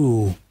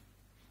 62.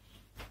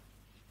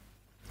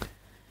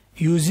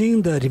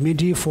 Using the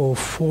remedy for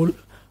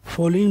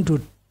falling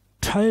to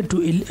try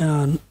to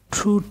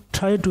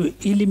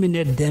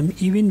eliminate them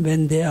even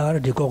when they are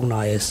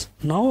recognized.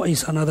 Now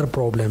is another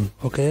problem,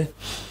 okay?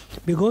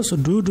 Because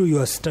due to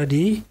your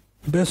study,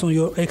 based on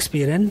your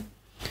experience,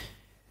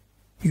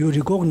 you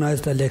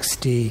recognize the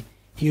laxity,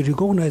 you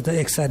recognize the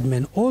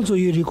excitement. Also,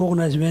 you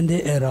recognize when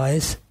they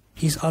arise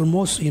is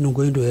almost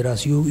going to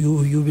arise. You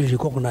will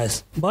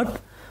recognize. But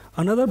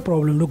another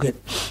problem. Look at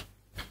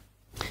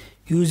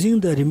using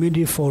the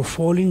remedy for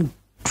falling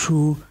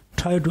to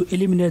try to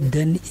eliminate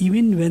them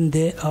even when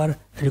they are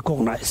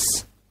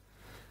recognized.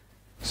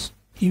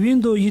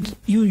 Even though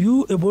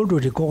you able to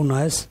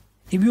recognize,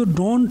 if you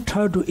don't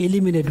try to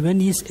eliminate when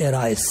it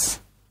arises,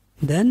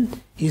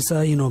 then it's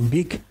a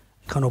big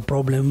kind of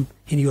problem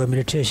in your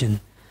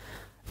meditation.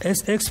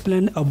 As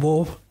explained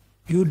above,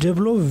 you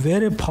develop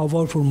very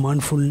powerful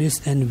mindfulness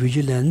and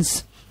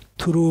vigilance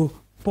through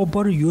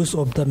proper use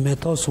of the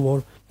methods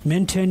for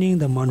maintaining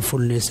the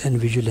mindfulness and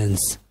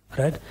vigilance.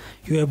 Right?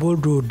 You are able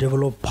to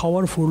develop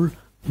powerful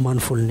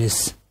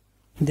mindfulness.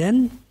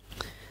 Then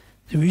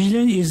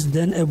vigilance is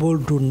then able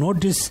to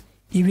notice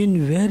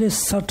even very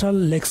subtle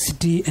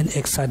laxity and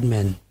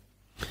excitement.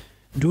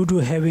 Due to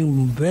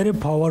having very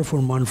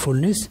powerful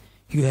mindfulness,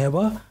 you have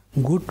a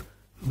good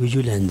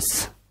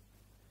vigilance.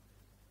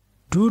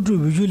 Due to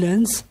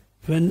vigilance,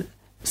 when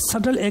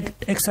subtle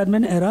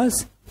excitement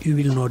arises, you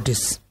will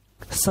notice.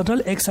 Subtle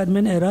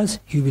excitement arises,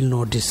 you will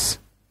notice.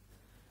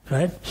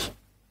 Right?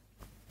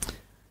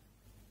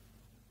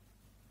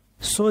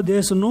 So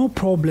there's no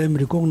problem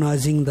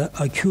recognizing the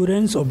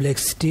occurrence of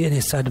laxity and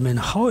excitement.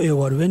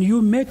 However, when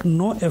you make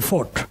no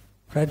effort,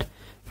 right?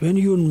 When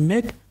you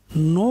make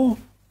no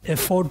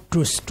effort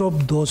to stop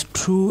those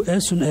two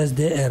as soon as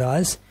they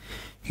arise,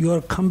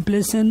 your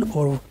complacent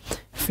or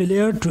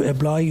failure to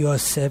apply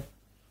yourself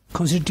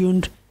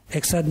constitute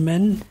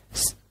excitement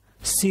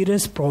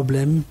serious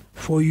problem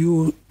for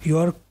your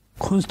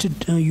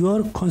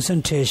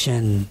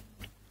concentration.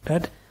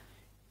 Right?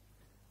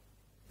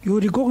 You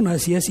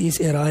recognize yes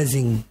is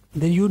arising,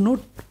 then you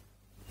not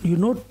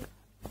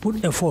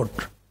put effort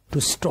to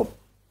stop.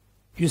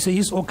 You say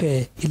it's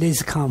okay, it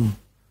is come.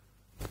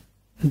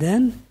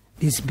 Then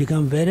it's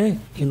become very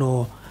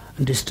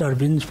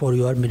disturbing for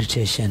your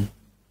meditation.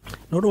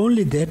 Not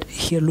only that,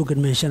 here look at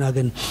mention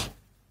again.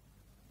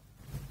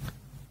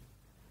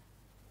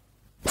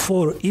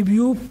 For if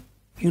you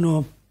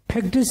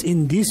practice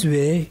in this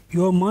way,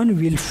 your mind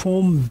will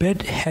form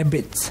bad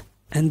habits,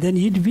 and then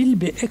it will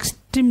be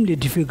extremely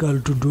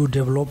difficult to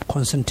develop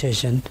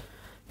concentration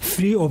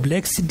free of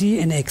laxity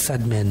and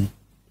excitement.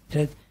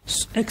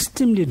 It's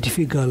extremely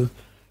difficult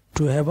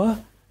to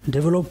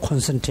develop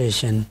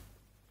concentration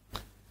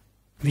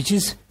which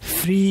is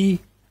free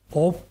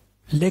of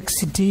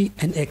laxity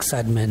and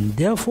excitement.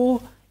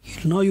 Therefore,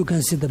 now you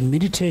can see the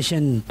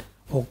meditation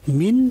of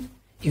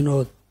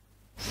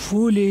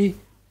fully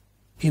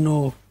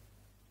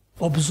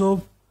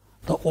observe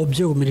the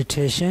object of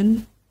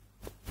meditation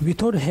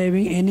without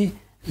having any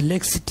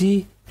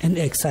laxity and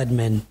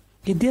excitement.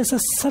 If there's a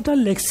subtle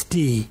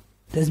laxity,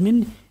 that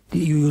means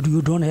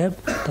you don't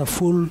have the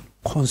full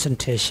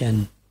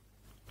concentration.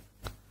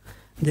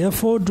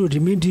 Therefore, to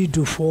remedy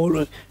to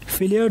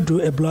failure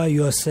to apply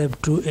yourself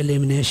to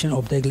elimination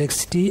of the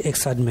laxity,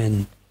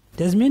 excitement.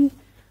 That means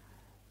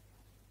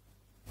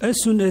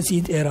as soon as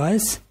it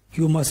arises,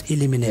 you must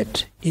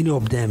eliminate any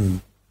of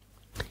them.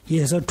 He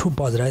has two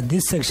parts, right?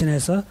 This section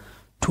has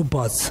two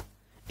parts: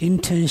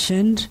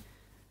 intention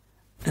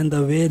and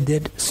the way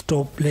that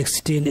stop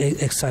laxity and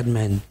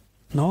excitement.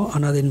 Now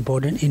another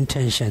important,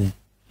 intention.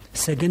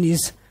 Second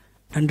is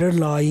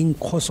underlying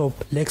cause of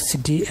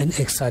laxity and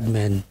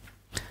excitement.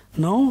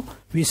 Now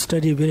we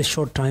study very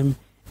short time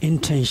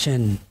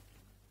intention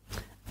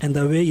and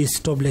the way it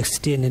stop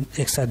laxity and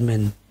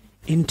excitement.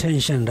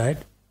 Intention, right?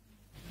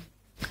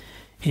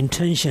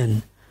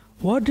 Intention.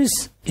 What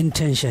is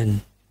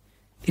intention?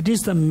 It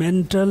is the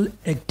mental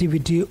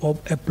activity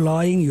of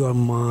applying your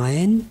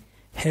mind,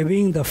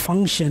 having the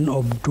function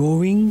of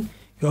drawing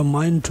your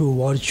mind to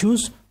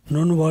virtues,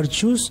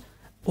 non-virtues,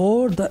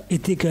 or the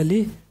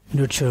ethically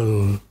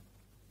neutral.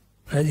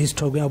 Right? He's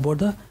talking about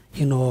the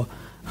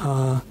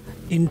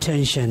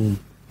intention.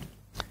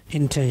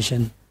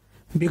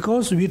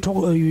 Because we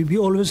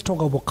always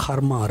talk about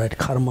karma, right?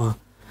 Karma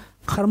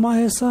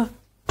has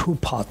two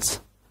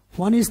parts.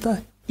 One is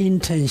the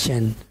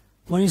intention.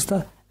 One is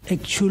the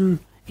actual,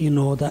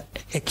 the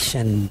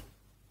action.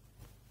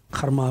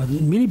 Karma.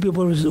 Many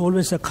people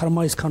always say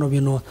karma is kind of,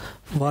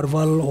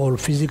 verbal or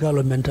physical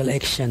or mental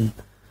action.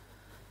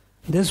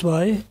 That's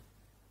why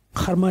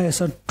karma has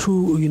a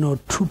two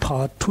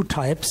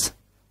types.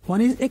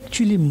 One is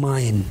actually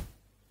mind,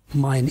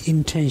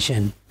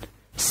 intention.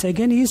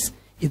 Second is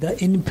the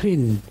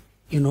imprint,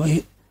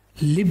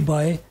 live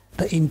by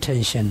the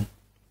intention.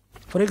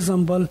 For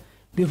example,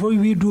 before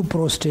we do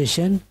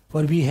prostration,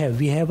 what we have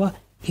a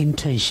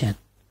intention.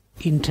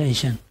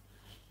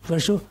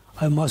 First,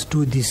 I must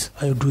do this,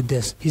 I will do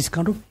this. It's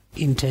kind of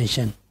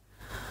intention.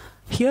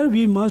 Here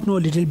we must know a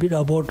little bit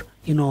about,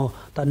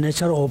 the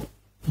nature of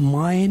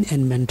mind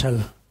and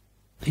mental.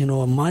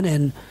 Mind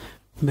and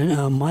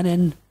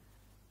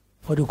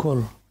what do you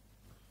call?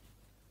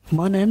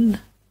 Mind and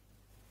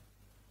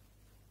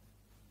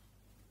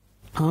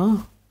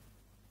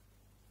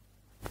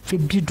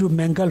 52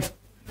 mental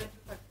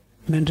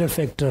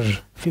factor.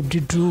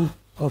 52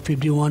 or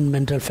 51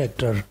 mental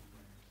factor.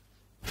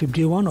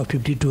 51 or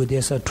 52,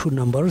 there's two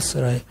numbers,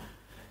 right?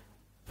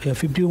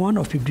 51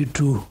 or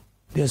 52,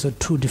 there's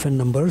two different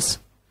numbers.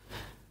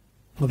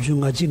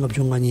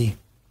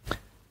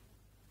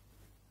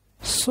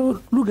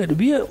 So look at,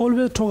 we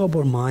always talk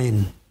about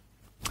mind.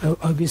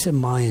 We say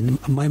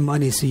mind. My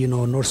mind is,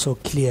 not so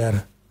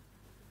clear.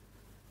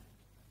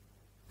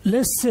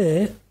 Let's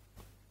say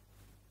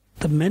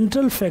the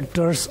mental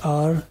factors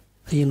are,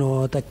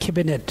 the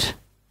cabinet,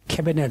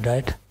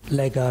 right?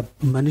 Like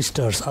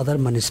ministers, other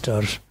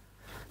ministers.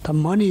 The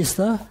mind is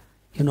the,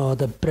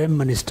 the Prime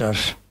Minister.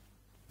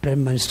 The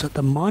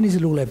mind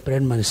is look like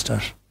Prime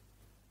Minister.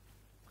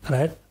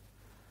 Right?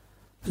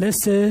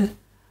 Let's say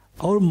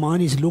our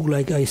mind is look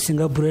like a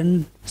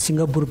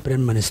Singapore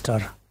Prime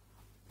Minister.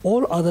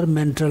 All other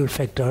mental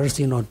factors,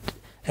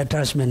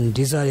 attachment,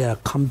 desire,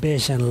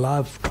 compassion,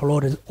 love,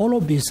 tolerance, all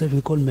of these we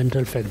call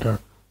mental factor.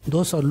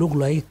 Those are look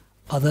like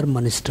other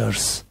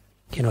ministers.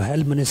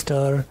 Health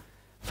minister,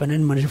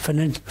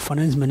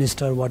 finance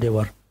minister,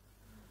 whatever.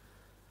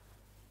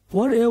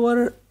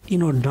 Whatever,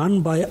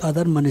 done by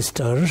other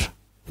ministers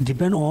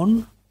depend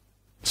on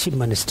chief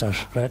minister,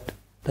 right?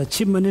 The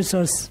chief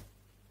ministers,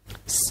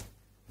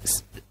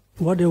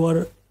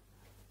 whatever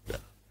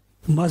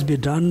must be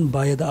done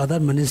by the other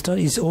minister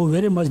is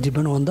very much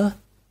depend on the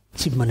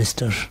chief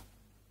minister.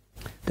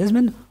 That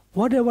means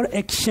whatever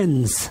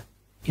actions,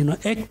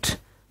 act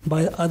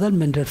by other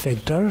mental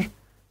factor,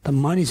 the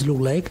mind is look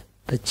like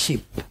the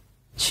chief.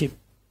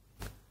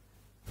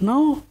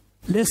 Now,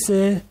 let's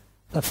say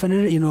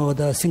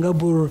the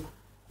Singapore,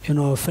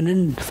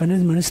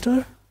 finance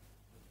minister,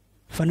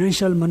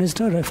 financial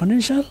minister, right?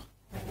 Financial?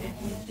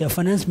 Yeah,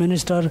 finance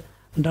minister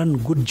done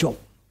good job,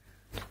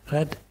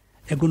 right?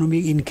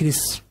 Economic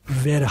increase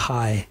very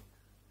high.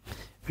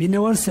 We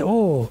never say,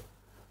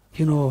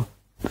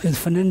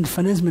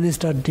 finance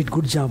minister did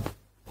good job.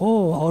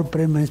 Oh, our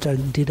prime minister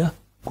did a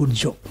good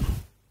job,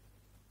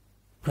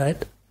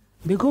 right?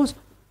 Because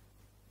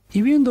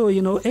even though,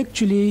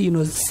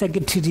 actually,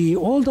 secretary,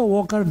 all the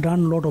worker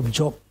done lot of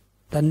job,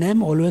 the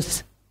name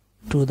always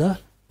to the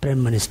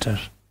Prime Minister.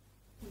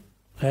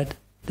 Right?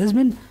 That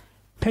means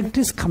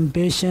practice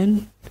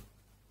compassion.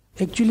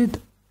 Actually,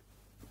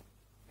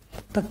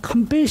 the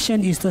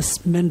compassion is the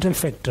mental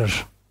factor.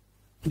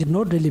 It's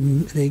not really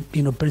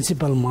the,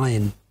 principal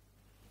mind.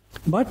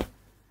 But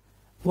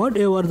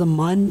whatever the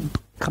mind,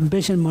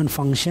 compassion mind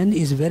function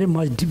is very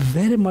much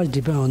depend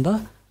on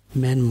the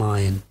man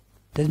mind.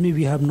 That means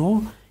we have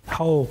know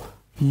how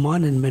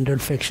mind and mental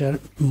factor,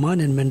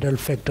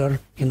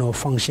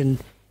 function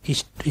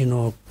is,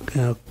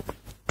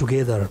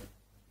 together.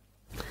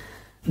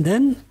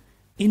 Then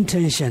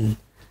intention.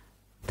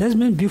 That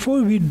means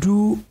before we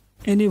do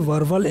any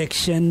verbal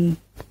action,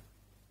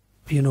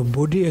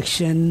 body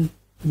action,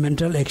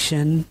 mental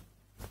action,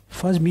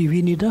 first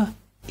we need a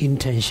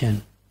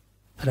intention,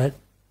 right?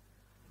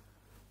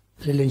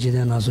 So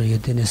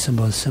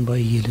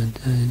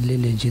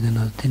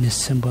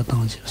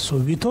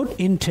without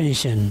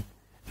intention,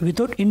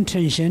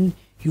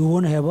 you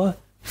won't have a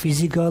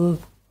physical,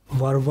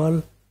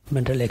 verbal,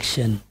 mental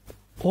action.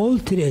 All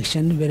three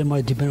actions very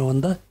much depend on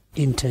the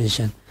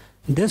intention.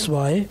 That's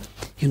why,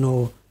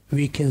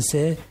 we can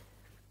say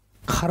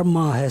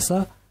karma has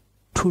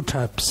two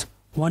types.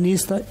 One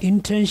is the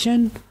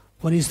intention,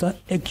 one is the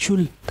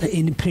actual, the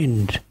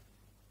imprint,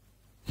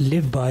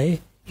 lived by,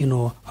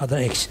 other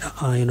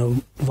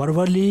action,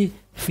 verbally,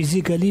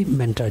 physically,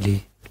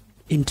 mentally.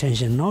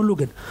 Intention. Now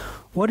look at,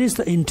 what is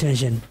the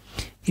intention?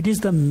 It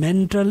is the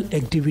mental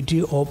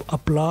activity of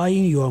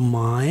applying your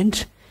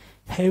mind,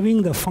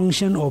 having the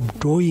function of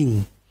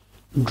drawing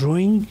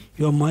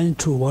your mind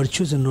to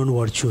virtues and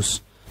non-virtues.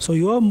 So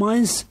your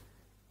minds,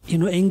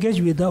 engage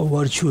with the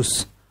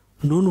virtues,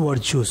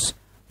 non-virtues,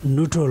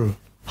 neutral.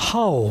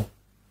 How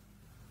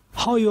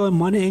your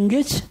mind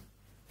engage?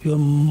 Your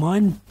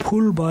mind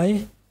pulled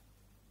by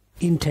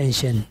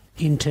intention,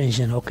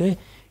 okay?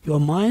 Your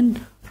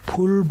mind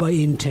pulled by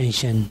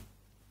intention.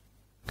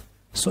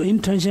 So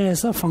intention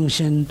has a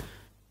function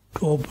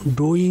of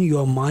doing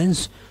your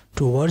minds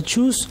to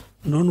virtues,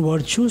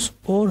 non-virtues,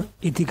 or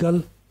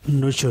ethical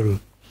neutral.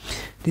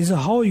 This is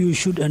how you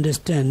should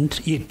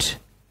understand it.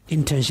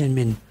 Intention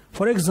mean.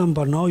 For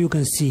example, now you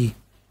can see.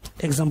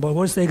 Example.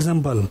 What's the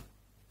example?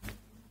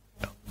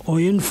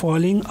 Iron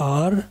falling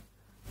are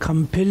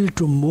compelled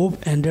to move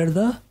under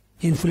the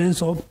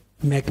influence of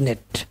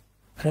magnet.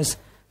 Let's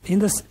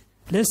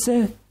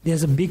say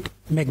there's a big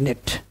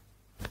magnet.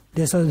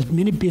 There's a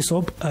mini piece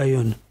of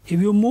iron. If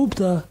you move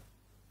the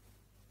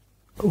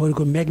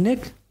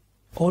magnet,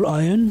 all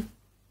iron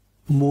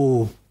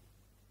move,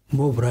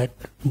 right?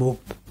 Move.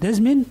 That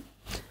means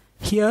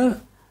here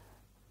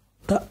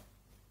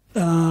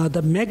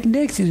the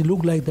magnets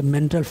look like the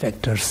mental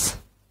factors.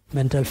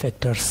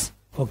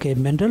 Okay,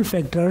 mental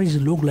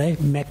factors look like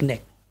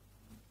magnet.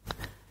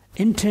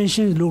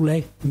 Intentions look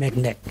like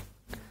magnet.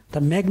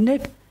 The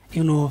magnet,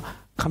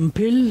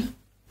 compel,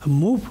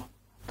 move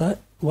the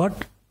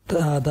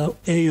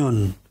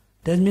ion.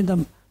 That means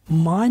the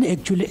mind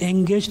actually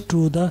engaged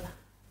to the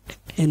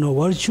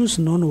virtues,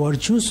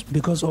 non-virtues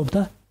because of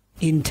the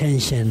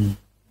intention.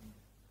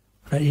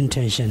 Right,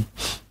 intention.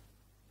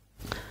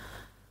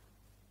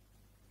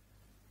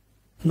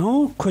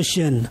 Now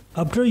question,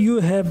 after you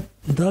have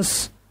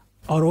thus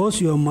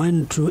aroused your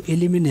mind to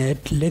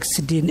eliminate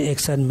laxity and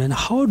excitement,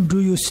 how do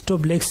you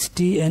stop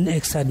laxity and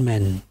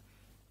excitement?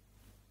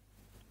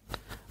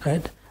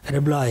 Right?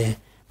 Reply,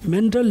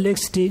 mental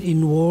laxity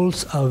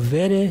involves a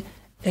very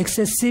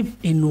excessive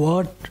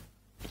inward,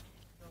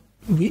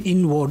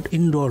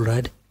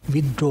 right?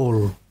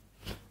 Withdrawal.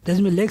 That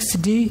means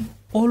laxity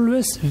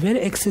always very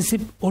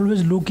excessive,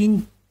 always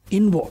looking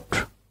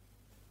inward,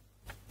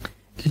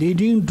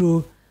 leading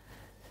to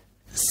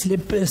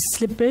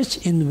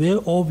slippage in way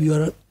of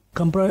your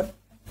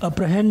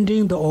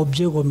apprehending the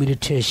object of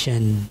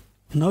meditation.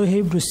 Now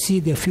you have to see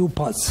the few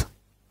parts.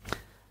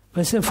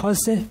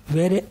 First,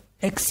 very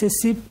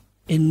excessive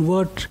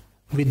inward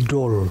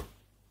withdrawal.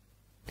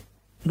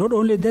 Not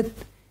only that,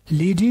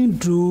 leading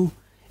to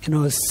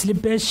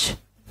slippage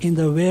in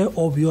the way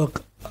of your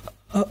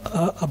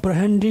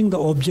apprehending the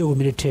object of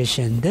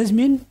meditation. That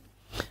means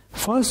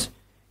first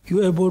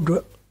you are able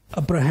to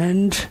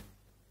apprehend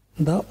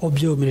the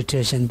object of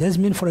meditation. That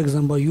means, for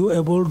example, you are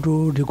able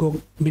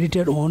to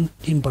meditate on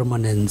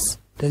impermanence.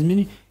 That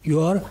means you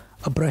are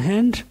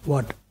apprehend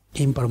what?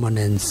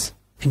 Impermanence,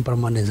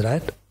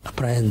 right?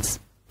 Apprehends.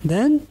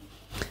 Then,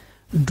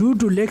 due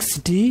to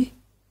laxity,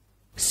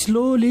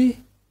 slowly,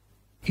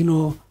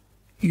 you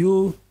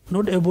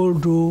not able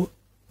to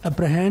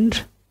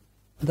apprehend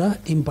the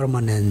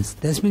impermanence.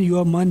 That means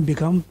your mind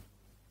become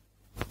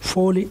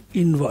fully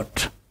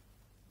inward.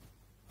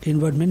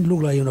 Inward means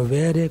look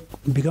like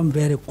become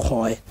very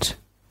quiet.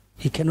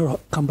 He cannot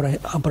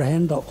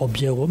apprehend the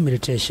object of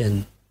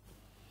meditation.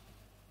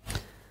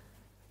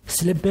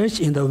 Slippage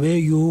in the way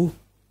you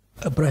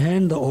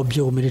apprehend the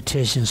object of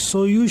meditation.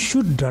 So you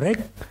should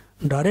direct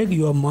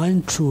your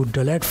mind to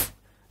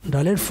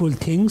delightful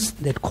things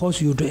that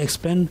cause you to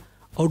expand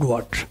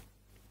outward.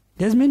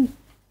 That means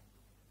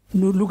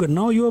look at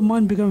now your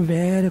mind become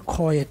very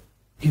quiet,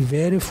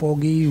 very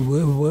foggy,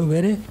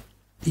 very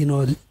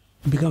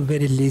become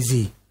very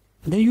lazy.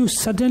 Then you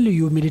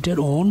meditate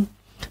on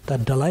the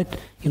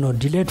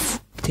delightful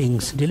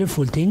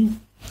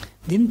thing.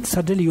 Then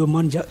suddenly your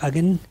mind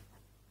again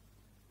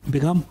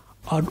become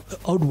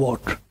outward,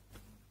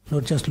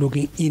 not just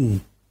looking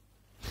in.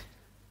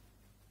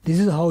 This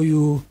is how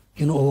you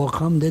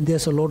overcome. Then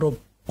there's a lot of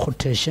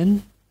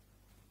quotation.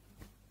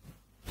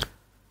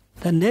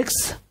 Then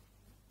next,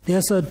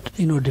 there's a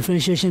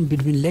differentiation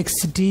between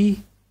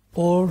laxity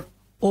or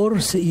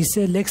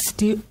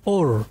laxity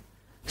or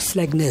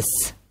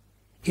slackness.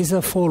 Is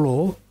a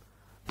follow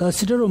the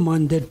state of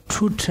mind that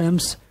two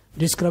terms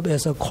describe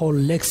as a called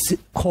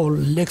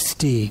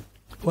laxity.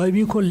 Why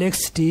we call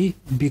laxity?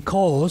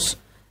 Because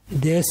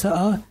there's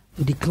a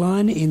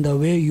decline in the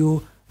way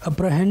you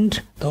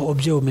apprehend the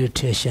object of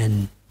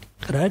meditation.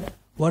 Right?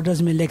 What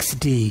does mean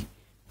laxity?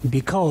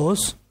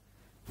 Because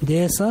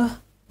there's a,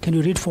 can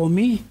you read for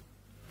me?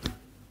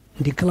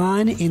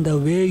 Decline in the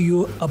way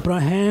you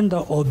apprehend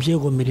the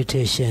object of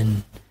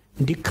meditation.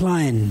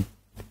 Decline.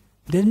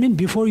 That means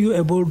before you are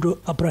able to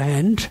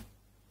apprehend,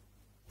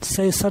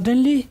 say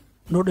suddenly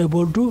not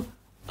able to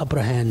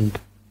apprehend.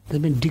 That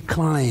means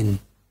decline.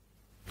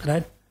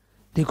 Right?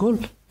 They call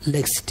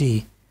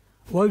laxity.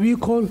 Why we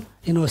call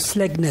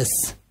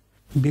slackness?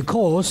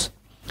 Because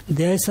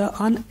there is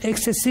an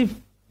excessive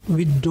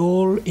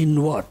withdrawal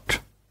inward.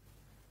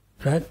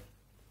 Right?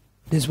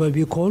 This is why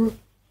we call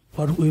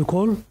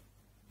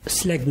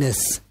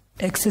slackness.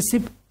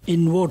 Excessive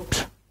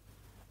inward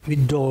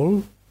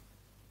withdrawal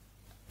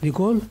we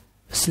call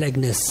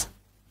slackness.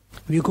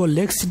 We call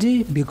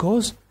laxity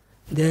because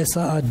there's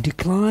a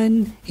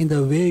decline in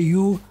the way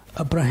you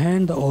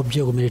apprehend the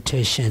object of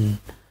meditation.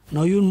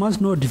 Now you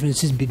must know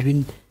differences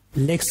between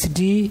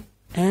laxity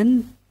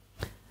and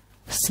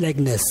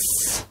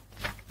slackness.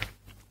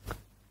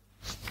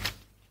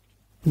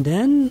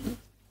 Then,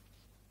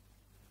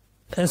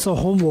 as a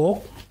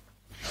homework,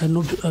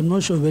 I'm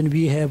not sure when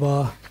we have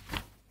a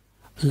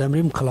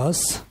Lamrim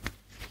class.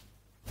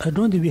 I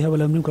don't think we have a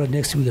Lamrim class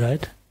next week,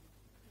 right?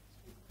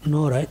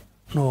 No, right?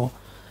 No.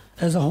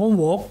 As a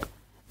homework,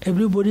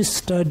 everybody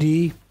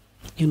study,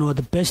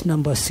 the page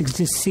number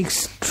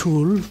 66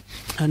 through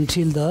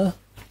until the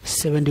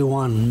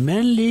 71.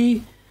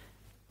 Mainly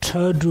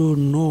try to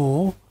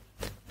know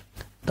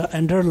the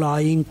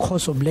underlying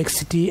cause of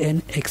laxity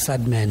and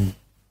excitement.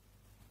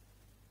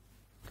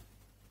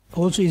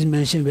 Also is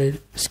mentioned very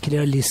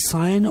clearly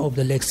sign of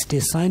the laxity.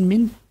 Sign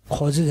means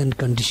causes and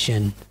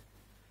condition.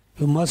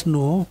 You must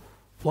know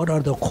what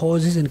are the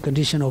causes and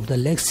condition of the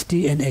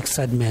laxity and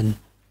excitement.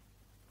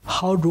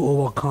 How to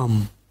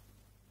overcome.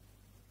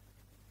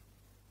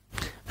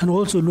 And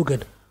also look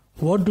at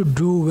what to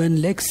do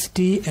when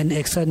laxity and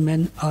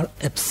excitement are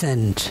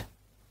absent.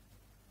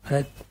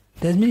 Right?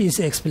 That means it's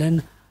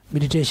explain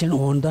meditation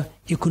on the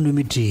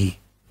equanimity.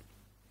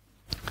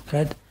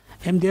 Right?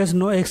 And there's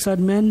no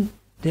excitement,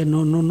 there's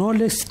no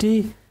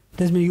laxity.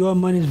 That means your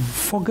mind is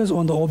focused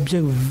on the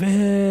object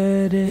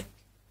very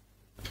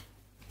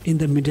in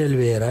the middle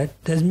way,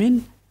 right? That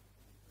means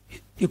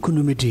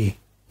equanimity.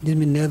 This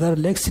means neither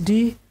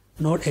laxity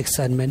nor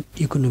excitement,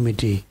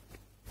 equanimity.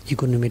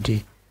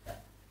 Equanimity.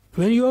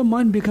 When your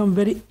mind becomes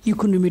very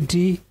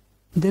equanimity,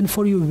 then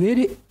for you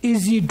very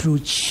easy to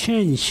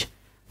change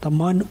the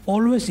mind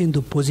always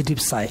into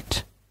positive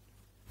side.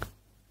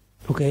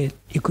 Okay,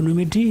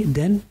 equanimity,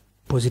 then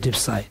positive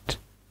side.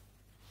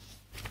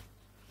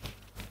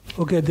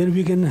 Okay, then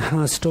we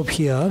can stop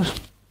here.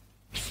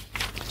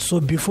 So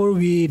before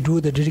we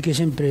do the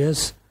dedication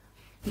prayers,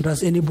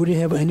 does anybody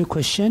have any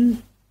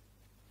question?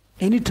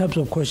 Any types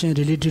of question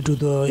related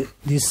to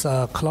this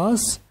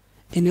class?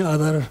 Any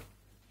other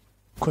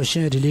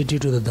question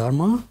related to the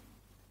Dharma?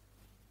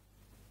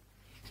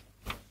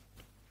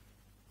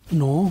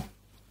 No?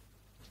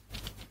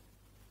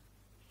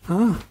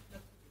 Huh?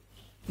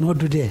 Not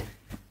today.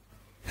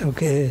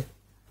 Okay.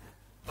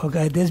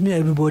 Okay, that's me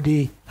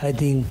everybody, I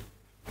think,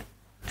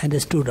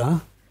 understood, huh?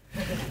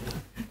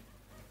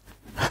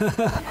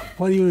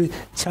 What do you,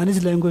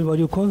 Chinese language, what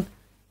do you call?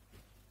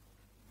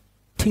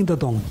 Ting da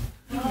dong.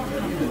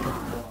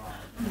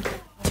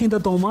 Ting da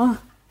dong ma?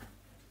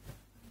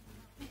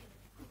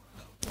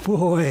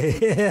 Boy.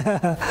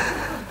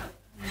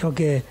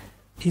 Okay.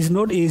 It's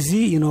not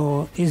easy,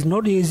 it's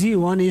not easy.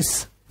 One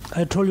is,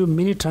 I told you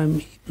many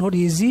times, not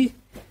easy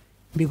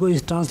because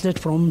it's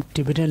translated from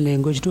Tibetan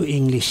language to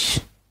English.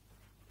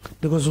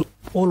 Because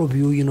all of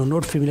you,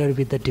 not familiar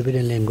with the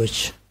Tibetan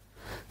language.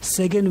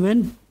 Second,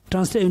 when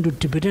translate into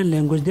Tibetan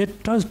language, they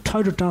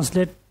try to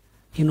translate,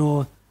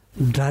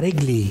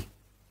 directly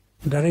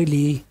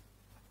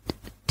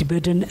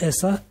Tibetan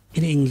as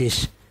in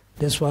English.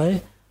 That's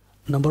why,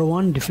 number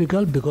one,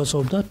 difficult because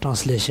of the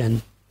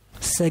translation.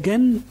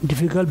 Second,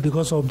 difficult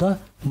because of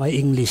my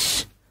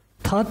English.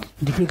 Third,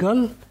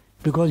 difficult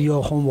because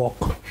your homework.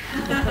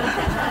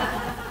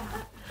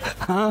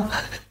 Huh?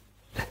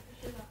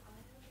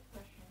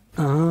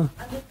 Uh-huh.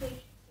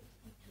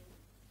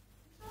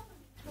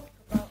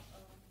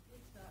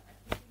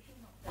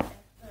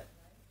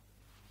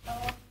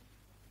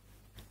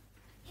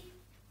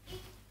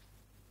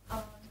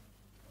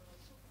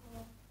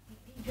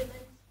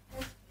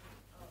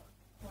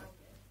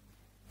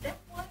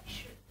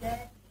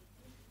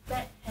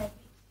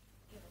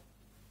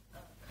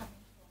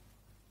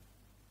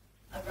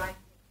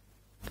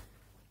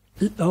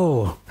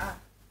 Oh,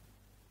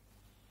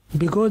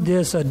 because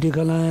there's a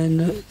decline.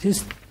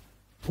 This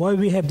why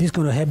we have this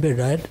kind of habit,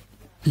 right?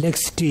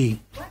 Laxity.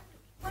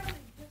 What we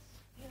just,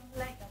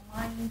 like the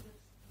mind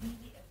just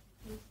leave it as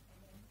it is,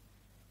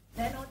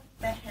 and then all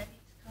these bad habits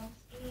comes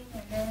in,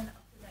 and then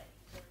after that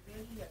it's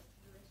really a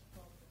serious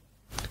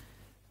problem.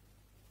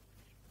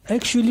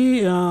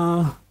 Actually,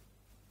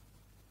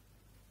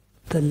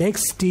 the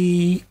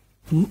laxity,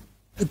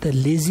 the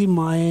lazy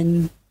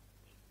mind,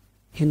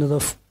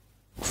 the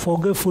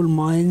forgetful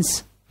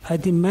minds, I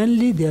think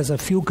mainly there's a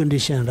few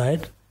conditions,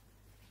 right?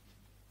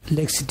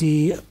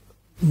 Laxity,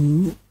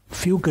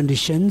 few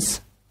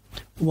conditions.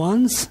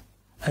 Once,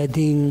 I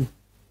think,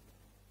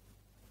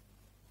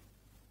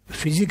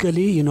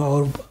 physically,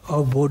 our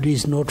body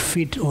is not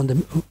fit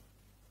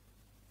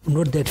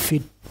not that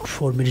fit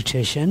for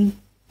meditation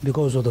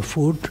because of the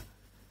food.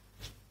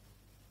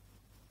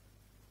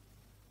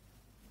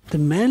 The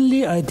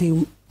mainly, I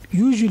think,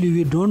 usually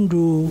we don't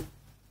do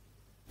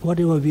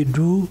whatever we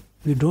do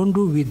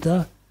with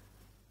the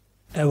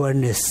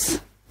awareness.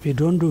 We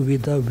don't do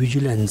with the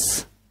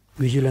vigilance.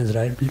 Vigilance,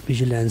 right?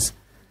 Vigilance.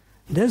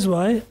 That's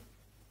why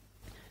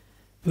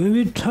when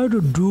we try to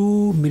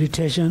do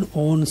meditation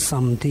on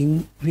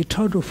something, we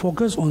try to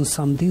focus on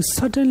something,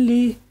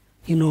 certainly,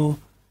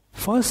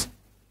 first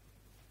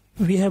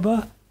we have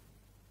a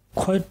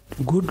quite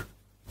good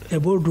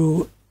able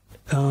to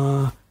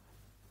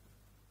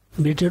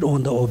meditate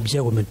on the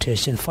object of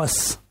meditation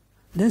first.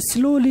 Then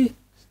slowly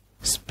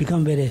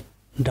become very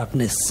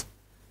darkness.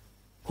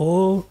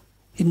 Or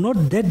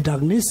not that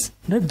darkness,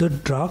 not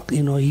that dark,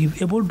 you're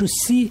able to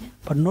see,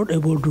 but not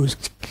able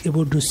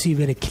to see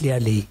very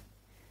clearly.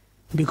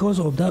 Because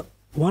of the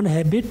one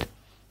habit,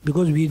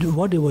 Because we do,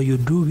 whatever you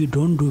do, we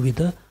don't do with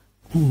the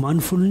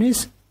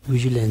mindfulness,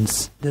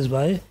 vigilance. That's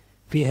why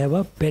we have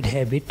a bad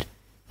habit,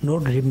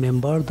 not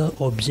remember the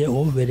object,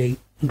 or we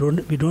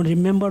don't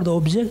remember the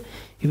object,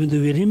 even though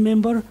we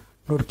remember,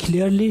 not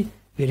clearly,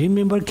 we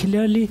remember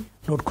clearly,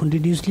 not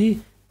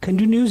continuously,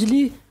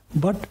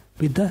 but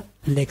with the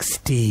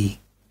laxity.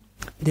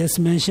 There's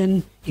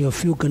mentioned a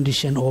few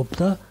conditions of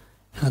the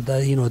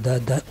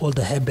all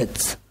the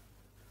habits.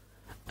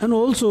 And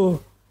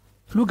also,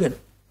 look at,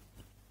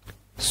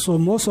 so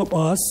most of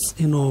us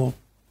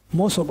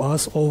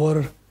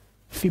over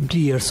 50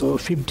 years, or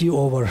 50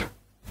 over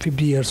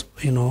 50 years,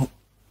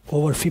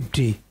 over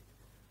 50.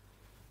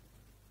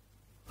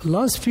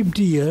 Last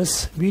 50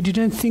 years, we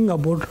didn't think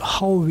about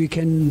how we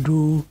can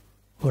do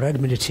right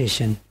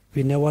meditation.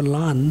 We never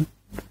learn.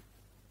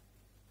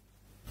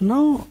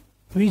 Now,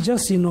 we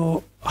just,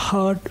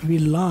 heard, we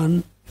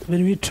learn.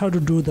 When we try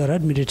to do the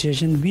right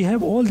meditation, we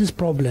have all these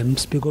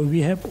problems because we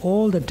have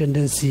all the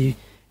tendency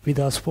with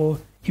us for,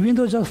 even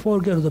though just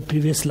forget the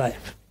previous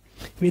life.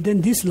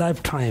 Within this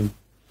lifetime,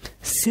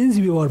 since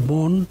we were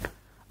born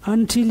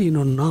until,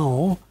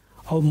 now,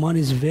 our mind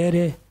is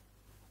very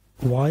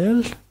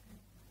wild,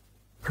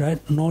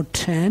 right? Not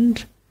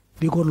trained,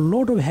 because a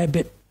lot of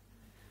habit,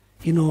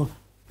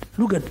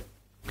 look at,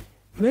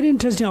 very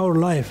interesting our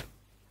life.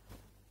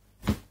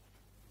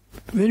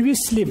 When we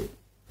sleep,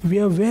 we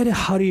are very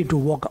hurried to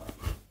wake up,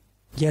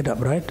 get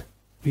up, right?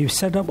 We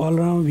set up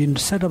alarm, we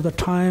set up the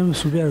time,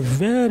 so we are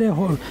very,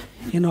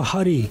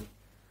 hurry.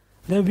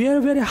 Then we are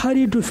very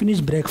hurried to finish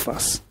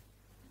breakfast.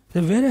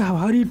 They're very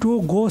hurried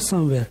to go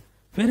somewhere,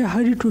 very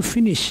hurried to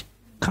finish,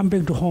 come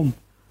back to home.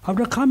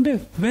 After come back,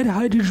 very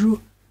hurried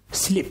to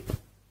sleep.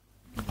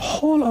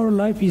 Whole our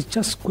life is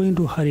just going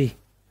to hurry.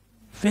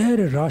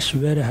 Very rush,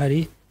 very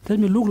hurry. That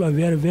may look like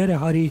we are very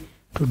hurry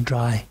to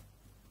die.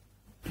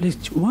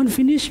 One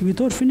finish,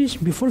 without finish,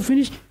 before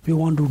finish, we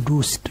want to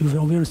do, we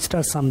want to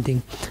start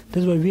something.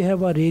 That's why we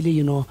have a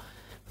really,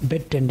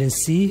 bad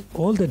tendency,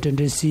 all the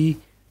tendency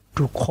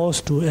to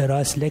cause to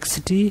arise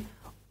laxity,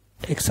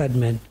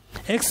 excitement.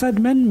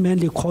 Excitement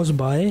mainly caused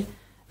by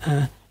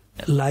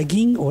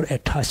liking or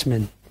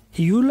attachment.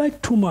 You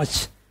like too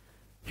much,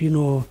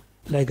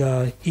 like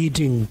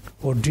eating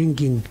or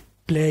drinking,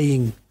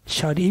 playing,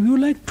 shouting. If you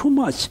like too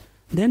much,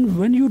 then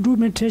when you do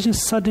meditation,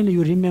 suddenly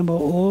you remember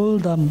all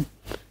the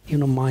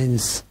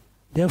minds.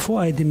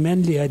 Therefore, I think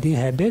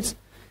habits,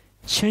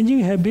 changing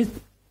habits,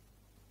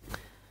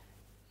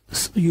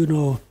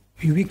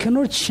 we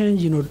cannot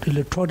change,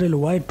 total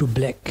white to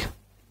black.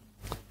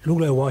 Look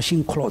like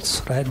washing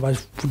clothes, right?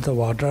 Put the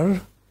water,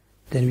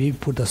 then we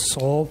put the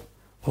soap,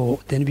 or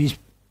then we,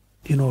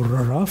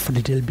 rough a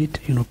little bit,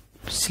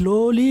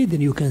 slowly,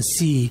 then you can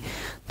see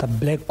the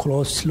black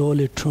clothes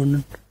slowly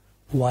turn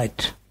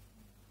white.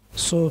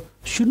 So,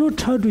 should not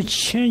try to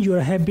change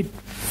your habit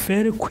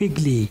very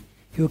quickly.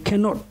 You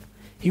cannot.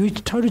 If you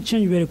try to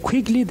change very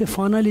quickly, then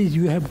finally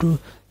you're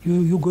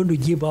going to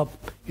give up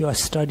your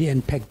study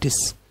and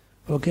practice.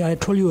 Okay, I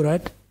told you,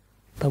 right?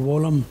 The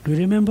volume, do you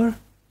remember?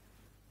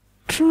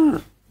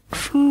 You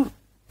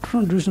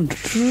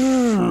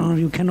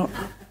cannot.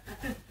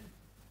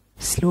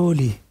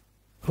 Slowly.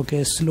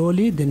 Okay,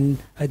 slowly, then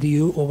I think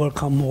you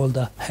overcome all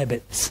the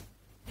habits.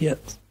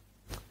 Yes.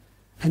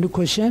 Any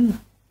question?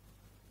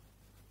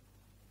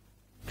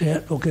 Yeah,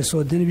 okay,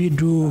 so then we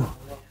do.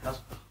 Does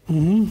it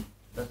mean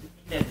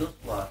that those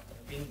who are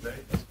having very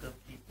physical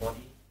fit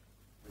body,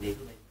 when they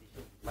do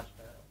meditation, much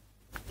better?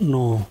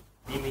 No.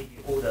 They may be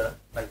older,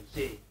 like you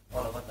say,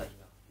 all of us are in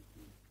our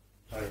 50s.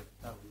 Sorry,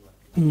 not everyone.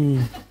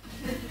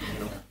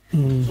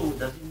 So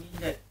does it mean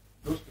that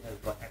those who have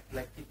got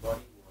athletic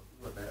body will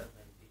do a better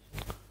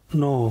meditation?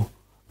 No,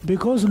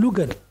 because look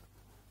at,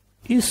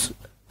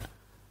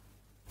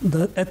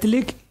 the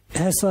athlete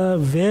has a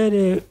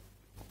very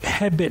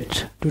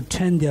habit to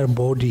train their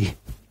body.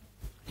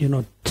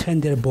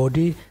 Train their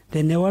body,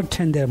 they never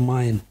train their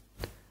mind.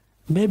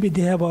 Maybe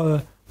they have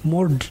a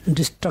more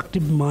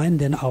destructive mind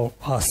than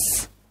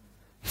us.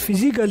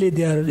 Physically,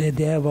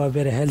 they have a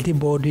very healthy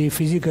body,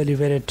 physically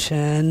very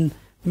trained,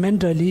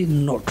 mentally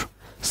not.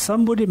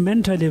 Somebody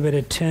mentally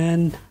very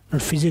trained,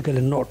 not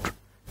physically not.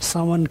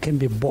 Someone can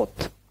be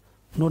both.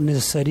 Not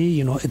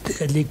necessary,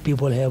 athlete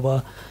people have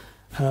a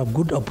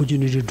good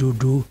opportunity to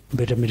do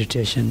better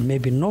meditation.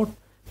 Maybe not,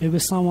 maybe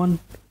someone,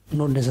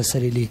 not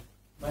necessarily.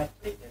 My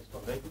athlete has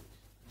got very good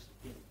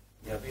discipline.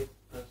 They are very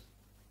focused,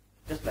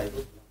 just like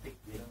those Olympic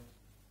winners.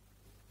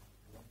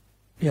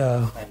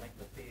 Yeah. I like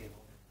the pay,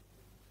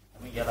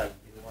 I mean, like,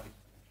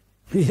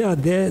 Yeah,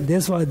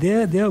 that's why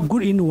they are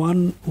good in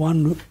one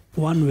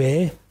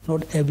way,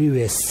 not every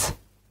ways.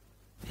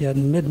 Yeah,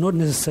 not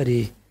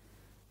necessary.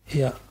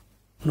 Yeah,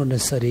 not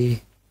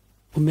necessary.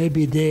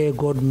 Maybe they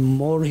got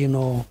more,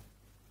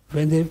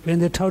 when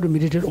they try to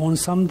meditate on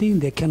something,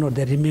 they cannot.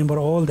 They remember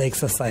all the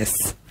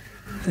exercise.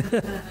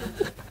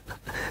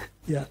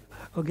 Yeah.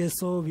 Okay,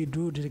 so we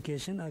do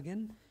dedication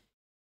again.